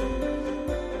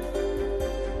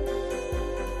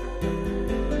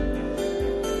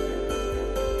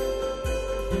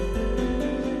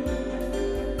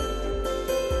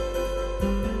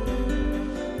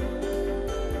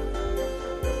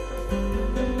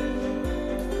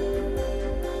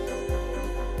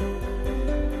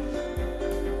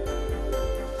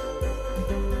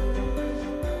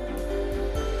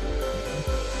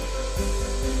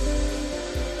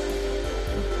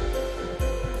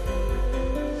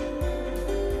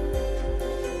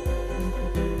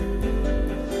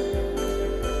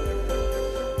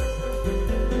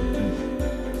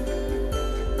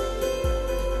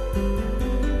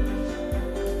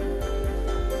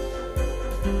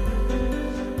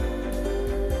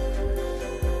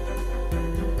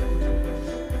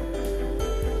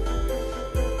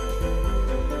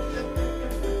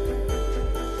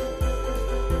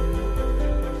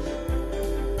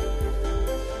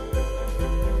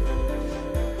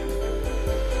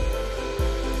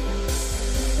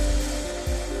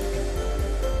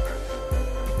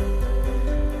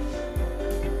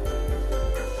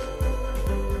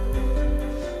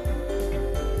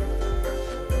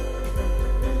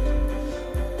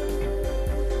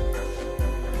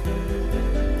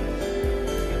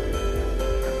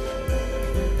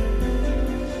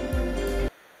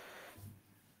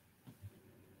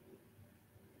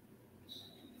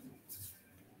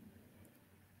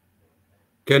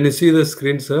 Can you see the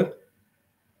screen, sir?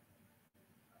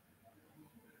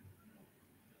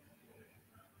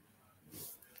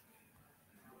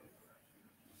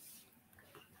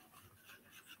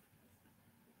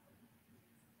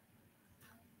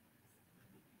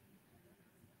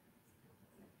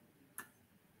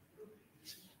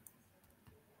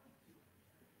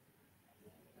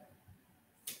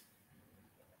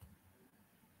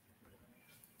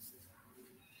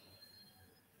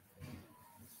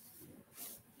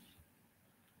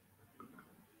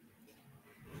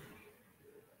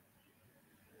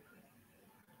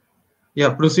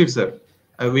 Yeah, proceed, sir.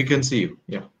 We can see you.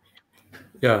 Yeah,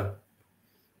 Yeah.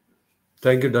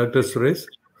 Thank you, Dr. Suresh.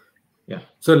 yeah,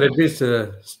 So let me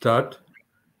start.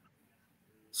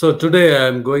 So today I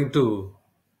am going to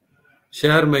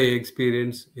share my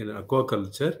experience in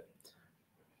aquaculture.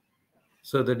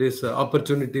 So that is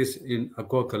opportunities in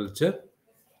aquaculture.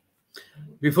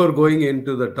 Before going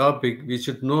into the topic, we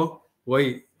should know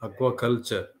why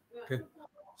aquaculture. Okay.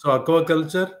 So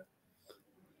aquaculture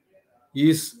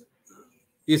is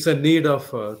is a need of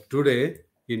today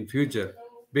in future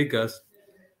because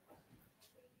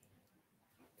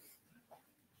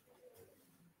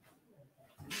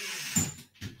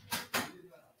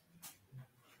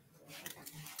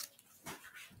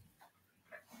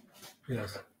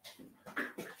yes,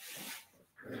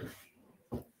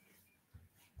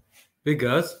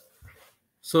 because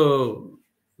so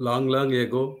long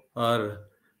ago or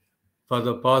for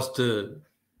the past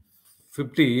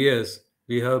 50 years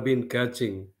we have been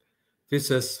catching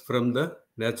fishes from the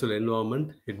natural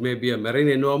environment. It may be a marine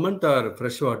environment or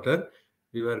freshwater.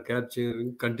 We were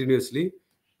catching continuously,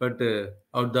 but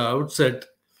at the outset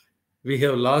we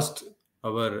have lost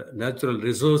our natural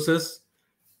resources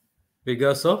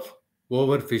because of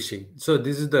overfishing. So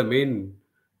this is the main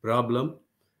problem,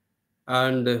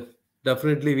 and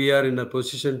definitely we are in a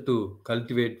position to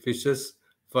cultivate fishes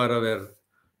for our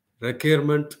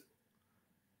requirement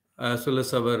as well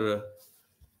as our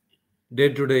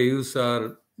day-to-day use,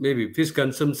 or maybe fish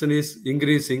consumption is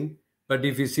increasing, but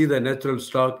if you see the natural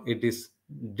stock, it is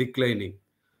declining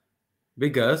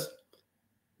because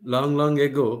long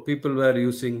ago people were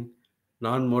using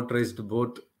non-motorized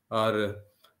boat or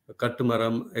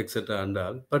catamaran, etc. and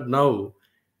all, but now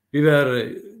we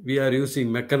are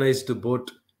using mechanized boat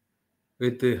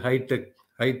with high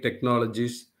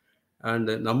technologies,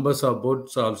 and numbers of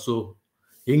boats also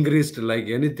increased like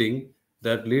anything.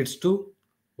 That leads to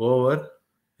over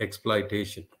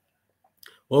exploitation.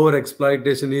 Over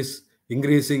exploitation is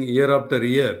increasing year after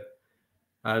year,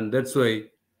 and that's why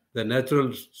the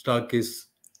natural stock is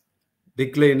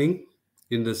declining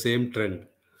in the same trend.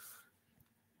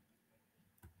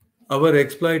 Our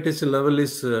exploitation level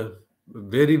is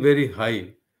very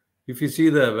high. If you see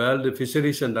the world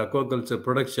fisheries and aquaculture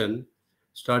production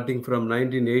starting from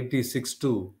 1986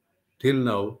 to till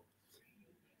now,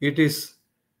 it is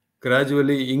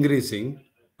gradually increasing.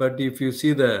 But if you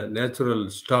see the natural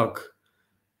stock,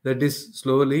 that is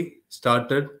slowly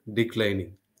started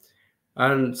declining.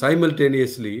 And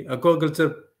simultaneously,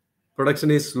 aquaculture production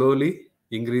is slowly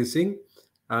increasing,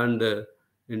 and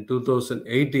in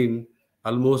 2018,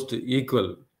 almost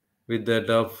equal with that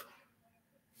of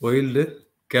wild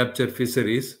capture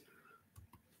fisheries.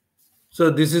 So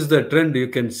this is the trend. You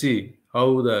can see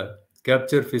how the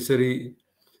capture fishery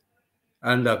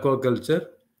and aquaculture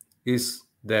is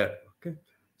there. Okay,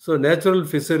 so natural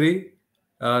fishery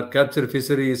capture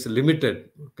fishery is limited.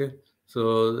 Okay,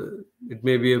 so it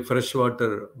may be a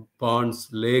freshwater ponds,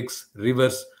 lakes,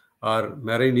 rivers, or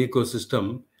marine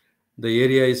ecosystem. The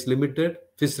area is limited,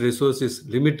 fish resource is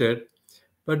limited,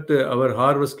 but our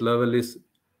harvest level is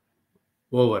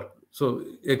over. So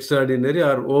extraordinary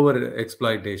or over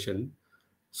exploitation.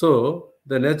 So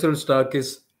the natural stock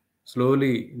is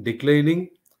slowly declining,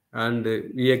 and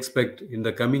we expect in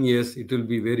the coming years it will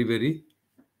be very, very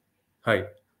high.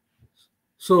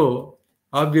 So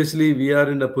obviously we are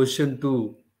in a position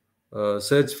to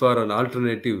search for an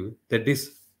alternative, that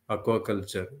is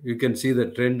aquaculture. You can see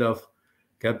the trend of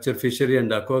capture fishery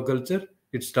and aquaculture.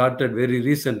 It started very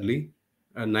recently,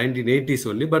 1980s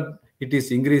only, but it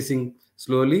is increasing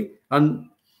slowly, and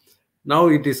now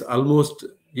it is almost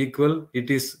equal. It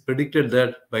is predicted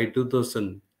that by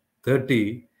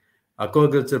 2030,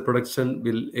 aquaculture production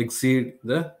will exceed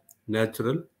the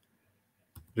natural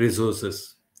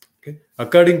resources. Okay.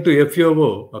 According to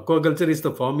FOO, aquaculture is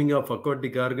the farming of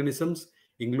aquatic organisms,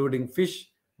 including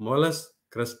fish, mollusks,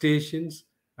 crustaceans,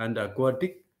 and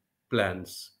aquatic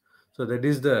plants. So that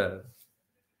is the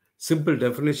simple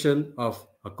definition of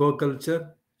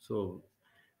aquaculture. So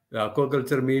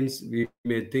aquaculture means we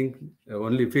may think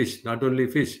only fish, not only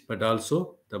fish, but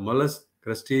also the mollusks,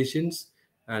 crustaceans,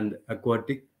 and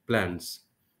aquatic plants.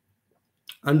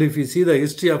 And if you see the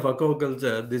history of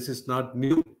aquaculture, this is not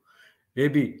new.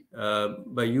 Maybe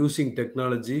by using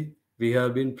technology, we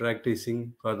have been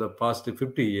practicing for the past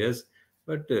 50 years,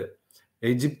 but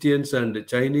Egyptians and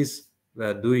Chinese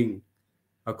were doing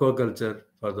aquaculture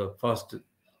for the past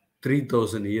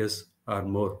 3,000 years or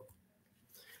more.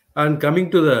 And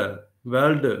coming to the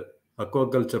world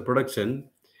aquaculture production,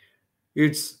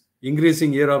 it's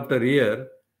increasing year after year,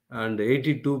 and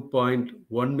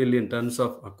 82.1 million tons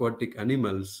of aquatic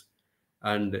animals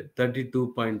and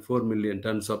 32.4 million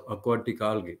tons of aquatic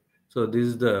algae. So this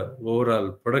is the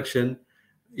overall production.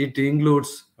 It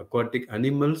includes aquatic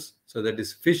animals, so that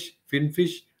is fish,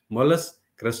 finfish, mollusks,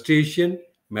 crustacean,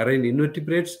 marine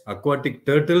invertebrates, aquatic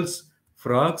turtles,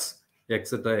 frogs,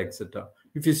 etc., etc.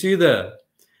 If you see the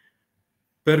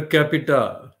per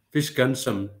capita fish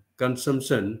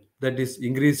consumption, that is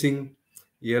increasing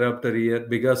year after year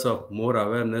because of more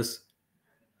awareness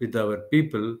with our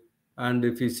people. And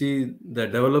if you see the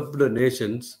developed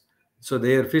nations, so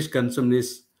their fish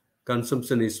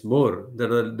consumption is more.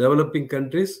 There are developing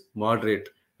countries moderate,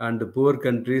 and the poor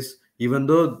countries, even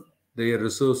though their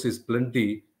resource is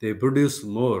plenty, they produce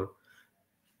more,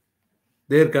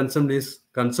 their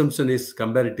consumption is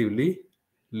comparatively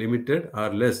limited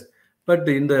or less. But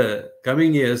in the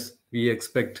coming years, we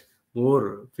expect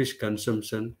more fish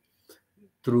consumption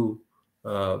through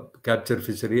capture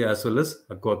fishery as well as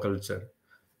aquaculture.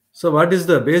 So what is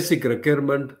the basic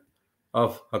requirement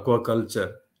of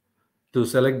aquaculture to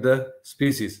select the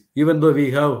species? Even though we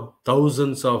have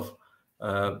thousands of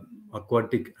uh,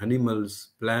 aquatic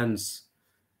animals, plants,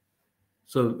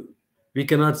 so we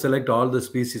cannot select all the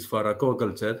species for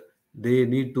aquaculture. They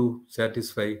need to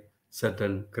satisfy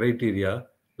certain criteria,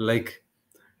 like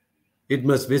it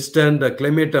must withstand the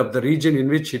climate of the region in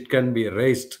which it can be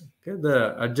raised. Okay?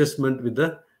 The adjustment with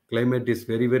the climate is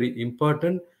very, very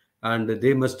important, and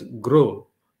they must grow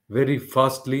very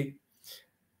fastly.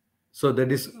 So that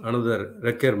is another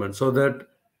requirement, so that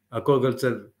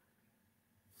aquaculture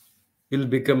will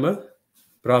become a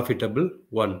profitable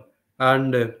one.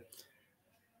 And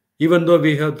even though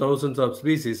we have thousands of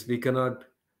species, we cannot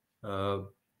uh,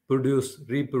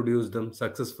 reproduce them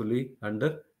successfully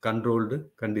under controlled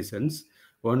conditions.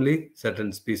 Only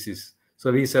certain species.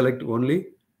 So we select only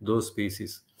those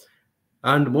species.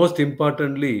 And most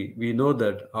importantly, we know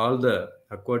that all the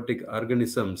aquatic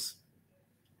organisms,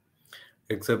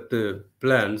 except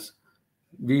plants,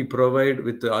 we provide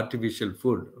with the artificial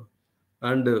food,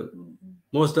 and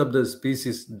most of the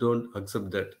species don't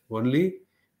accept that. Only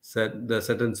the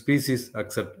certain species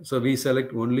accept, so we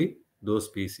select only those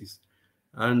species.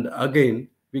 And again,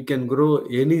 we can grow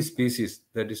any species,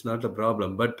 that is not a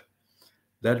problem, but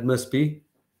that must be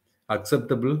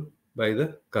acceptable by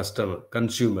the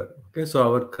consumer. Okay, so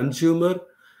our consumer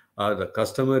or the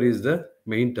customer is the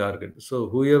main target. So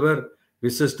whoever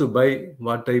wishes to buy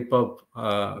what type of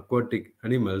aquatic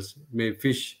animals, may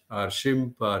fish or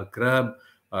shrimp or crab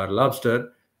or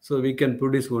lobster, so we can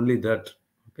produce only that.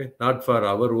 Okay, not for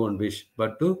our own wish,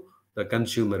 but to the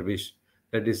consumer wish.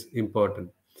 That is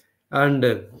important.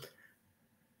 And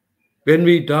when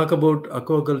we talk about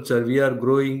aquaculture, we are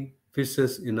growing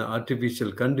fishes in an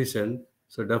artificial condition.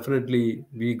 So definitely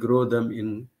we grow them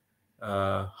in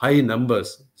high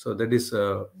numbers. So that is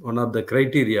one of the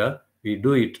criteria we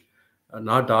do it.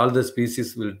 Not all the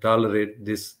species will tolerate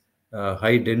this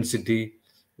high density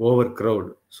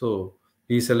overcrowd. So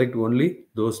we select only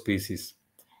those species.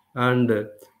 And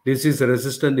disease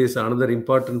resistant is another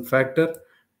important factor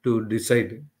to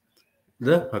decide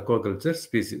the aquaculture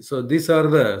species. So these are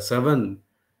the 7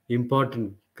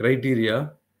 important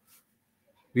criteria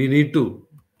we need to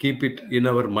keep it in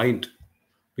our mind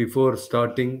before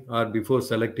starting or before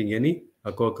selecting any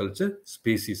aquaculture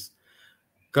species.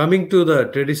 Coming to the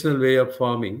traditional way of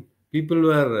farming, people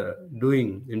were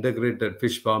doing integrated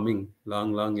fish farming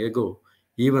long, long ago.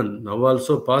 Even now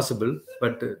also possible,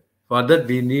 but for that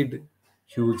we need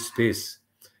huge space.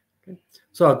 Okay.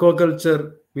 So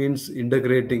aquaculture means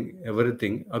integrating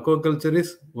everything. Aquaculture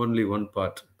is only one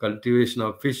part. Cultivation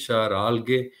of fish or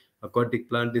algae, aquatic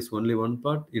plant is only one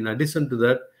part. In addition to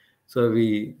that, so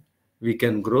we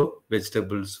can grow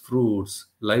vegetables, fruits,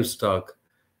 livestock,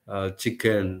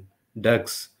 chicken,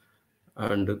 ducks,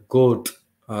 and goat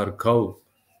or cow.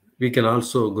 We can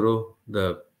also grow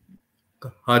the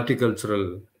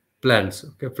horticultural plants,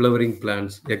 okay, flowering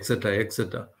plants, etc.,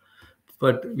 etc.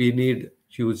 But we need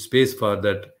huge space for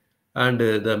that. And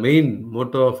the main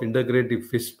motto of integrative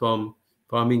fish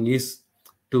farming is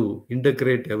to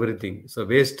integrate everything. So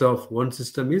waste of one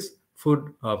system is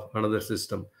food of another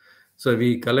system. So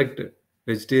we collect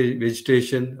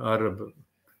vegetation or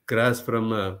grass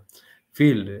from a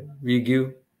field. We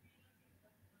give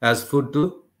as food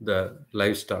to the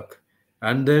livestock.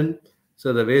 And then,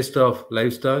 so the waste of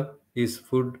livestock is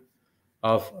food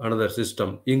of another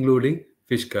system, including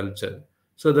fish culture.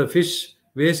 So the fish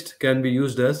waste can be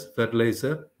used as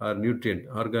fertilizer or nutrient,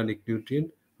 organic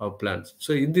nutrient of plants.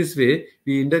 So in this way,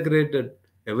 we integrated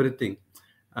everything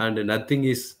and nothing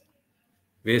is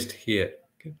waste here.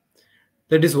 Okay.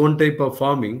 That is one type of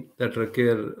farming that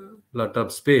require a lot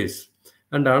of space.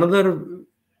 And another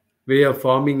way of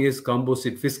farming is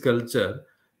composite fish culture.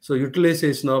 So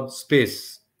utilization of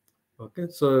space. Okay.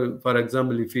 So for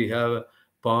example, if we have a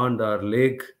pond or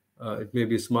lake, it may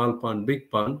be small pond, big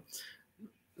pond.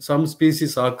 Some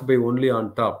species occupy only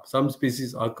on top. Some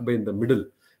species occupy in the middle.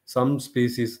 Some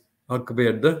species occupy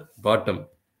at the bottom.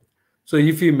 So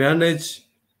if we manage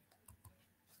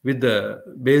with the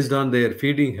based on their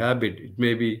feeding habit, it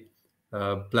may be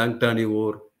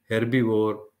planktonivore,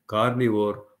 herbivore,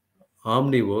 carnivore,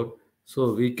 omnivore.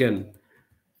 So we can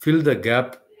fill the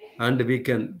gap and we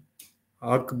can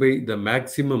occupy the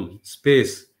maximum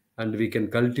space and we can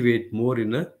cultivate more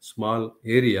in a small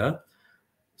area.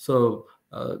 So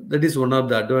that is one of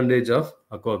the advantage of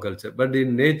aquaculture. But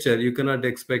in nature, you cannot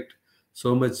expect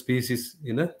so much species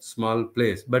in a small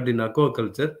place. But in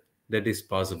aquaculture, that is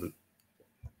possible.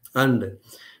 And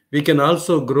we can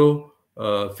also grow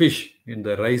fish in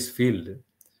the rice field.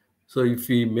 So if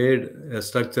we made a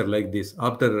structure like this,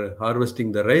 after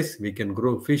harvesting the rice, we can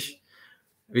grow fish.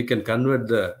 We can convert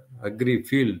the agri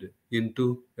field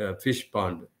into a fish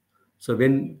pond. So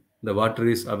when the water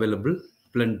is available,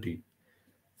 plenty.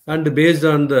 And based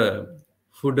on the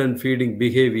food and feeding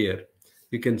behavior,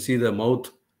 you can see the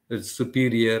mouth is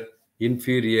superior,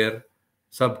 inferior,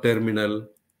 subterminal,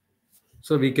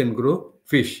 so we can grow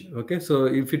fish. Okay, so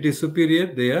if it is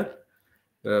superior, they are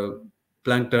uh,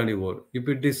 planktonivore. If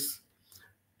it is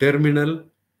terminal,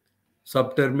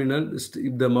 subterminal,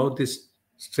 if the mouth is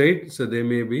straight, so they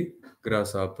may be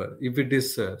grasshopper. If it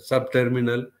is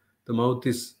subterminal, the mouth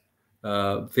is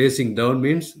facing down,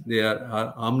 means they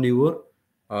are omnivore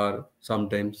or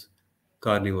sometimes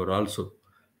carnivore also.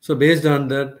 So based on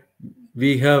that,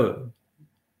 we have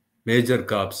major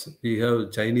crops. We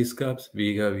have Chinese crops,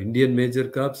 we have Indian major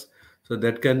crops. So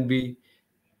that can be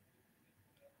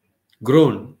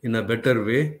grown in a better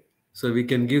way. So we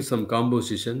can give some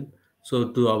composition.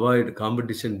 So to avoid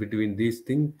competition between these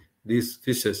things, these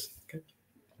fishes. Okay.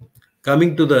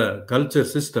 Coming to the culture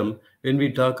system, when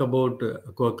we talk about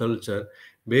aquaculture,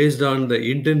 based on the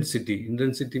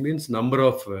intensity means number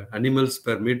of animals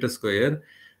per meter square,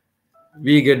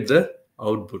 we get the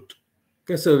output.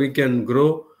 Okay, so we can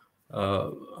grow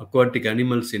aquatic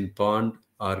animals in pond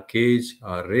or cage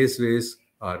or raceways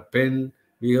or pen.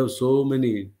 We have so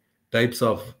many types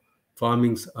of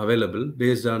farmings available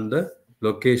based on the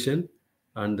location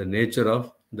and the nature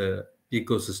of the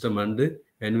ecosystem and the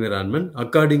environment.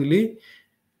 Accordingly,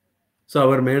 so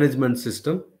our management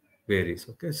system varies.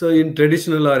 Okay, so in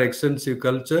traditional or extensive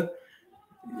culture,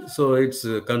 so it's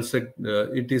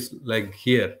it is like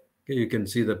here. Okay, you can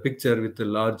see the picture with the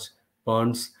large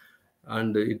ponds,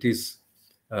 and it is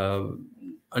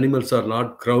animals are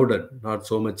not crowded, not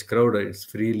so much crowded. It's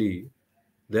freely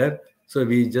there. So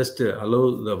we just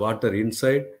allow the water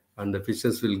inside and the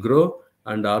fishes will grow,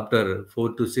 and after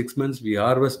 4 to 6 months we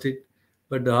harvest it.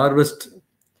 But the harvest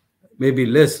may be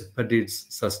less, but it's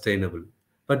sustainable.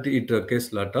 But it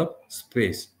requires lot of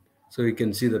space. So you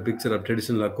can see the picture of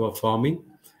traditional aqua farming.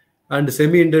 And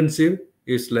semi-intensive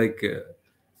is like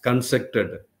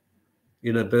constructed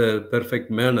in a perfect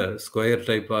manner, square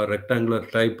type or rectangular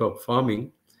type of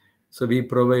farming. So we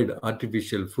provide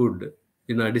artificial food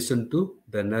in addition to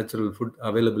the natural food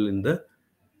available in the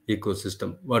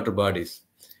ecosystem, water bodies.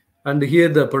 And here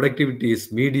the productivity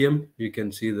is medium. You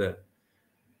can see the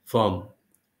farm,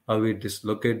 how it is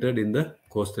located in the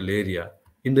coastal area.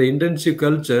 In the intensive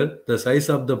culture, the size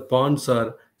of the ponds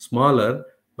are smaller,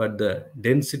 but the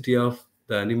density of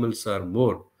the animals are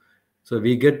more. So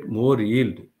we get more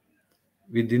yield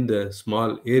within the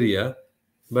small area,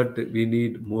 but we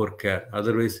need more care.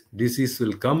 Otherwise, disease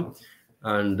will come,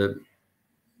 and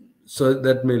so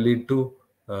that may lead to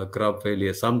crop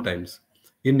failure sometimes.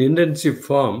 In intensive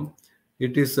farm,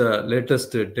 it is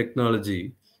latest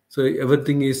technology. So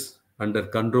everything is under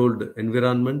controlled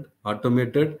environment,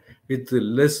 automated, with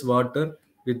less water,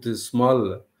 with a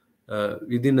small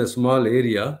within a small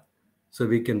area. So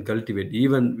we can cultivate.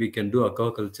 Even we can do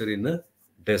aquaculture in a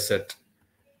desert.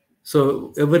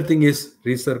 So everything is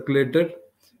recirculated,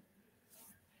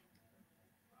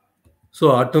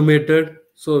 so automated,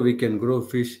 so we can grow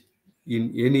fish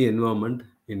in any environment,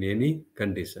 in any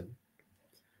condition.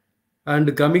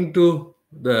 And coming to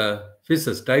the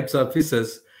fishes, types of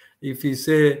fishes, if we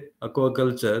say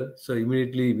aquaculture, so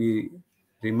immediately we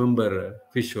remember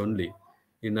fish only.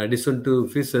 In addition to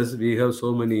fishes, we have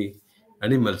so many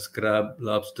animals, crab,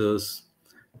 lobsters,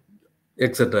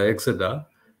 etc., etc.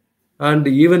 And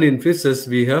even in fishes,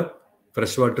 we have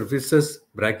freshwater fishes,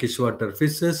 brackish water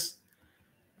fishes,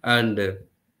 and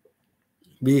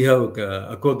we have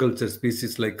aquaculture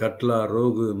species like katla,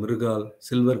 rogu, mrigal,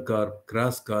 silver carp,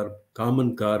 grass carp,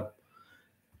 common carp.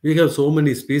 We have so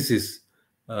many species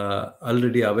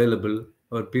already available,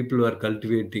 or people are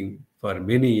cultivating for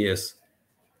many years.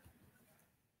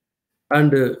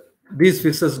 And these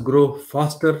fishes grow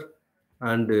faster,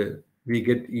 and we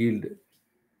get yield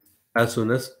as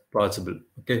soon as possible.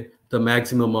 Okay, the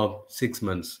maximum of 6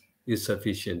 months is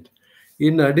sufficient.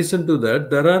 In addition to that,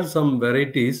 there are some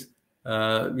varieties.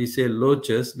 We say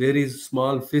loaches, very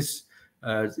small fish,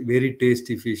 very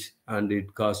tasty fish, and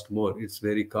it costs more. It's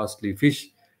very costly fish,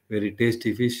 very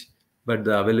tasty fish, but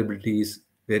the availability is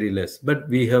very less. But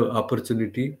we have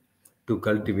opportunity to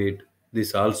cultivate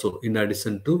this also in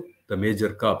addition to the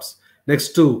major crops.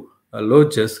 Next to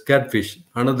loaches, catfish,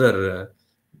 another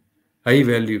high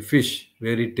value fish,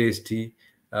 very tasty.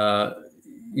 Uh,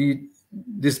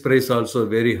 this price also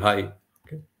very high.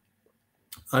 Okay.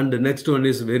 And the next one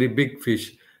is very big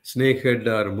fish, snakehead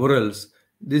or morels.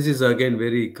 This is again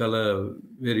very color,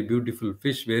 very beautiful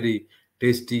fish, very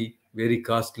tasty, very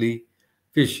costly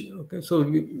fish. Okay, so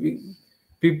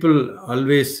people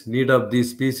always need of these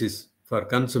species for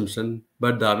consumption,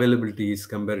 but the availability is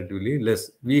comparatively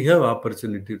less. We have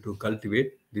opportunity to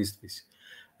cultivate these fish.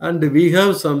 And we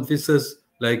have some fishes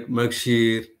like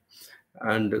Makshir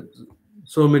and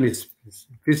so many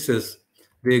fishes.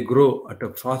 They grow at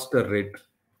a faster rate.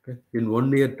 Okay? In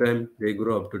 1 year time, they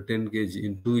grow up to 10 kg.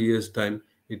 In 2 years time,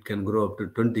 it can grow up to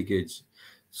 20 kg.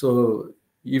 So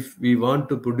if we want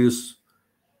to produce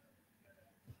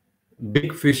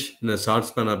big fish in a short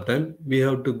span of time, we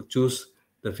have to choose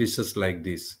the fishes like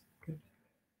this.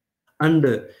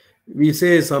 And we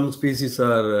say some species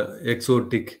are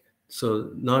exotic,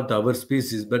 so not our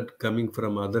species, but coming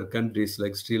from other countries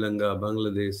like Sri Lanka,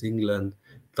 Bangladesh, England,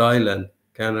 Thailand,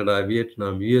 Canada,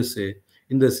 Vietnam, USA.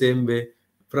 In the same way,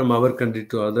 from our country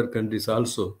to other countries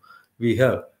also, we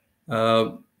have.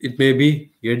 It may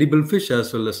be edible fish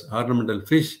as well as ornamental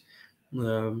fish,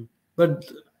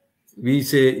 but we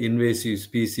say invasive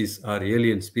species or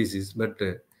alien species, but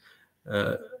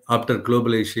after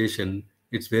globalization,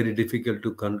 it's very difficult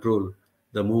to control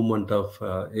the movement of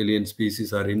alien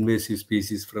species or invasive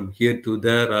species from here to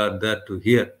there or there to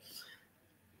here.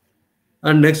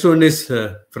 And next one is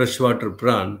freshwater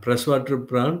prawn. Freshwater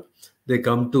prawn, they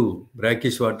come to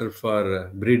brackish water for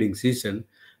breeding season.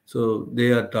 So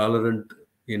they are tolerant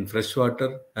in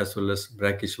freshwater as well as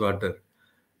brackish water.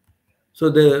 So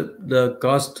the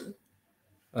cost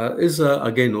is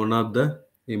again one of the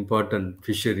important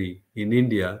fishery in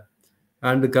India.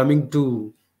 And coming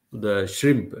to the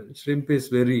shrimp is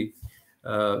very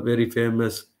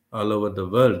famous all over the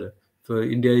world. So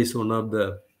India is one of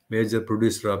the major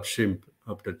producer of shrimp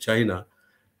after China.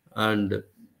 And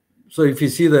so if you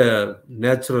see the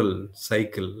natural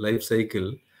cycle, life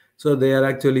cycle, So they are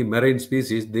actually marine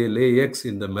species. They lay eggs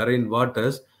in the marine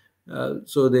waters.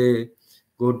 So they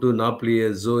go to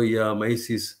Nauplius, Zoea,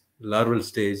 Mysis larval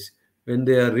stage. When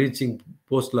they are reaching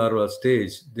post-larval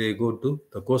stage, they go to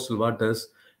the coastal waters,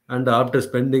 and after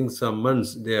spending some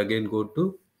months, they again go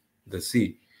to the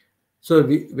sea. So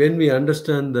when we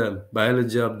understand the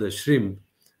biology of the shrimp,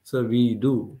 so we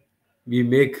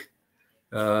make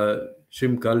uh,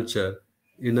 shrimp culture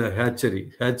in a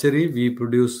hatchery. Hatchery,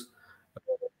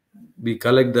 we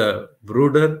collect the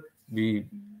brooder, we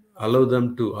allow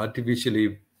them to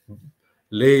artificially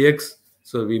lay eggs,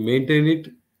 so we maintain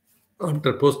it.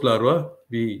 After post larva,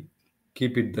 we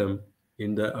keep it them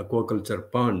in the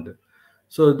aquaculture pond.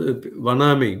 So the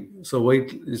wanami, so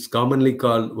white is commonly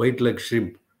called white leg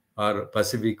shrimp or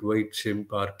Pacific white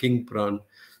shrimp or king prawn.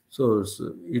 So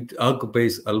it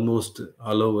occupies almost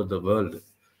all over the world.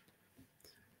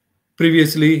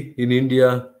 Previously in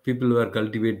India, people were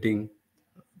cultivating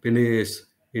Penaeus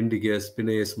indicus,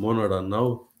 Penaeus monada.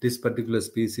 Now this particular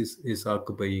species is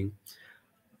occupying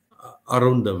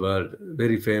around the world,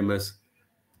 very famous.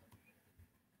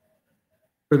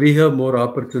 So we have more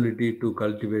opportunity to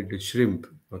cultivate shrimp.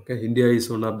 Okay, India is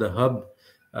one of the hub,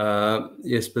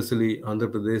 especially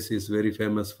Andhra Pradesh is very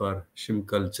famous for shrimp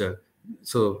culture.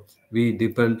 So we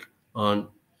depend on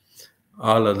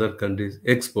all other countries.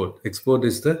 Export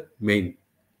is the main.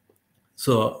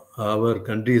 So our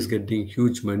country is getting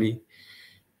huge money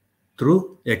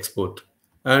through export.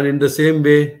 And in the same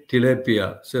way,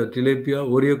 tilapia. So tilapia,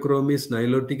 Oreochromis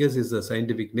niloticus is the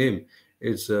scientific name.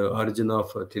 Its origin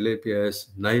of tilapia is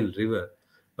Nile River,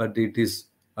 but it is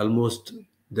almost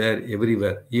there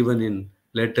everywhere. Even in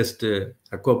latest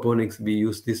aquaponics, we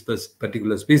use this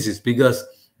particular species because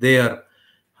they are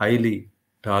highly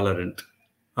tolerant.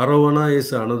 Arowana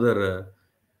is another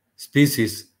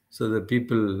species, so the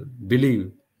people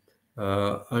believe,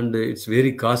 and it's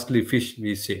very costly fish,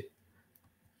 we say.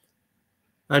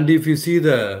 And if you see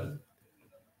the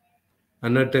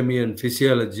anatomy and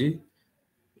physiology,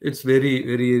 it's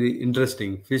very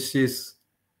interesting. Fish is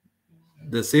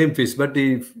the same fish, but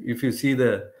if you see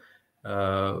the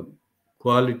uh,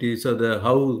 qualities or the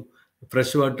how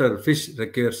freshwater fish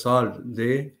require salt,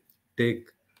 they take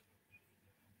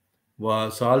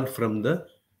salt from the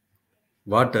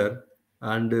water,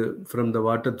 and from the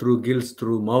water through gills,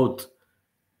 through mouth,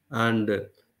 and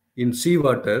in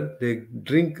seawater they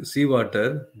drink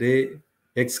seawater, they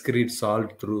excrete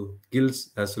salt through gills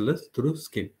as well as through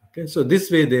skin. Okay, so this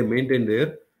way they maintain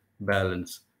their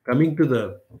balance. Coming to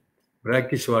the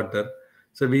brackish water,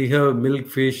 so we have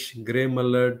milkfish, gray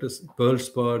mullet, pearl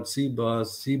spot, sea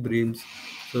bass, sea breams.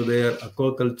 So they are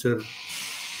aquaculture,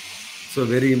 so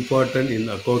very important in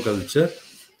aquaculture.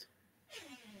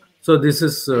 So this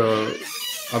is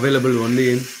available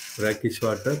only in brackish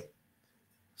water.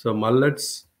 So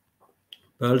mullets,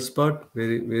 pearl spot,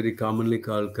 very commonly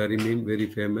called karimean, very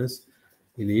famous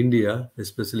in India,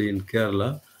 especially in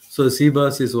Kerala. So sea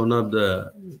bass is one of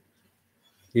the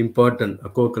important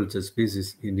aquaculture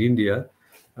species in India,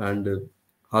 and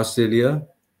Australia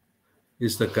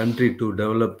is the country to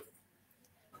develop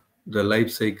the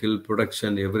life cycle,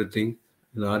 production, everything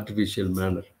in an artificial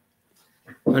manner.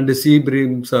 And the sea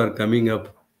breams are coming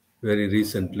up very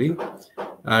recently,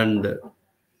 and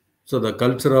so the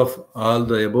culture of all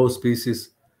the above species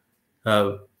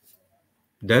have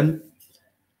done,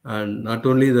 and not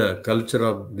only the culture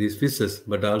of these fishes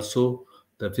but also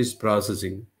the fish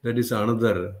processing. That is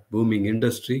another booming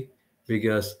industry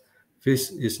because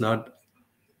fish is not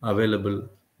available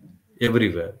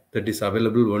everywhere. That is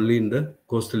available only in the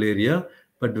coastal area,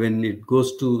 but when it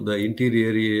goes to the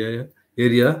interior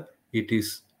area, it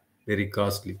is very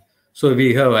costly. So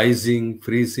we have icing,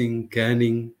 freezing,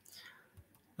 canning,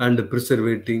 and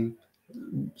preservating.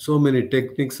 So many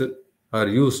techniques are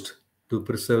used to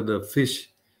preserve the fish.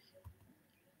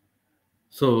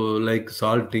 So like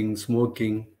salting,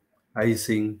 smoking,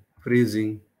 icing,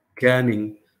 freezing,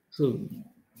 canning. So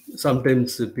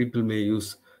sometimes people may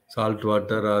use salt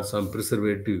water or some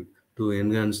preservative to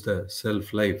enhance the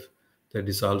shelf life. That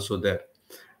is also there.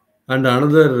 And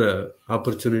another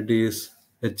opportunity is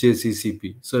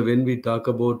HACCP. So when we talk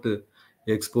about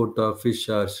export of fish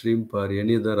or shrimp or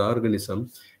any other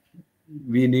organism,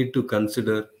 we need to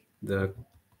consider the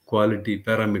quality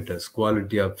parameters,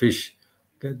 quality of fish.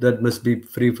 Okay, that must be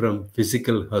free from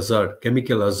physical hazard,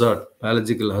 chemical hazard,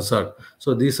 biological hazard.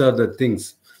 So these are the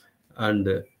things,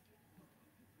 and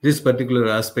this particular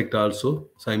aspect also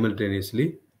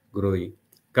simultaneously growing.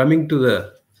 Coming to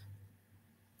the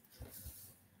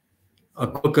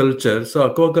aquaculture. So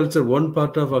aquaculture, one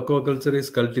part of aquaculture is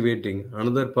cultivating,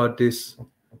 another part is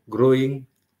growing,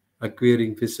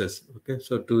 acquiring fishes. Okay,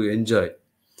 so to enjoy.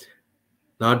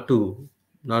 not to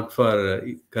not for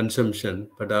consumption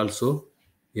but also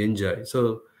enjoy.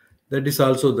 So that is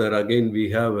also there. Again, we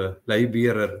have live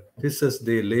bearer fishes.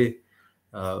 They lay,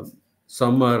 uh,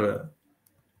 some are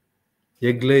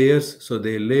egg layers, so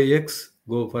they lay eggs.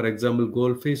 Go, for example,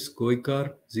 goldfish, koi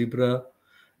carp, zebra,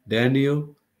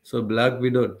 danio, so black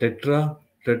widow, tetra,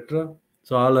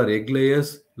 so all are egg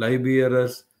layers, live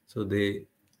bearers. So they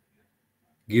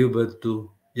give birth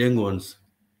to young ones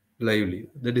lively.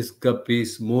 That is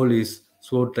guppies, mollies,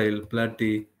 swordtail,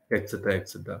 platy, etc.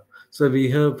 etc. So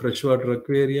we have freshwater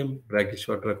aquarium, brackish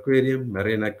water aquarium,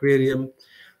 marine aquarium.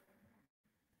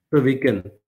 So we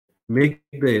can make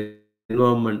the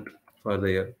environment for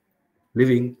their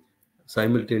living.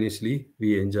 Simultaneously,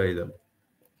 we enjoy them.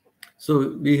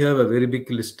 So we have a very big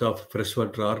list of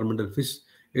freshwater ornamental fish.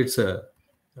 It's a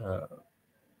uh,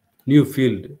 new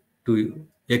field to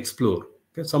explore.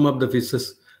 Okay, some of the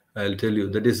fishes I'll tell you,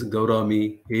 that is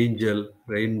gaurami, angel,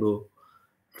 rainbow,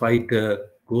 fighter,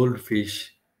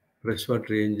 goldfish,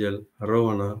 freshwater angel,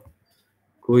 arowana,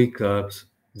 koi carps,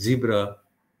 zebra,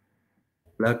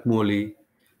 black molly.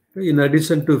 In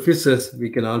addition to fishes, we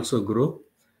can also grow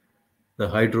the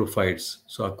hydrophytes,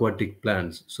 so aquatic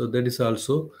plants. So that is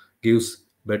also gives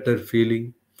better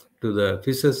feeling to the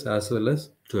fishes as well as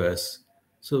to us.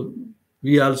 So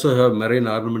we also have marine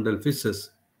ornamental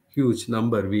fishes, huge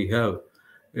number we have.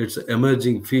 It's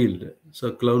emerging field.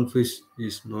 So clownfish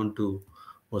is known to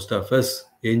most of us,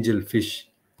 angel fish,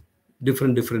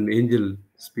 different angel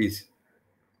species.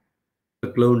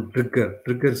 Clown,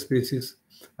 trigger species,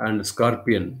 and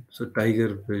scorpion, so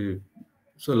tiger,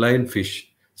 so lionfish.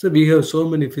 So we have so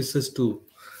many fishes to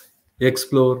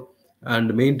explore,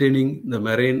 and maintaining the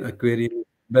marine aquarium is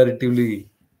comparatively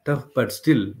tough, but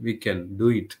still we can do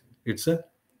it. It's a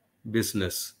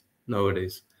business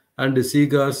nowadays. And the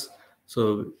seagrass,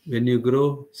 so when you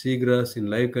grow seagrass in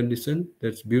live condition,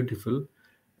 that's beautiful.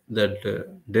 That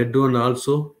dead one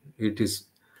also, it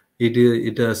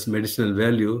has medicinal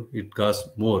value. It costs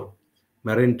more.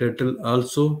 Marine turtle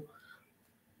also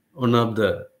one of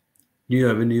the new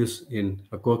avenues in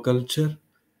aquaculture.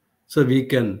 So we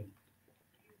can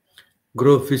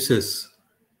grow fishes,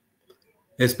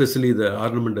 especially the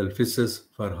ornamental fishes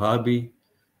for hobby.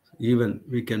 Even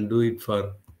we can do it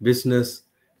for business.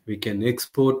 We can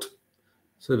export,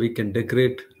 so we can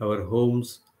decorate our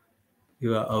homes,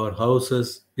 our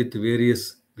houses with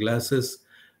various glasses,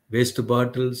 waste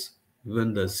bottles,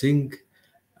 even the sink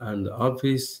and the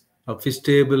office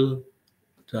table,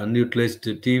 the unutilized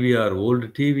TV or old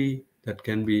TV that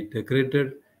can be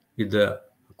decorated with the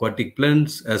aquatic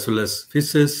plants as well as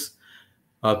fishes,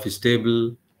 office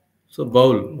table. So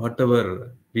bowl,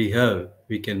 whatever we have,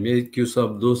 we can make use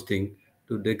of those things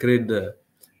to decorate the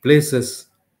places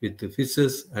with the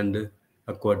fishes and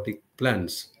aquatic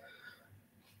plants.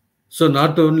 So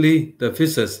not only the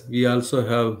fishes, we also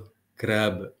have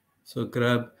crab. So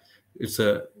crab, it's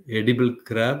a edible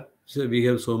crab. So we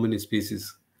have so many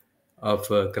species of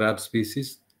crab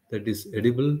species that is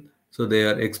edible. So they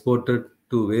are exported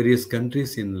to various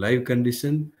countries in live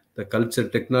condition. The culture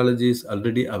technology is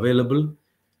already available,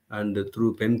 and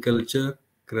through pen culture,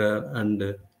 crab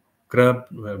and crab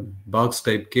box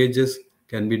type cages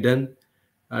can be done,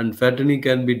 and fattening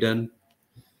can be done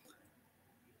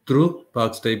through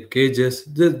box type cages.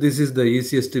 This is the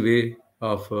easiest way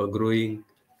of growing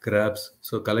crabs.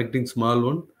 So collecting small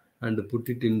one and put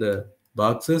it in the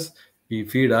boxes. We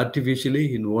feed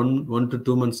artificially in 1 to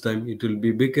 2 months time. It will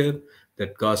be bigger.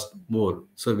 That cost more.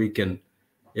 So we can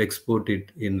export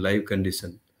it in live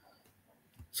condition.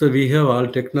 So we have all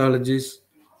technologies,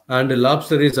 and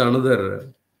lobster is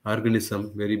another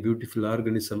organism, very beautiful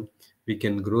organism. We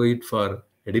can grow it for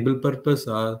edible purpose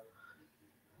or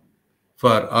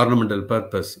for ornamental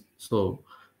purpose. So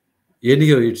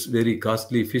anyhow, it's very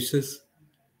costly fishes,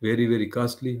 very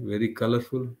costly, very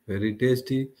colorful, very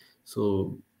tasty.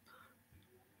 So,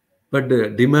 but the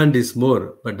demand is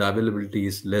more, but the availability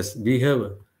is less. We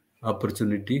have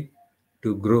opportunity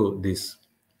to grow this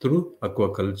through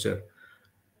aquaculture.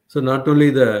 So not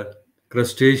only the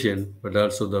crustacean, but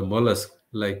also the mollusk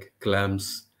like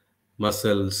clams,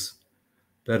 mussels,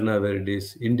 perna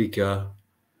verdis, indica.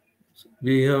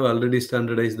 We have already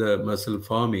standardized the mussel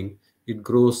farming. It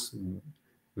grows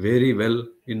very well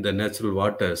in the natural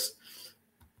waters,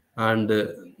 and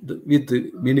with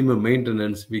the minimum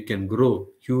maintenance we can grow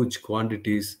huge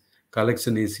quantities.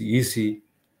 Collection is easy,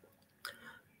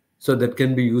 so that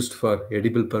can be used for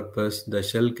edible purpose. The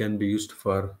shell can be used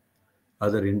for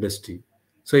other industry.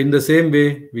 So in the same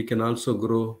way, we can also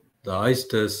grow the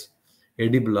oysters,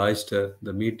 edible oyster.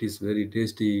 The meat is very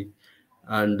tasty,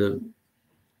 and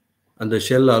the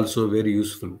shell also very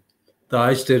useful. The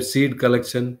oyster seed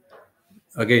collection,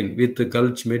 again, with the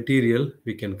culch material,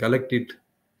 we can collect it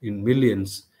in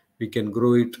millions. We can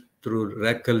grow it through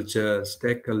rack culture,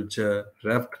 stack culture,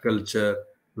 raft culture,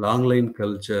 long line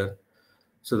culture.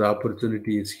 So the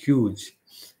opportunity is huge.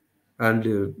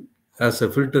 And as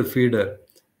a filter feeder,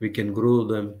 we can grow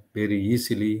them very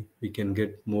easily. We can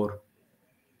get more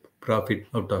profit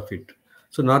out of it.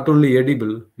 So not only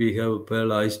edible, we have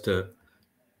pearl oyster.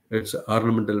 Its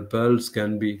ornamental pearls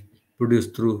can be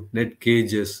produced through net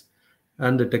cages,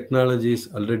 and the technology is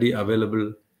already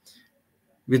available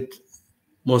with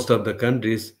most of the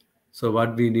countries. So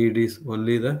what we need is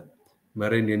only the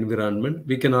marine environment.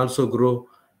 We can also grow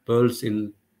pearls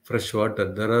in fresh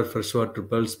water. There are freshwater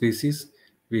pearl species.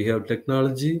 We have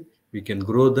technology. We can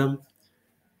grow them.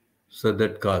 So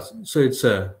that cost. So it's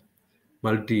a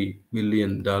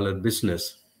multi-million-dollar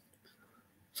business.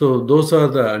 So those are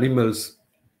the animals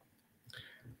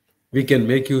we can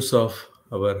make use of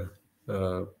our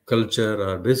culture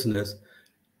or business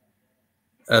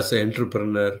as an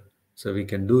entrepreneur, so we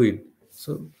can do it.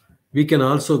 So we can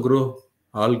also grow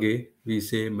algae. We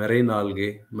say marine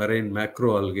algae, marine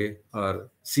macroalgae, or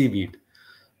seaweed.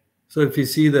 So if you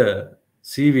see the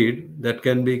seaweed, that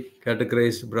can be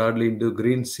categorized broadly into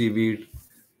green seaweed,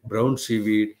 brown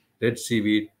seaweed, red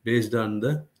seaweed, based on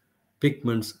the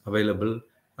pigments available,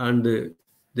 and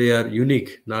they are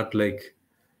unique, not like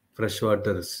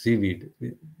freshwater seaweed,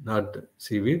 not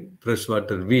seaweed,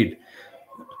 freshwater weed.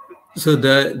 So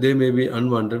they may be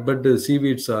unwanted, but the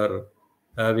seaweeds are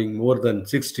having more than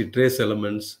 60 trace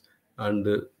elements, and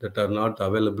that are not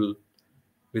available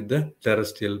with the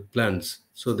terrestrial plants.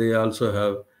 So they also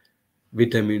have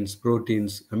vitamins,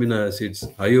 proteins, amino acids,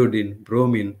 iodine,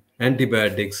 bromine,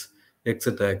 antibiotics,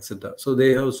 etc., etc. So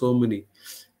they have so many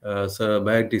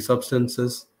bioactive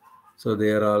substances. So they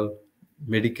are all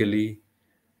medically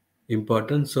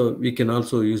important. So we can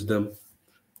also use them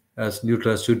as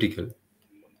nutraceutical.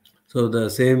 So the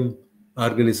same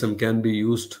organism can be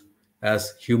used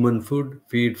as human food,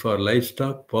 feed for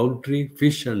livestock, poultry,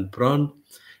 fish and prawn,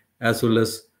 as well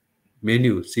as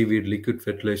menu, seaweed liquid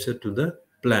fertilizer to the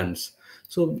plants.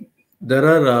 So there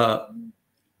are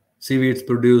seaweeds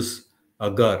produce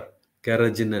agar,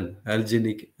 carrageenan,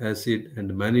 alginic acid,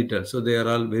 and mannitol. So they are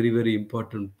all very, very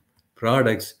important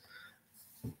products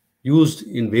used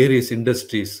in various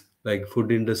industries like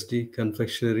food industry,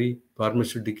 confectionery,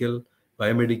 pharmaceutical,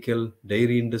 biomedical,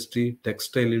 dairy industry,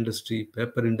 textile industry,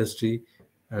 paper industry,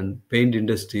 and paint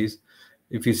industries.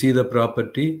 If you see the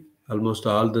property, almost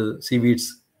all the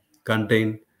seaweeds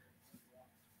contain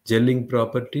gelling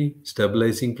property,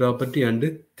 stabilizing property,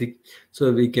 and thick.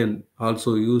 So we can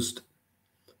also use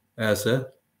as a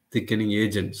thickening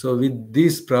agent. So with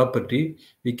this property,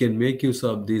 we can make use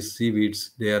of these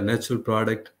seaweeds. They are natural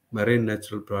product, marine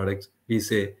natural products. We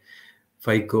say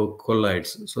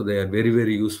phycocolloids. So they are very,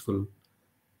 very useful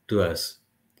to us.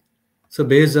 So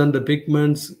based on the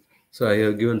pigments, so I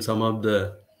have given some of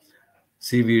the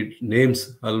seaweed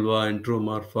names, alva,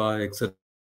 enteromorpha, etc.,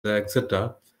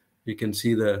 etc. You can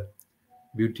see the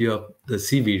beauty of the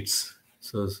seaweeds.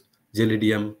 So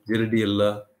Gelidium,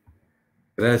 Gelidiella,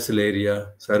 Gracilaria,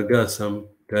 Sargassum,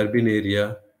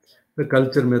 Turbinaria. The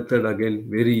culture method again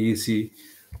very easy.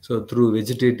 So through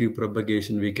vegetative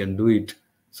propagation we can do it.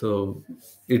 So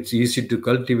it's easy to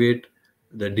cultivate.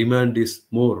 The demand is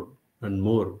more and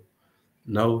more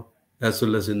now as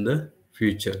well as in the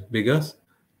future because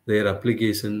their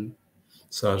applications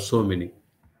are so many.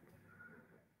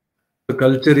 So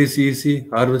culture is easy,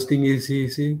 harvesting is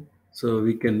easy, so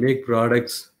we can make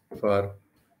products for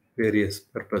various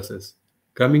purposes.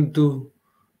 Coming to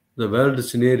the world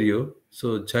scenario,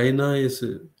 so China is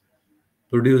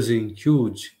producing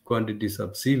huge quantities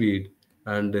of seaweed,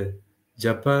 and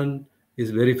Japan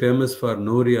is very famous for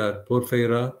nori or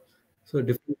porphyra. So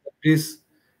different countries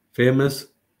famous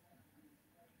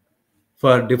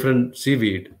for different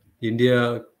seaweed.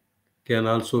 India can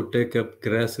also take up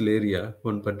Gracilaria,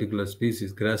 one particular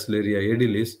species, Gracilaria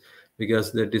edilis,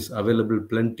 because that is available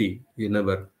plenty in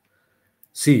our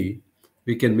sea.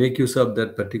 We can make use of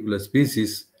that particular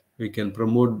species. We can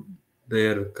promote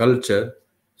their culture.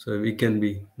 So we can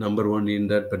be number one in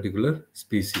that particular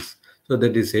species. So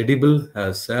that is edible,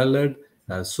 as salad,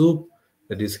 as soup,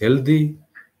 that is healthy.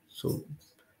 So,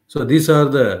 so these are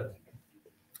the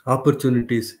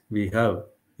opportunities we have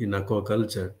in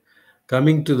aquaculture.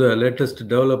 Coming to the latest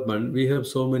development, we have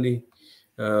so many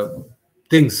uh,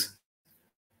 things,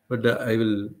 but I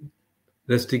will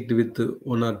restrict with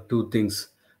one or two things.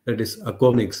 That is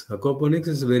aquaponics. Aquaponics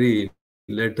is very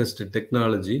latest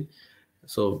technology.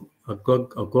 So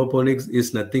Aquaponics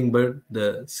is nothing but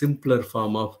the simpler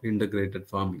form of integrated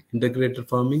farming. Integrated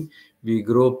farming, we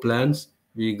grow plants,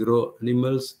 we grow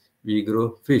animals, we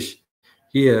grow fish.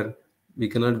 Here, we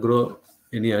cannot grow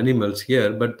any animals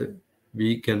here, but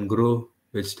we can grow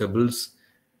vegetables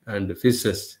and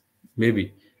fishes,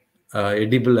 maybe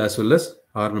edible as well as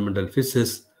ornamental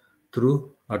fishes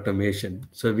through automation.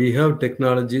 So we have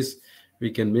technologies,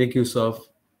 we can make use of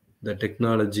the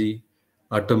technology,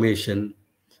 automation,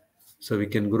 so we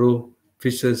can grow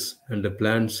fishes and the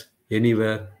plants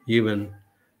anywhere, even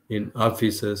in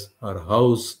offices or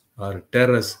house or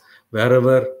terrace,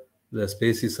 wherever the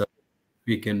spaces are,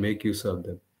 we can make use of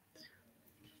them.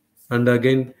 And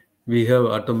again, we have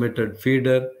automated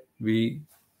feeder. We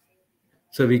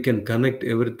can connect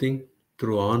everything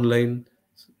through online.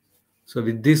 So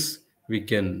with this, we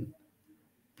can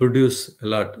produce a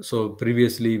lot. So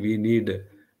previously we need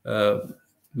uh,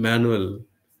 manual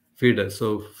feeder.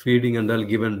 So feeding and all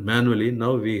given manually.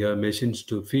 Now we have machines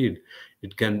to feed.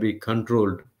 It can be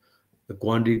controlled, the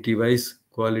quantity wise,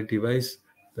 quality wise,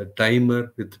 the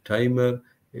timer with timer.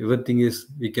 Everything is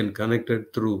we can connect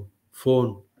it through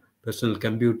phone, personal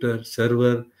computer,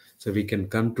 server. So we can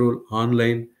control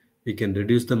online. We can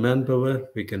reduce the manpower.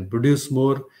 We can produce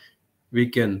more. We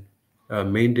can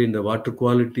maintain the water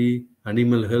quality,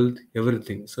 animal health,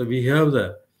 everything. So we have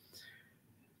the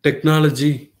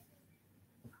technology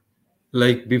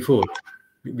like before.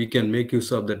 We can make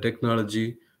use of the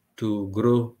technology to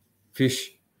grow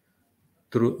fish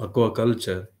through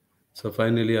aquaculture. So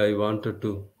finally, I want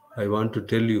to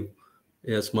tell you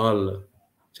a small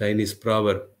Chinese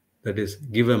proverb, that is,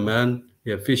 give a man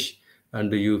a fish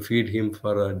and you feed him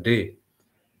for a day.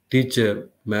 Teach a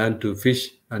man to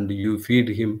fish and you feed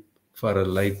him for a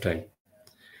lifetime.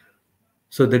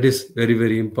 So that is very,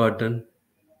 very important.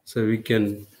 So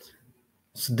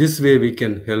this way we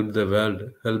can help the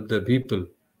world, help the people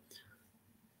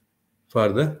for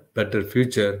the better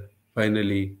future.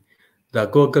 Finally, the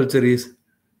aquaculture is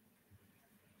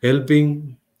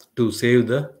helping to save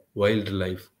the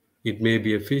wildlife. It may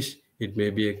be a fish, it may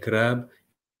be a crab,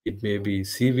 it may be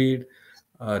seaweed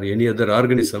or any other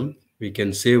organism. We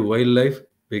can save wildlife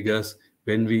because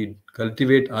when we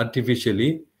cultivate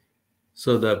artificially,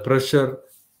 so the pressure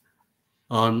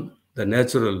on the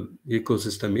natural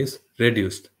ecosystem is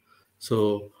reduced.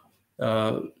 So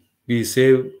uh, we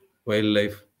save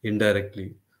wildlife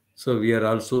indirectly. So we are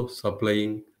also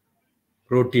supplying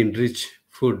protein rich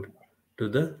food to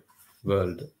the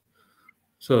world.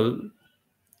 So,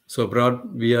 so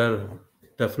abroad, we are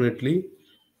definitely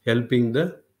helping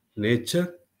the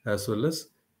nature as well as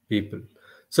people.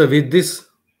 So with this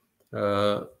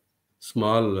uh,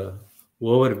 small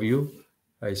overview,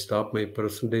 I stop my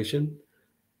presentation.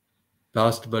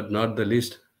 Last but not the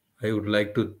least, I would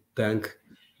like to thank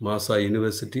Masa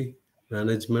University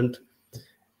management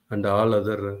and all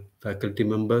other faculty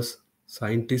members,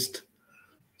 scientists.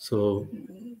 So,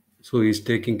 so he's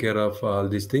taking care of all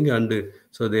these things, and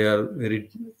so they are very,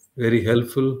 very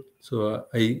helpful. So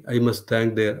I must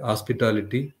thank their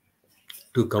hospitality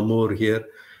to come over here,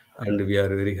 and we are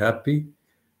very happy.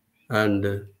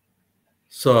 And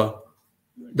so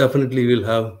definitely we'll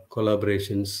have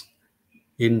collaborations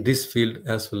in this field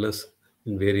as well as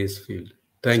in various fields.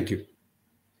 Thank you.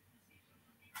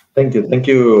 Thank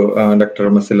you, Dr.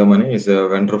 Masilamani. It's a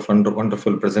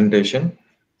wonderful presentation,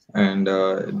 and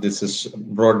this is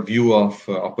broad view of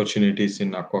opportunities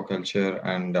in aquaculture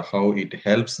and how it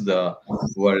helps the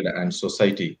world and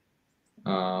society.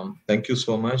 Thank you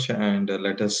so much, and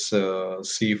let us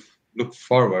look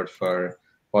forward for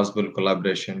possible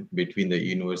collaboration between the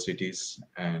universities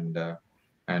and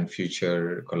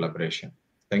future collaboration.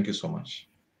 Thank you so much.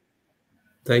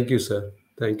 Thank you, sir.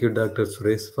 Thank you, Dr.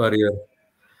 Suresh, for your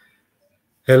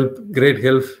great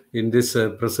help in this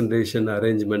presentation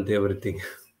arrangement, everything.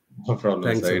 No problem,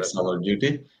 Thanks sir. a lot. It's our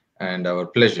duty and our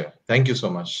pleasure. Thank you so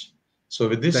much. So,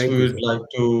 with this, Thank we you, would sir. like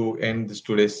to end this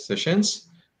today's sessions.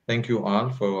 Thank you all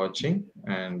for watching,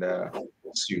 and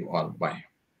see you all. Bye.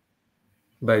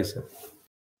 Bye, sir.